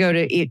or to go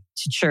to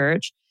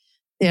church.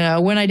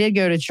 When I did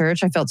go to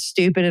church, I felt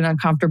stupid and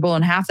uncomfortable.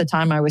 And half the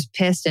time I was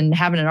pissed and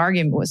having an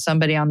argument with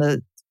somebody on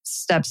the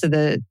steps of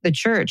the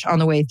church on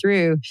the way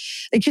through.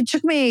 It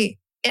took me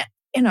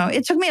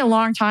a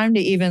long time to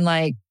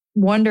even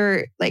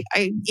wonder,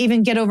 I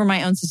even get over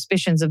my own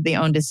suspicions of the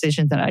own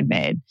decisions that I'd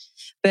made.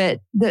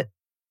 But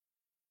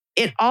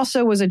it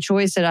also was a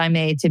choice that I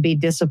made to be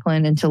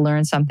disciplined and to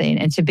learn something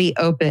and to be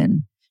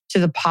open to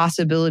the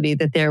possibility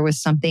that there was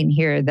something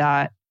here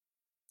that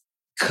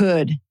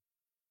could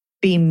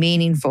be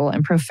meaningful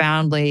and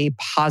profoundly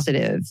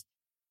positive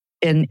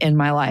in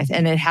my life.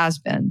 And it has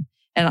been.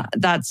 And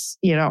that's,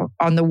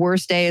 on the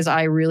worst days,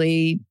 I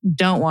really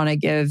don't want to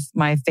give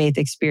my faith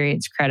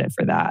experience credit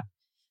for that.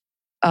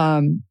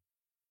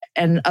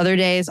 And other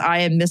days I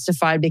am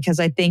mystified because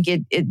I think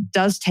it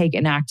does take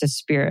an active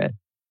spirit.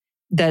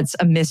 That's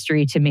a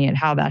mystery to me and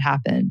how that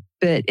happened.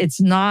 But it's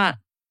not,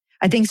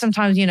 I think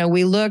sometimes,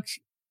 we look,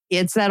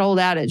 it's that old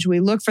adage.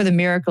 We look for the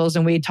miracles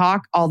and we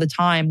talk all the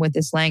time with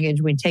this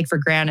language. We take for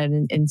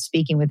granted in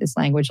speaking with this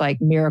language, like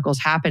miracles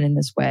happen in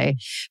this way,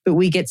 but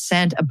we get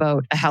sent a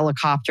boat, a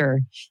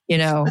helicopter, you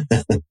know,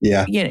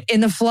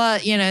 in the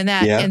flood, you know, in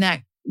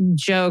that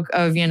joke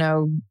of, you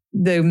know,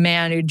 the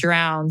man who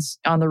drowns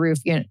on the roof,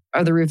 you know,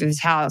 or the roof of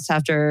his house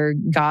after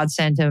God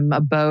sent him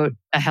a boat,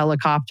 a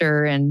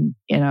helicopter, and,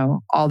 you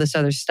know, all this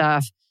other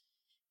stuff.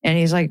 And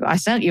he's like, I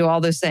sent you all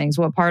those things.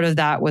 What part of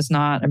that was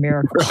not a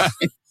miracle?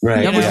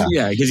 Right. You know?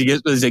 Yeah, because he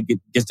gets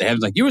to heaven,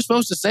 like, you were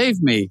supposed to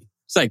save me.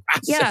 It's like,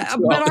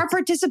 but our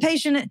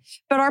participation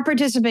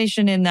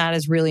in that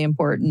is really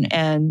important.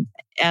 And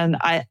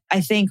I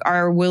think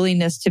our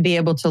willingness to be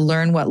able to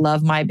learn what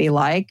love might be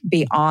like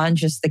beyond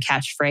just the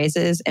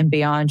catchphrases and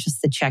beyond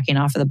just the checking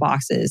off of the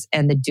boxes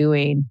and the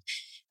doing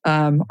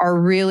are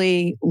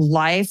really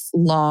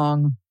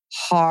lifelong,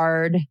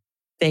 hard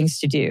things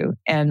to do.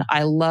 And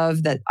I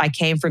love that I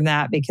came from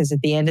that, because at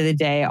the end of the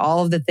day,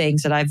 all of the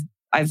things that I've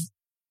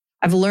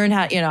learned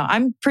how, you know,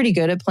 I'm pretty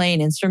good at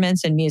playing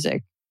instruments and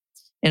music.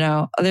 You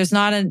know, there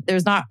aren't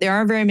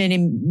very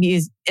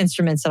many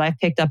instruments that I've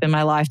picked up in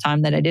my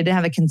lifetime that I didn't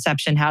have a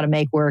conception how to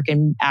make work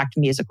and act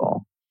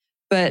musical,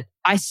 but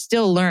I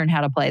still learn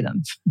how to play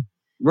them.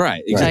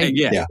 Right.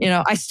 Exactly. Like, yeah. You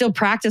know, I still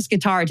practice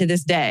guitar to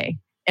this day.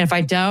 And if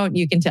I don't,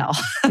 you can tell.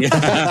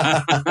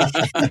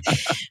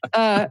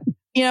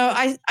 You know,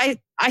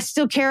 I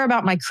still care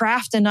about my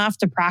craft enough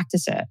to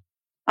practice it.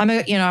 I'm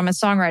a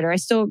songwriter. I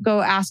still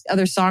go ask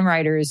other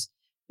songwriters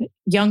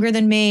younger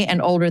than me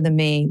and older than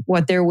me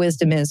what their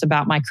wisdom is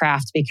about my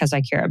craft, because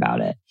I care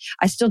about it.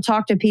 I still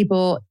talk to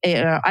people.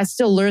 You know, I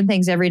still learn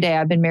things every day.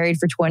 I've been married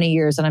for 20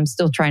 years and I'm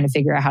still trying to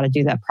figure out how to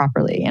do that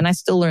properly. And I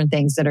still learn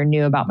things that are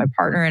new about my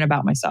partner and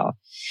about myself.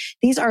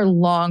 These are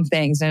long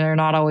things and they're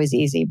not always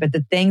easy, but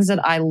the things that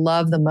I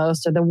love the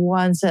most are the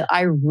ones that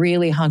I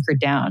really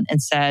hunkered down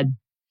and said,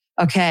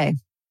 okay,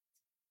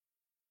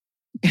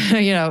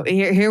 you know,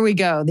 here we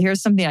go. Here's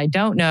something I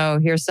don't know.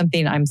 Here's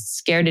something I'm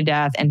scared to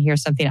death. And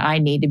here's something I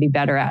need to be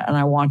better at and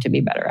I want to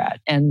be better at.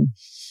 And,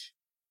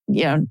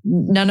 you know,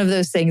 none of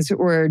those things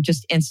were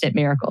just instant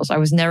miracles. I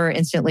was never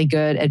instantly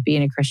good at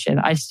being a Christian.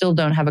 I still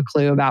don't have a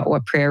clue about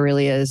what prayer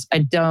really is. I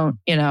don't,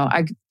 you know,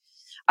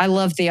 I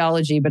love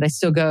theology, but I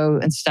still go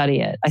and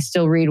study it. I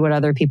still read what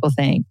other people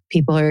think,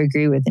 people who I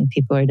agree with and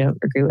people I don't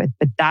agree with.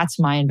 But that's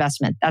my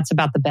investment. That's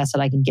about the best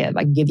that I can give.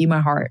 I can give you my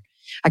heart.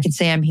 I can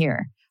say I'm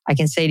here. I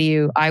can say to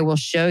you, I will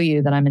show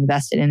you that I'm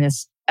invested in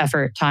this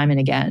effort time and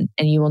again.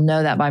 And you will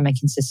know that by my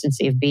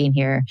consistency of being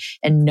here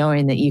and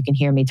knowing that you can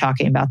hear me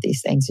talking about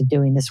these things and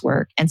doing this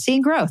work and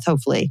seeing growth,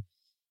 hopefully,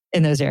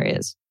 in those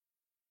areas.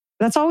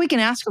 That's all we can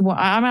ask of.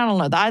 I don't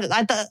know.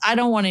 I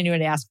don't want anyone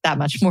to ask that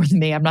much more than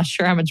me. I'm not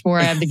sure how much more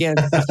I have to give.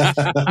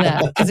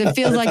 Because it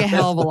feels like a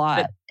hell of a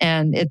lot.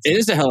 And it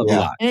is a hell of a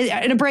lot.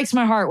 And it breaks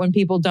my heart when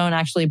people don't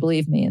actually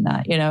believe me in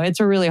that. You know, it's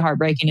a really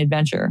heartbreaking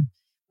adventure.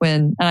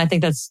 And I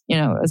think that's, you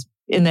know,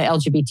 in the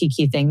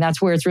LGBTQ thing,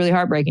 that's where it's really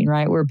heartbreaking,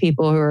 right? Where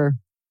people who are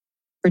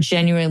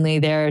genuinely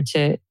there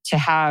to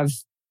have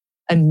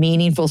a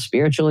meaningful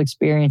spiritual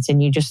experience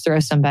and you just throw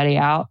somebody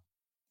out,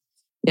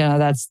 you know,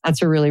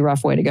 that's a really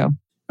rough way to go.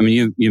 I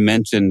mean, you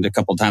mentioned a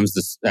couple of times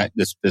this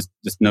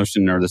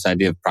notion or this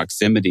idea of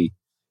proximity.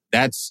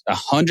 That's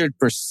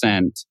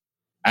 100%.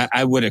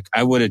 I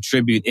would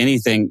attribute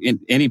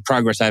any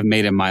progress I've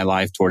made in my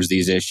life towards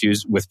these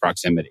issues with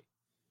proximity.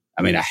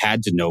 I mean, I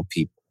had to know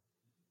people.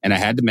 And I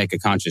had to make a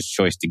conscious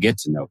choice to get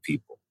to know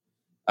people,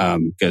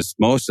 because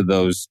most of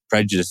those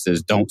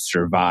prejudices don't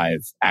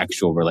survive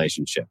actual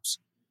relationships.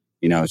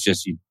 You know, it's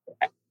just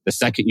the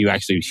second you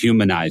actually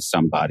humanize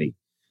somebody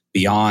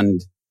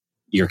beyond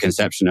your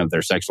conception of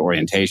their sexual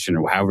orientation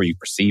or however you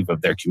perceive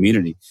of their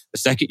community, the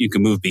second you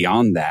can move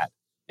beyond that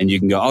and you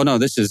can go, oh no,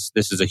 this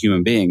is a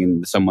human being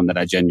and someone that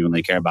I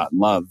genuinely care about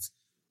and love.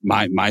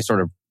 My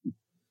sort of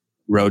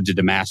road to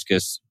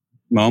Damascus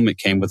moment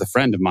came with a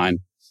friend of mine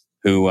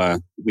who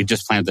we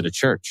just planted a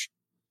church,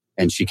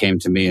 and she came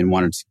to me and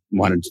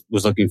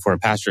was looking for a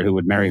pastor who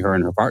would marry her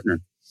and her partner.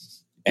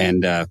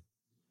 And I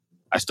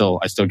still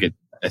get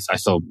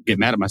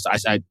mad at myself.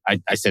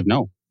 I said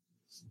no,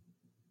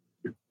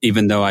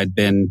 even though I'd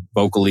been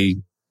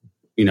vocally,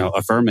 you know,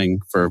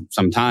 affirming for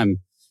some time.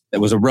 That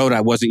was a road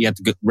I wasn't yet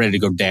ready to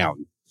go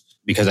down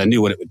because I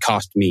knew what it would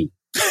cost me.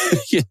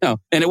 You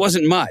know, and it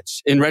wasn't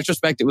much. In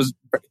retrospect,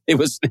 it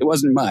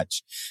wasn't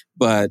much,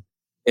 but.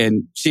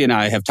 And she and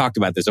I have talked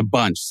about this a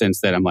bunch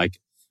since then. I'm like,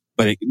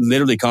 but it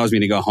literally caused me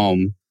to go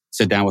home,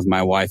 sit down with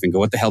my wife and go,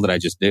 what the hell did I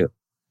just do?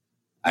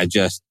 I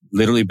just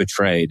literally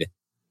betrayed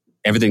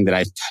everything that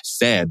I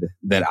said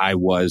that I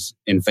was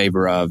in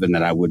favor of and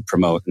that I would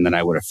promote and that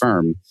I would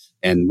affirm.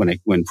 And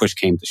when push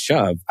came to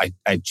shove,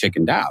 I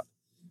chickened out.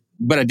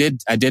 But I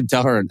did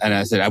tell her, and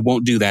I said, I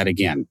won't do that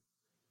again.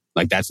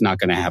 Like, that's not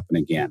going to happen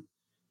again.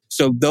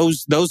 So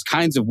those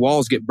kinds of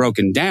walls get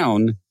broken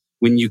down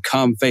when you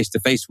come face to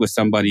face with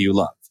somebody you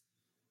love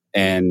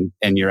and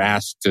you're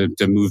asked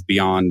to move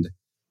beyond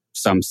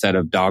some set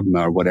of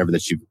dogma or whatever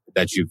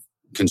that you've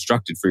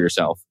constructed for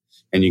yourself.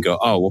 And you go,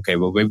 oh, okay,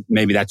 well,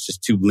 maybe that's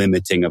just too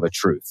limiting of a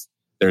truth.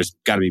 there's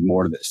got to be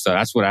more to this. So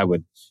that's what I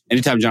would,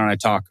 anytime John and I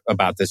talk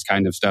about this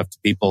kind of stuff to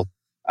people,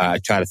 I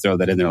try to throw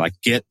that in there, like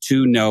get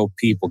to know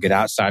people, get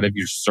outside of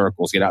your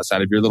circles, get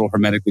outside of your little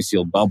hermetically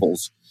sealed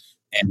bubbles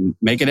and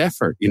make an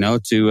effort,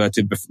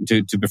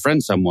 to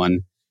befriend someone.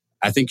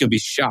 I think you'll be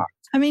shocked.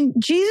 I mean,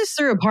 Jesus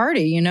threw a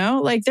party,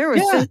 like there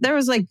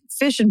was like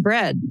fish and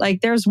bread,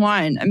 like there's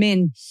wine. I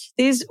mean,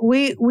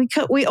 we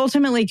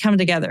ultimately come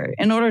together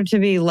in order to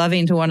be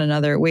loving to one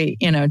another.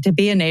 To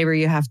be a neighbor,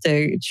 you have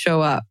to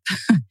show up.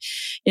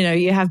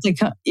 You have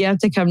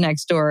to come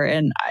next door.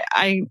 And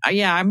I'm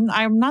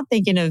not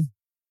thinking of,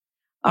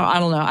 I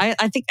don't know.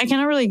 I think I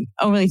cannot really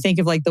only think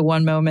of like the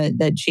one moment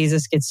that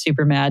Jesus gets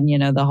super mad.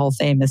 The whole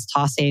famous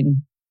tossing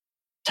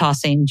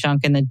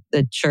junk in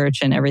the church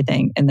and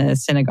everything in the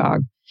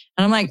synagogue.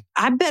 And I'm like,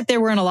 I bet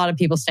there weren't a lot of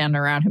people standing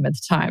around him at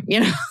the time.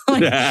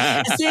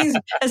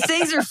 As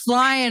things are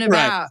flying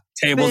about. Right.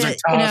 Tables are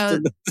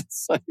tossed.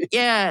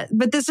 Yeah.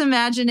 But this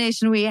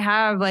imagination we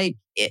have, like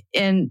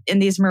in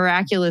these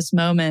miraculous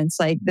moments,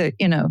 like the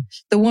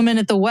woman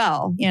at the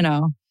well,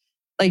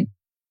 like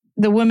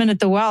the woman at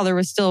the well, there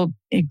was still,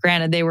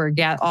 granted, they were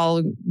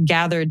all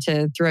gathered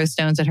to throw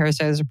stones at her.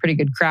 So it was a pretty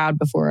good crowd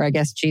before, I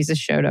guess, Jesus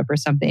showed up or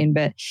something.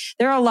 But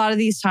there are a lot of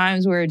these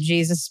times where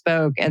Jesus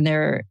spoke and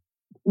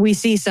we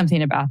see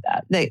something about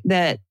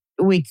that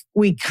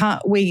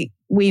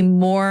we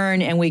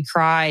mourn and we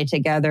cry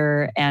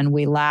together and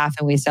we laugh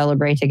and we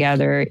celebrate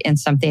together in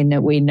something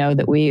that we know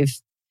that we're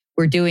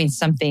doing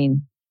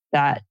something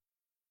that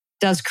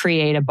does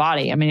create a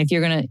body. I mean, if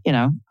you're going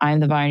to, I am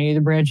the vine, you're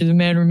the branches, the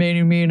man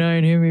remaining me and I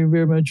and him,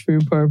 very much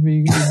fruit apart from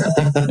me.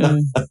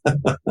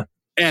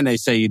 And they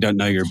say you don't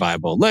know your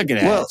Bible. Look at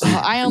that. Well,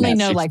 I only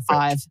know like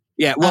 5.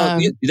 Yeah, well,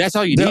 that's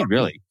all you need,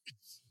 really.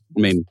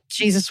 I mean,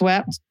 Jesus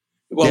wept.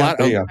 Well,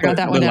 I got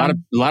that one down.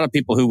 A lot of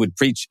people who would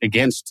preach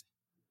against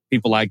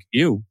people like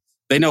you,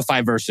 they know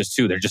 5 verses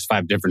too. They're just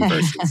 5 different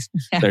verses.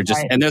 They're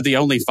just, and they're the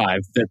only 5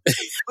 that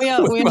we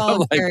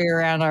all carry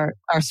around our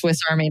Swiss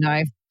Army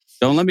knife.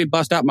 Don't let me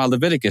bust out my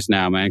Leviticus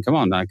now, man. Come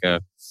on,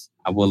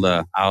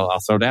 I'll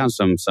throw down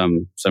some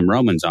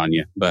Romans on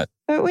you. But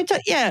we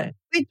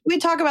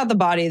talk about the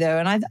body though,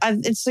 and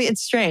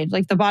it's strange.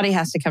 Like the body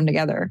has to come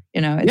together.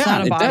 It's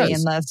not a body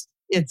unless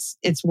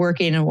it's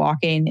working and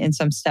walking in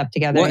some step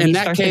together. Well, and in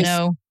that case, to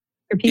know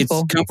your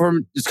people.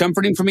 It's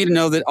comforting for me to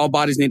know that all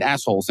bodies need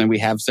assholes, and we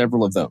have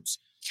several of those.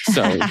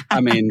 So,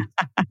 I mean,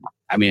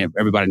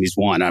 everybody needs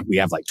one. We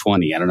have like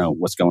 20. I don't know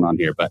what's going on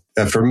here, but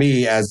for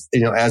me, as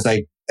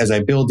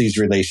I build these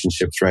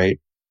relationships, right,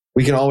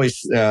 we can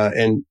always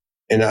and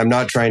I'm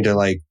not trying to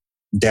like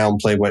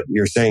downplay what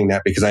you're saying,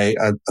 that because I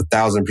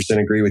 1,000%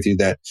 agree with you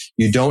that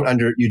you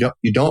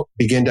don't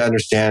begin to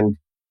understand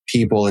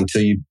people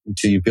until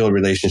you build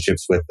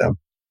relationships with them.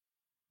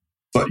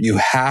 But you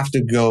have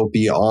to go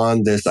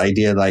beyond this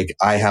idea like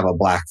I have a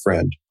black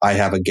friend, I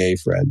have a gay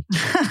friend,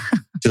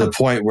 to the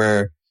point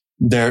where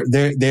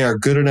they are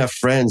good enough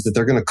friends that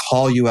they're going to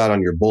call you out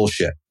on your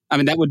bullshit. I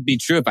mean, that would be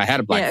true if I had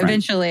a black friend.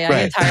 Eventually, I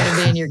get tired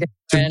of being your good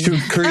friend. To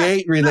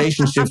create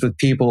relationships with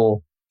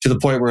people to the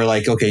point where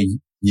like, okay,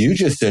 you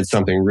just said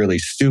something really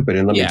stupid,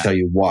 and let me tell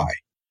you why.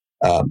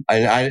 And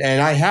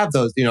I have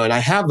those, and I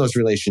have those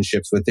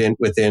relationships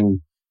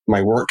within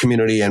my work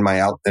community and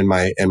my other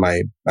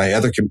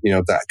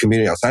that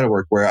community outside of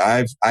work, where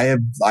I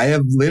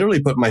have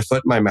literally put my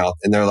foot in my mouth,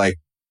 and they're like,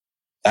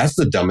 "That's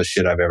the dumbest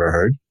shit I've ever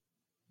heard."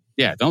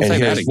 Yeah, don't say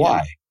that again.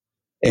 Why?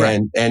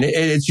 And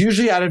it's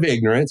usually out of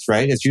ignorance,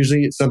 right? It's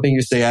usually something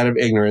you say out of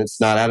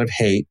ignorance, not out of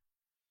hate.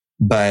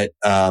 But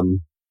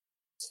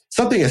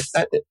something is,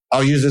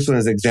 I'll use this one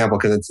as an example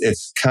because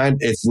it's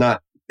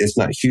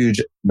not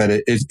huge, but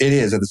it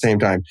is at the same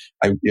time.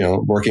 I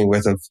working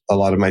with a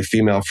lot of my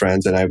female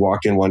friends, and I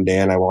walked in one day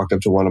and I walked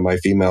up to one of my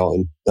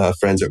female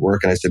friends at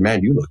work and I said, "Man,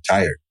 you look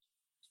tired."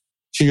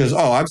 She goes,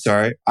 "Oh, I'm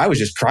sorry. I was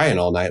just crying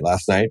all night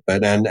last night."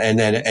 But and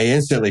then I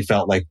instantly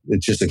felt like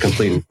it's just a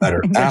complete and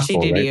utter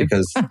asshole, right?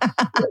 Because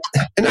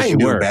and I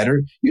knew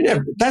better.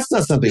 That's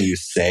not something you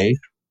say.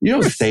 You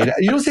don't say that.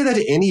 You don't say that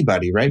to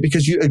anybody, right?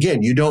 Because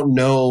you don't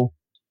know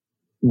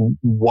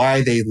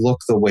why they look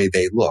the way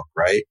they look,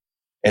 right?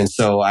 And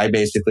so I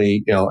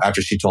basically,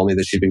 after she told me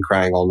that she'd been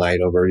crying all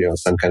night over,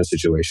 some kind of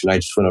situation, I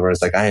just went over and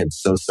was like, "I am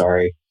so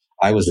sorry.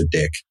 I was a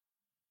dick.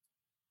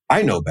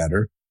 I know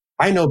better.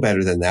 I know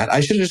better than that. I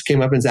should have just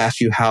came up and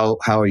asked you, how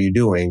are you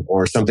doing?"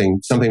 Or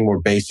something more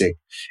basic.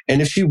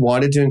 And if she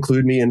wanted to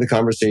include me in the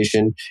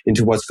conversation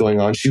into what's going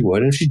on, she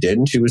would. And if she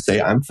didn't, she would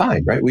say, "I'm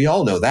fine," right? We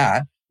all know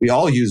that. We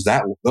all use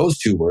those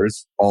 2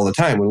 words all the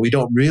time when we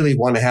don't really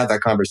want to have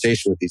that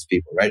conversation with these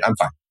people, right? "I'm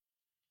fine."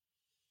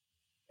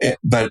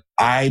 But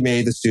I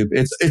made the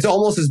stupid. It's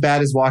almost as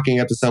bad as walking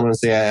up to someone and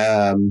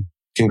say,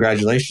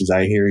 "Congratulations,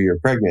 I hear you're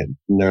pregnant,"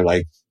 and they're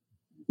like,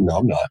 "No,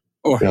 I'm not."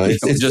 Or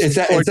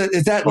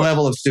it's that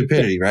level of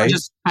stupidity, right? Or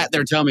just pat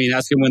their tummy and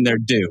ask them when they're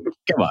due.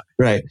 Come on,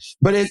 right?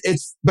 But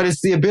it's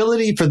the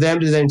ability for them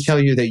to then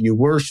tell you that you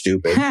were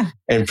stupid,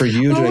 and for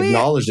you to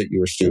acknowledge that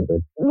you were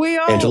stupid. We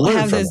all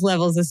have those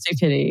levels of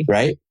stupidity,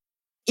 right?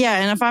 Yeah,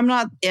 and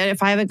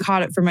if I haven't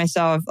caught it for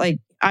myself, like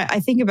I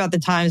think about the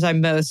times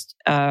I'm most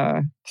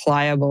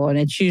pliable, and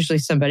it's usually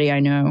somebody I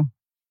know.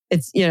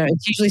 It's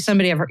usually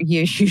somebody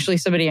usually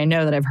somebody I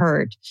know that I've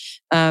hurt.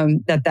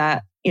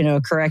 That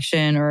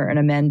correction or an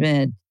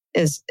amendment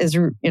is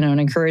an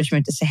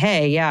encouragement to say,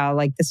 hey, yeah,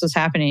 like this was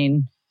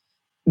happening,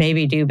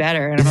 maybe do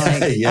better. And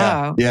I'm like,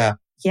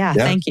 yeah,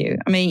 thank you.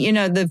 I mean,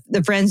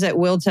 the friends that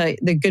will tell you,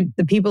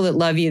 the people that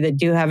love you, that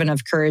do have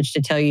enough courage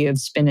to tell you of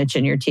spinach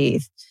in your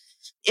teeth.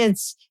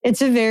 It's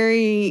a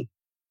very,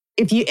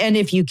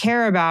 if you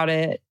care about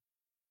it,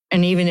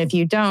 and even if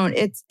you don't,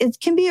 it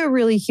can be a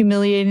really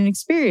humiliating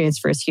experience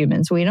for us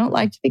humans. We don't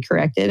like to be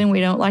corrected, and we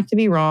don't like to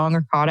be wrong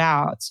or caught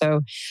out.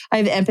 So I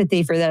have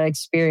empathy for that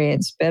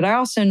experience. But I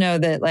also know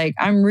that like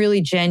I'm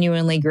really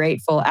genuinely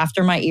grateful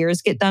after my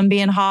ears get done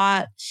being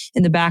hot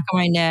in the back of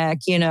my neck,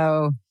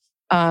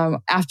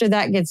 after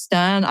that gets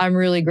done, I'm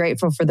really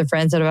grateful for the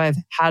friends that I've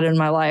had in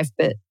my life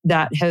that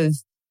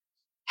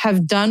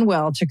have done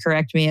well to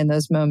correct me in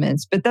those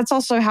moments. But that's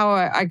also how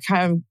I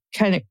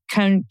kind of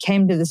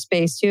came to the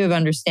space too of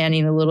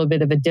understanding a little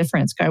bit of a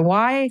difference.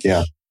 Why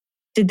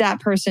did that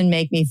person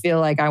make me feel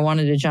like I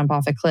wanted to jump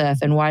off a cliff?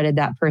 And why did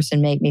that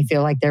person make me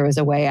feel like there was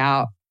a way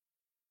out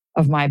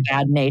of my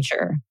bad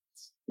nature?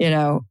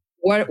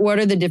 What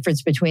are the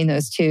difference between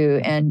those two?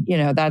 And,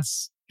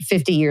 that's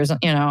 50 years,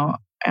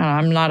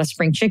 I'm not a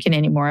spring chicken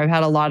anymore. I've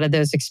had a lot of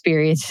those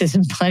experiences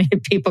and plenty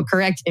of people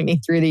correcting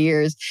me through the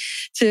years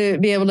to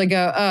be able to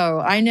go, oh,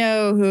 I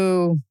know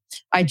who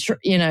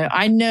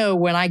I know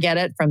when I get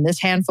it from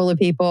this handful of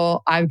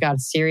people, I've got a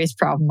serious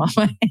problem on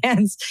my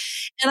hands,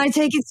 and I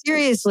take it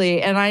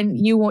seriously. And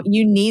you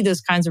need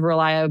those kinds of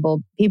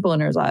reliable people in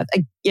your life.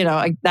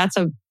 That's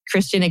a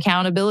Christian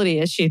accountability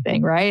issue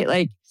thing, right?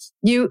 Like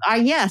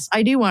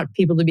I do want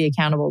people to be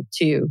accountable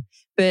too.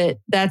 But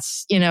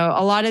that's,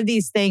 a lot of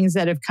these things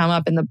that have come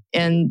up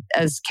in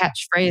as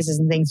catchphrases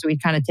and things we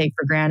kind of take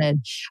for granted.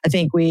 I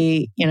think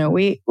we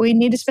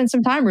need to spend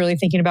some time really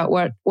thinking about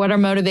what our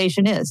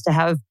motivation is to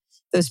have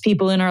those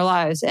people in our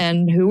lives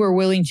and who we're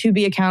willing to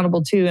be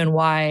accountable to and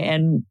why.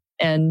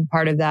 And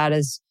part of that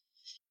is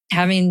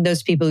having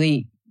those people,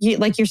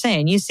 like you're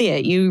saying, you see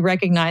it, you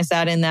recognize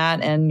that in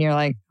that, and you're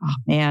like, oh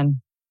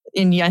man.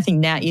 And I think,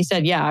 Nat, you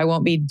said, I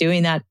won't be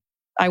doing that.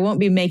 I won't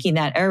be making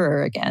that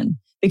error again.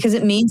 Because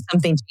it means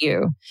something to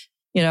you.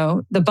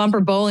 The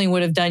bumper bowling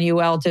would have done you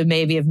well to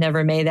maybe have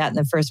never made that in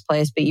the first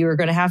place, but you were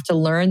going to have to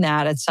learn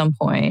that at some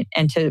point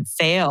and to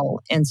fail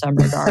in some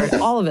regard.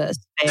 All of us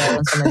fail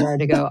in some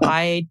regard to go,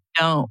 I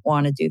don't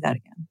want to do that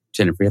again.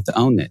 Jennifer, you have to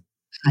own it.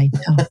 I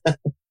don't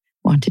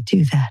want to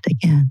do that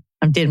again.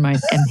 I'm doing my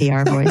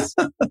NPR voice.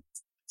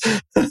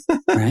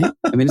 Right?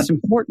 I mean, it's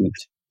important.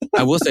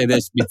 I will say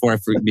this before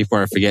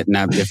I forget.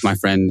 Now, if my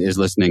friend is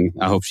listening,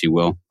 I hope she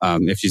will.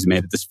 If she's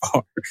made it this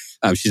far,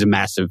 she's a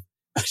massive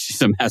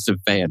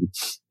fan,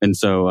 and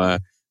so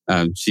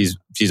she's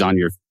on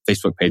your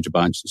Facebook page a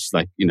bunch. And she's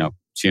like,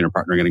 she and her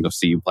partner are going to go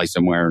see you play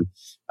somewhere.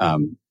 But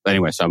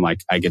anyway, so I'm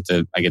like, I get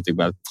to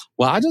go,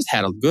 well, I just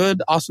had a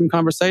good, awesome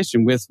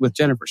conversation with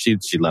Jennifer. She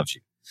loves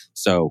you.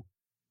 So,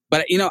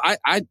 but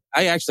I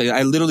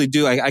literally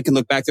do. I can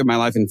look back through my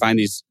life and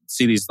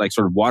see these like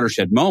sort of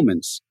watershed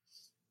moments.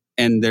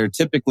 And they're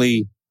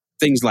typically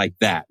things like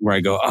that where I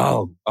go,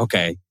 oh,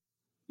 okay.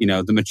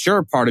 The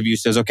mature part of you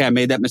says, okay, I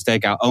made that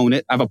mistake. I'll own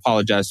it. I've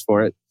apologized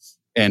for it.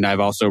 And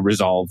I've also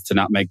resolved to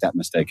not make that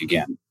mistake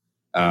again.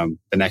 The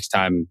next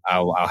time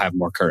I'll have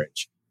more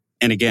courage.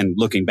 And again,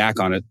 looking back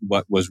on it,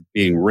 what was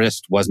being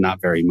risked was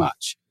not very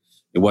much.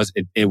 It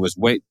was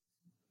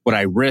what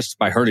I risked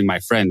by hurting my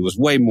friend was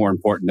way more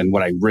important than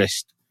what I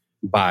risked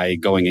by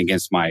going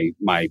against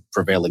my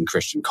prevailing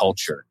Christian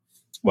culture.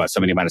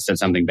 Somebody might have said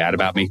something bad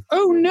about me.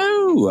 Oh,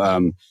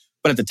 no.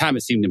 But at the time,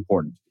 it seemed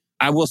important.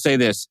 I will say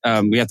this.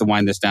 We have to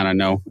wind this down. I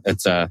know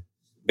it's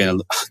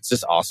it's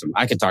just awesome.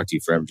 I could talk to you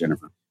forever,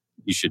 Jennifer.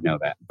 You should know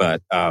that.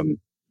 But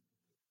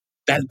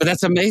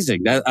that's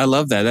amazing. I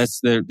love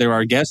that. There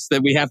are guests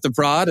that we have to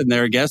prod, and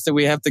there are guests that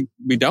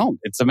we don't.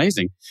 It's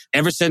amazing.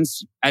 Ever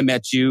since I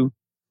met you,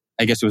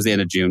 I guess it was the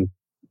end of June,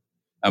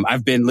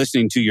 I've been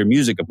listening to your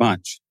music a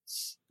bunch.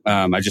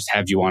 I just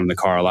have you on in the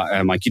car a lot. And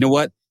I'm like, you know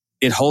what?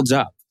 It holds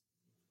up.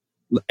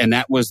 And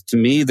that was, to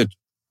me, the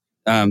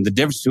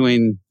difference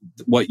between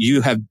what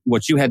you had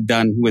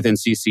done within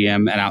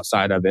CCM and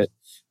outside of it,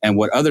 and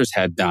what others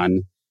had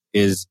done,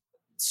 is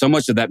so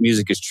much of that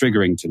music is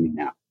triggering to me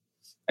now.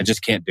 I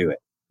just can't do it.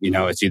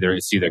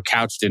 It's either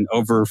couched in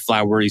over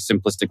flowery,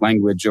 simplistic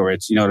language, or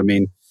it's, what I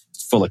mean,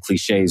 it's full of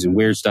cliches and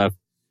weird stuff.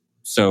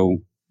 So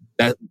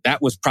that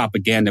was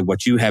propaganda.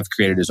 What you have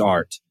created is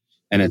art,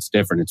 and it's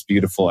different. It's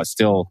beautiful.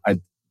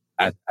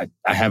 I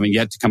haven't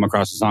yet to come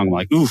across a song I'm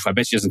like, oof, I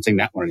bet she doesn't sing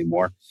that one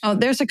anymore. Oh,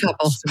 there's a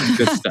couple.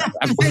 Good stuff.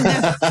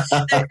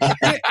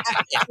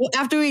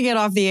 After we get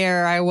off the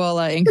air, I will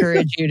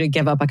encourage you to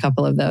give up a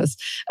couple of those.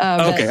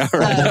 Okay, all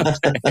right.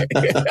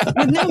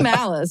 With no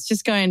malice,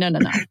 just going, no.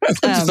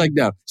 Just like,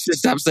 no, just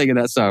stop singing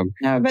that song.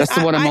 No, but that's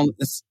the one I'm on.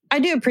 I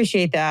do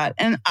appreciate that.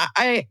 And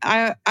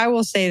I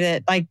will say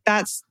that, like,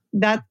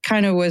 that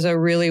kind of was a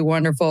really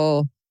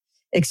wonderful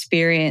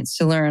experience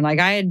to learn. Like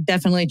I had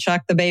definitely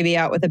chucked the baby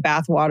out with the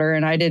bathwater,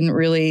 and I didn't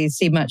really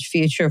see much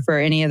future for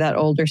any of that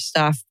older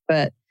stuff,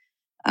 but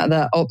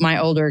my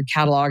older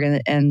catalog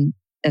and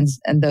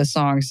those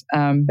songs.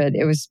 But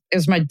it was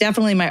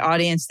definitely my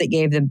audience that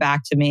gave them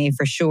back to me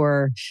for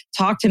sure.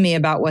 Talked to me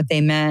about what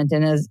they meant.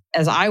 And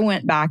as I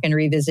went back and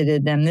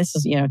revisited them, this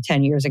is,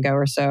 10 years ago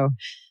or so.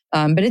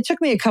 But it took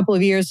me a couple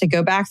of years to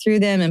go back through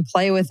them and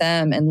play with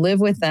them and live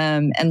with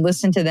them and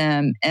listen to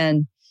them.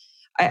 And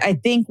I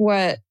think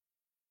what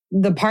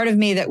the part of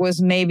me that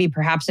was maybe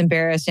perhaps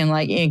embarrassed and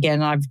like,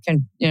 again, I've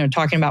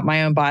talking about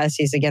my own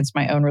biases against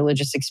my own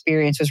religious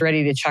experience, was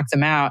ready to chuck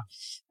them out.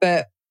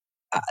 But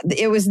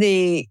it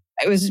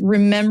was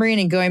remembering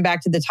and going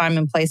back to the time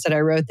and place that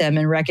I wrote them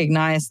and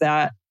recognize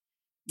that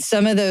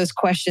some of those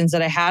questions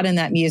that I had in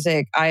that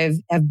music,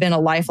 have been a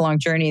lifelong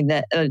journey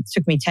that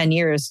took me 10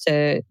 years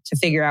to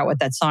figure out what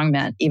that song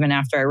meant, even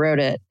after I wrote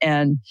it.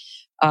 And,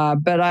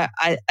 but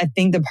I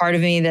think the part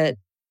of me that,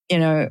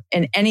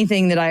 in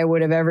anything that I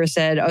would have ever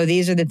said, oh,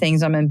 these are the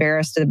things I'm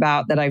embarrassed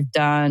about that I've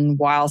done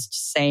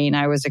whilst saying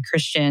I was a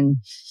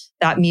Christian,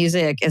 that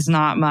music is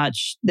not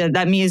much,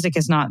 that music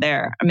is not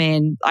there. I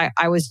mean,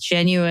 I was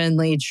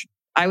genuinely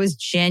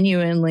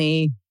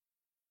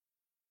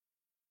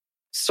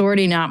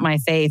sorting out my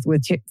faith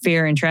with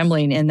fear and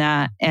trembling in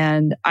that.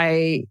 And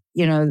I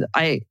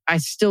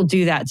still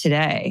do that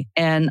today.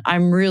 And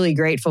I'm really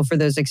grateful for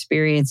those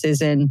experiences.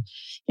 And,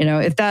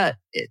 if that,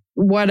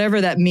 whatever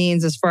that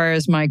means as far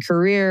as my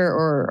career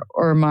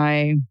or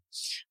my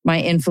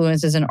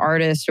influence as an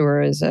artist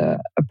or as a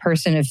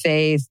person of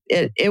faith,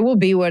 it will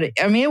be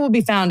it will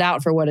be found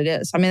out for what it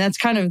is. I mean, that's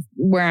kind of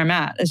where I'm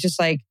at. It's just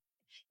like,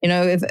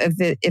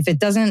 if it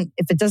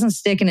doesn't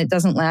stick and it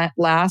doesn't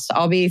last,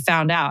 I'll be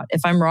found out.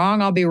 If I'm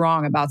wrong, I'll be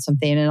wrong about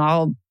something, and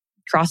I'll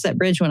cross that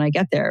bridge when I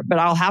get there. But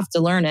I'll have to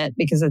learn it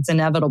because it's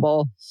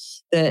inevitable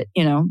that,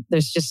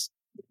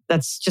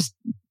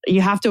 you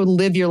have to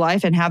live your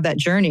life and have that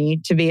journey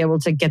to be able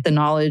to get the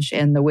knowledge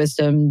and the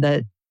wisdom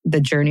that the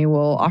journey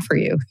will offer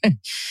you,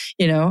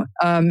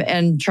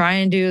 and try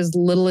and do as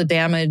little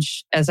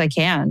damage as I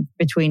can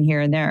between here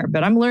and there.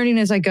 But I'm learning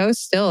as I go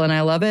still, and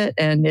I love it.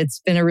 And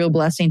it's been a real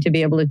blessing to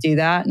be able to do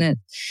that. And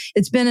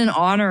it's been an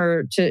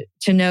honor to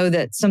know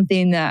that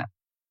something that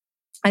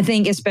I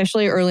think,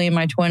 especially early in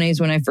my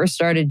 20s when I first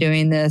started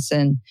doing this,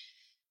 and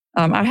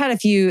I've had a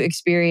few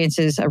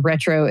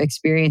retro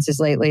experiences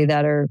lately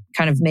that are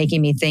kind of making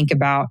me think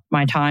about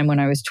my time when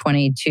I was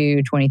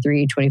 22,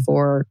 23,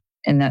 24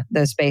 in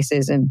those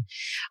spaces. And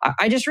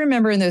I just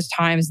remember in those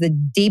times, the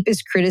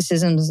deepest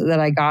criticisms that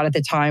I got at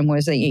the time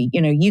was that,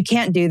 you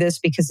can't do this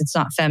because it's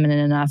not feminine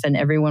enough and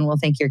everyone will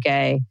think you're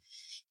gay.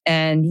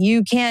 And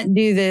you can't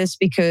do this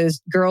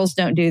because girls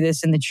don't do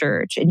this in the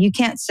church. And you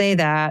can't say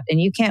that.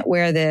 And you can't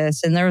wear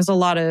this. And there was a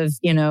lot of,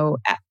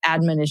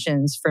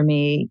 admonitions for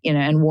me,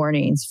 and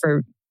warnings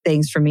for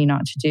things for me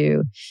not to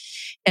do.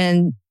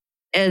 And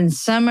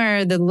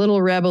somewhere the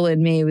little rebel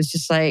in me was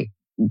just like,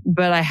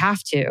 but I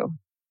have to.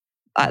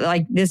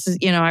 Like this is,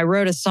 I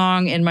wrote a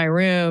song in my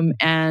room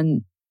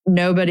and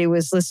nobody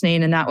was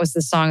listening. And that was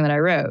the song that I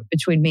wrote,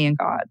 Between Me and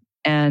God.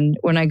 And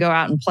when I go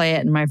out and play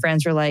it and my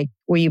friends are like,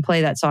 will you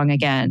play that song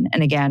again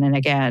and again and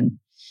again?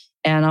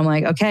 And I'm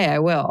like, okay, I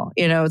will.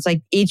 It's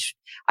like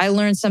I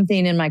learn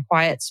something in my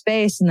quiet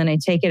space and then I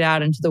take it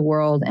out into the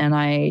world and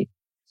I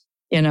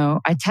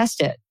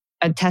test it.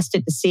 I test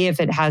it to see if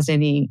it has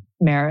any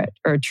merit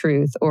or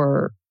truth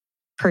or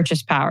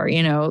purchase power,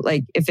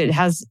 like if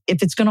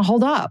it's going to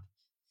hold up.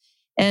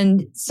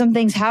 And some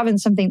things have and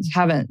some things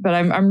haven't. But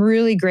I'm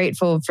really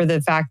grateful for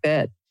the fact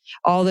that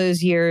all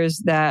those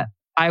years that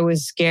I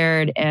was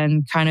scared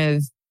and kind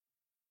of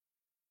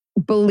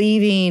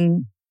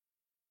believing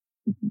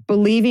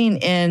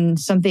in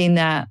something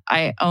that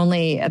I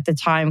only at the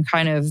time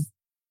kind of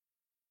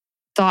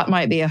thought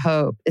might be a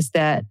hope, is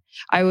that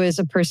I was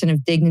a person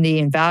of dignity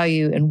and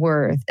value and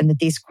worth, and that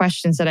these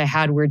questions that I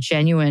had were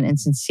genuine and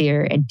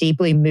sincere and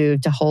deeply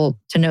moved to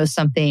know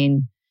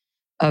something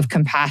of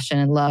compassion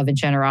and love and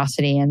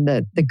generosity and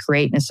the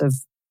greatness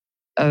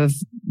of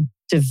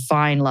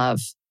divine love.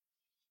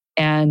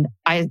 And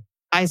I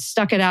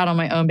stuck it out on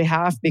my own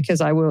behalf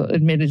because I will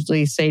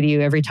admittedly say to you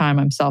every time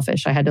I'm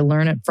selfish. I had to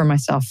learn it for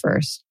myself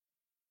first.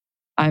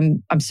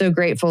 I'm so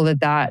grateful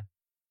that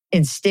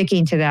in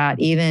sticking to that,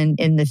 even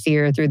in the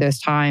fear through those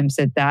times,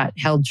 that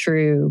held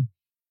true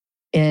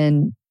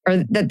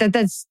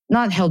that's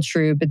not held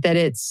true, but that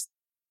it's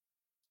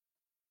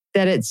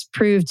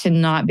proved to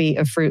not be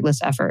a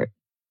fruitless effort.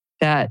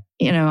 That,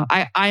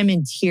 I'm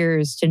in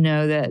tears to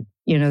know that,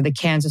 the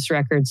Kansas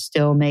record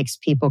still makes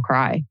people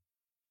cry.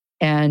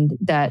 And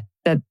that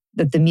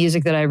the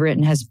music that I've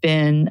written has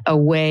been a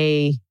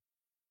way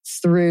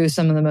through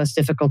some of the most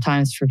difficult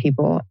times for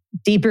people,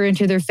 deeper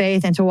into their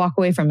faith and to walk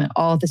away from it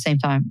all at the same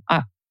time.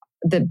 But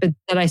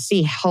that I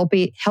see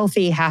healthy,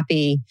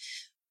 happy,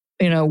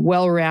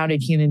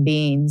 well-rounded human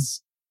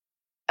beings,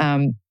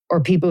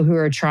 or people who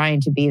are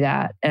trying to be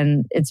that.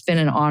 And it's been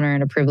an honor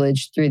and a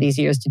privilege through these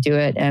years to do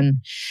it. And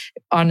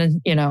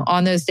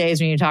on those days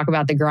when you talk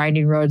about the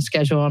grinding road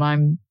schedule and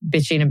I'm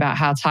bitching about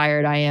how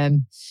tired I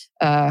am,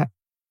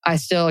 I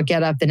still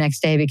get up the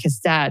next day because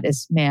that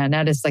is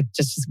like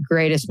just the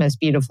greatest, most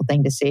beautiful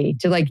thing to see,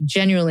 to like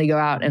genuinely go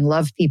out and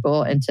love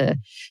people and to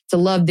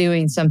love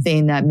doing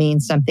something that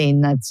means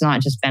something that's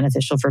not just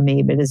beneficial for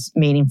me, but is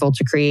meaningful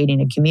to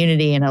creating a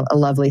community and a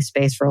lovely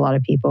space for a lot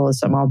of people is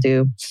something I'll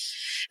do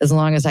as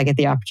long as I get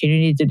the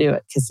opportunity to do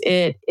it, because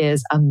it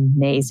is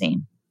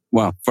amazing.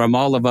 Well, from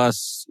all of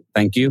us,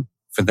 thank you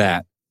for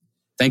that.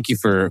 Thank you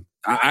for,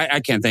 I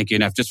can't thank you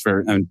enough just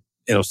for,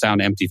 it'll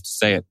sound empty to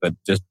say it, but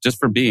just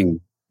for being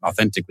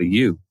authentically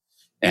you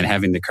and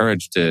having the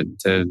courage to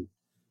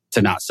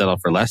not settle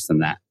for less than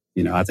that.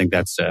 I think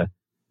that's,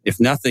 if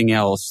nothing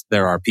else,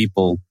 there are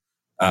people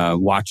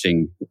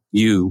watching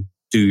you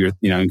do your,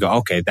 and go,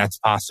 okay, that's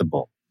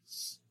possible.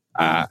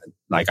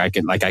 Like I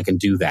can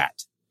do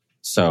that.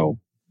 So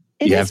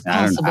it is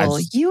possible.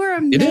 You are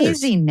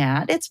amazing,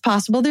 Nat. It's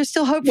possible. There's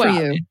still hope for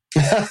you.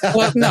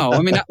 Well, no,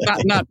 I mean,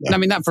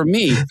 not for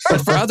me,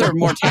 but for other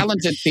more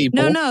talented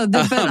people.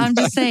 But I'm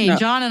just saying, no.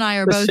 John and I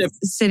are both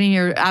sitting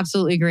here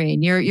absolutely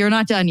agreeing. You're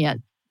not done yet.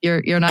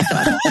 You're not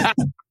done.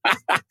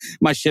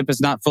 My ship is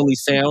not fully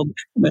sailed.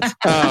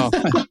 Oh.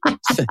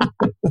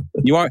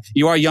 You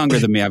are younger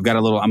than me. I'm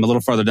a little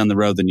farther down the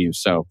road than you.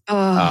 So,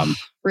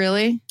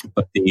 really?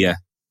 But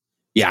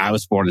I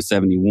was born in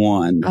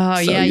 1971. Oh,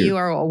 so yeah, you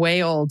are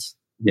way old.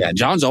 Yeah,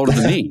 John's older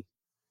than me.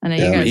 I know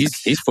you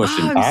guys. He's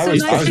pushing. Oh,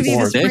 it's so nice to be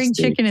the spring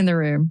chicken in the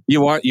room.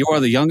 You are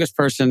the youngest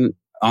person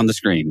on the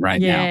screen right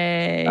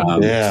Yay.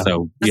 now.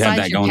 So you have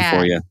that going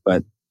for you.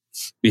 But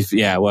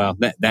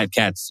that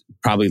cat's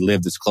probably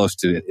lived as close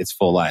to its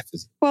full life.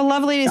 Well,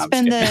 lovely to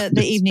spend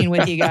the evening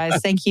with you guys.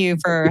 Thank you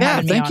for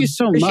having me on. Thank you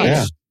so much.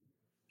 Yeah.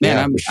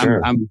 Man,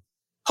 I'm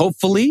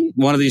hopefully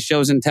one of these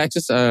shows in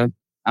Texas. I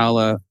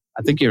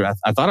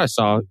thought I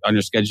saw on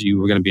your schedule you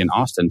were going to be in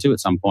Austin too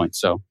at some point.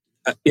 So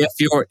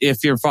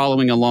if you're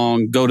following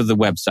along, go to the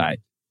website,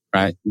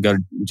 right? Go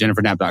to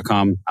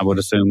jenniferknapp.com, I would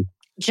assume.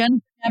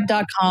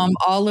 jenniferknapp.com,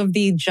 all of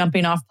the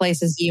jumping off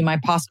places you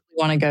might possibly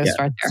want to go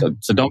start there.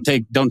 So don't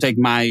take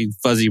my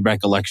fuzzy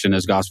recollection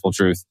as gospel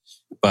truth.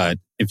 But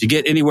if you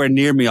get anywhere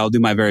near me, I'll do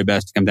my very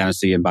best to come down and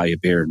see you and buy you a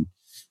beer, and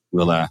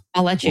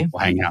I'll let you. We'll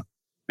hang out.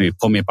 Maybe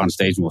pull me up on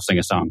stage and we'll sing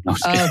a song.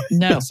 No.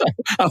 No.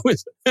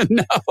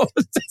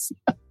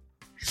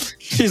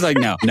 She's like,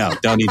 no,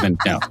 don't even,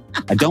 no.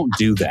 I don't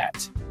do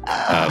that.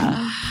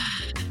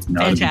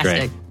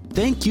 Fantastic.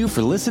 Thank you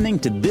for listening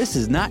to This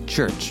Is Not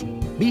Church.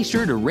 Be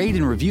sure to rate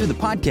and review the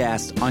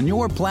podcast on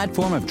your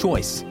platform of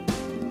choice.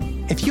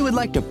 If you would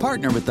like to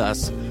partner with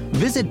us,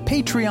 visit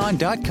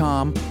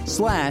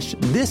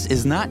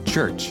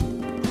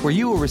patreon.com/thisisnotchurch, where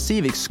you will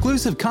receive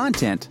exclusive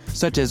content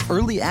such as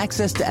early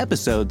access to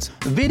episodes,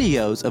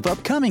 videos of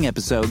upcoming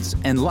episodes,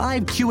 and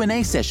live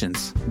Q&A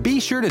sessions. Be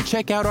sure to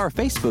check out our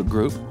Facebook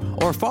group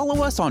or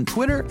follow us on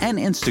Twitter and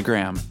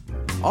Instagram.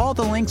 All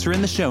the links are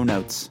in the show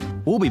notes.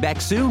 We'll be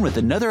back soon with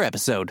another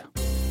episode.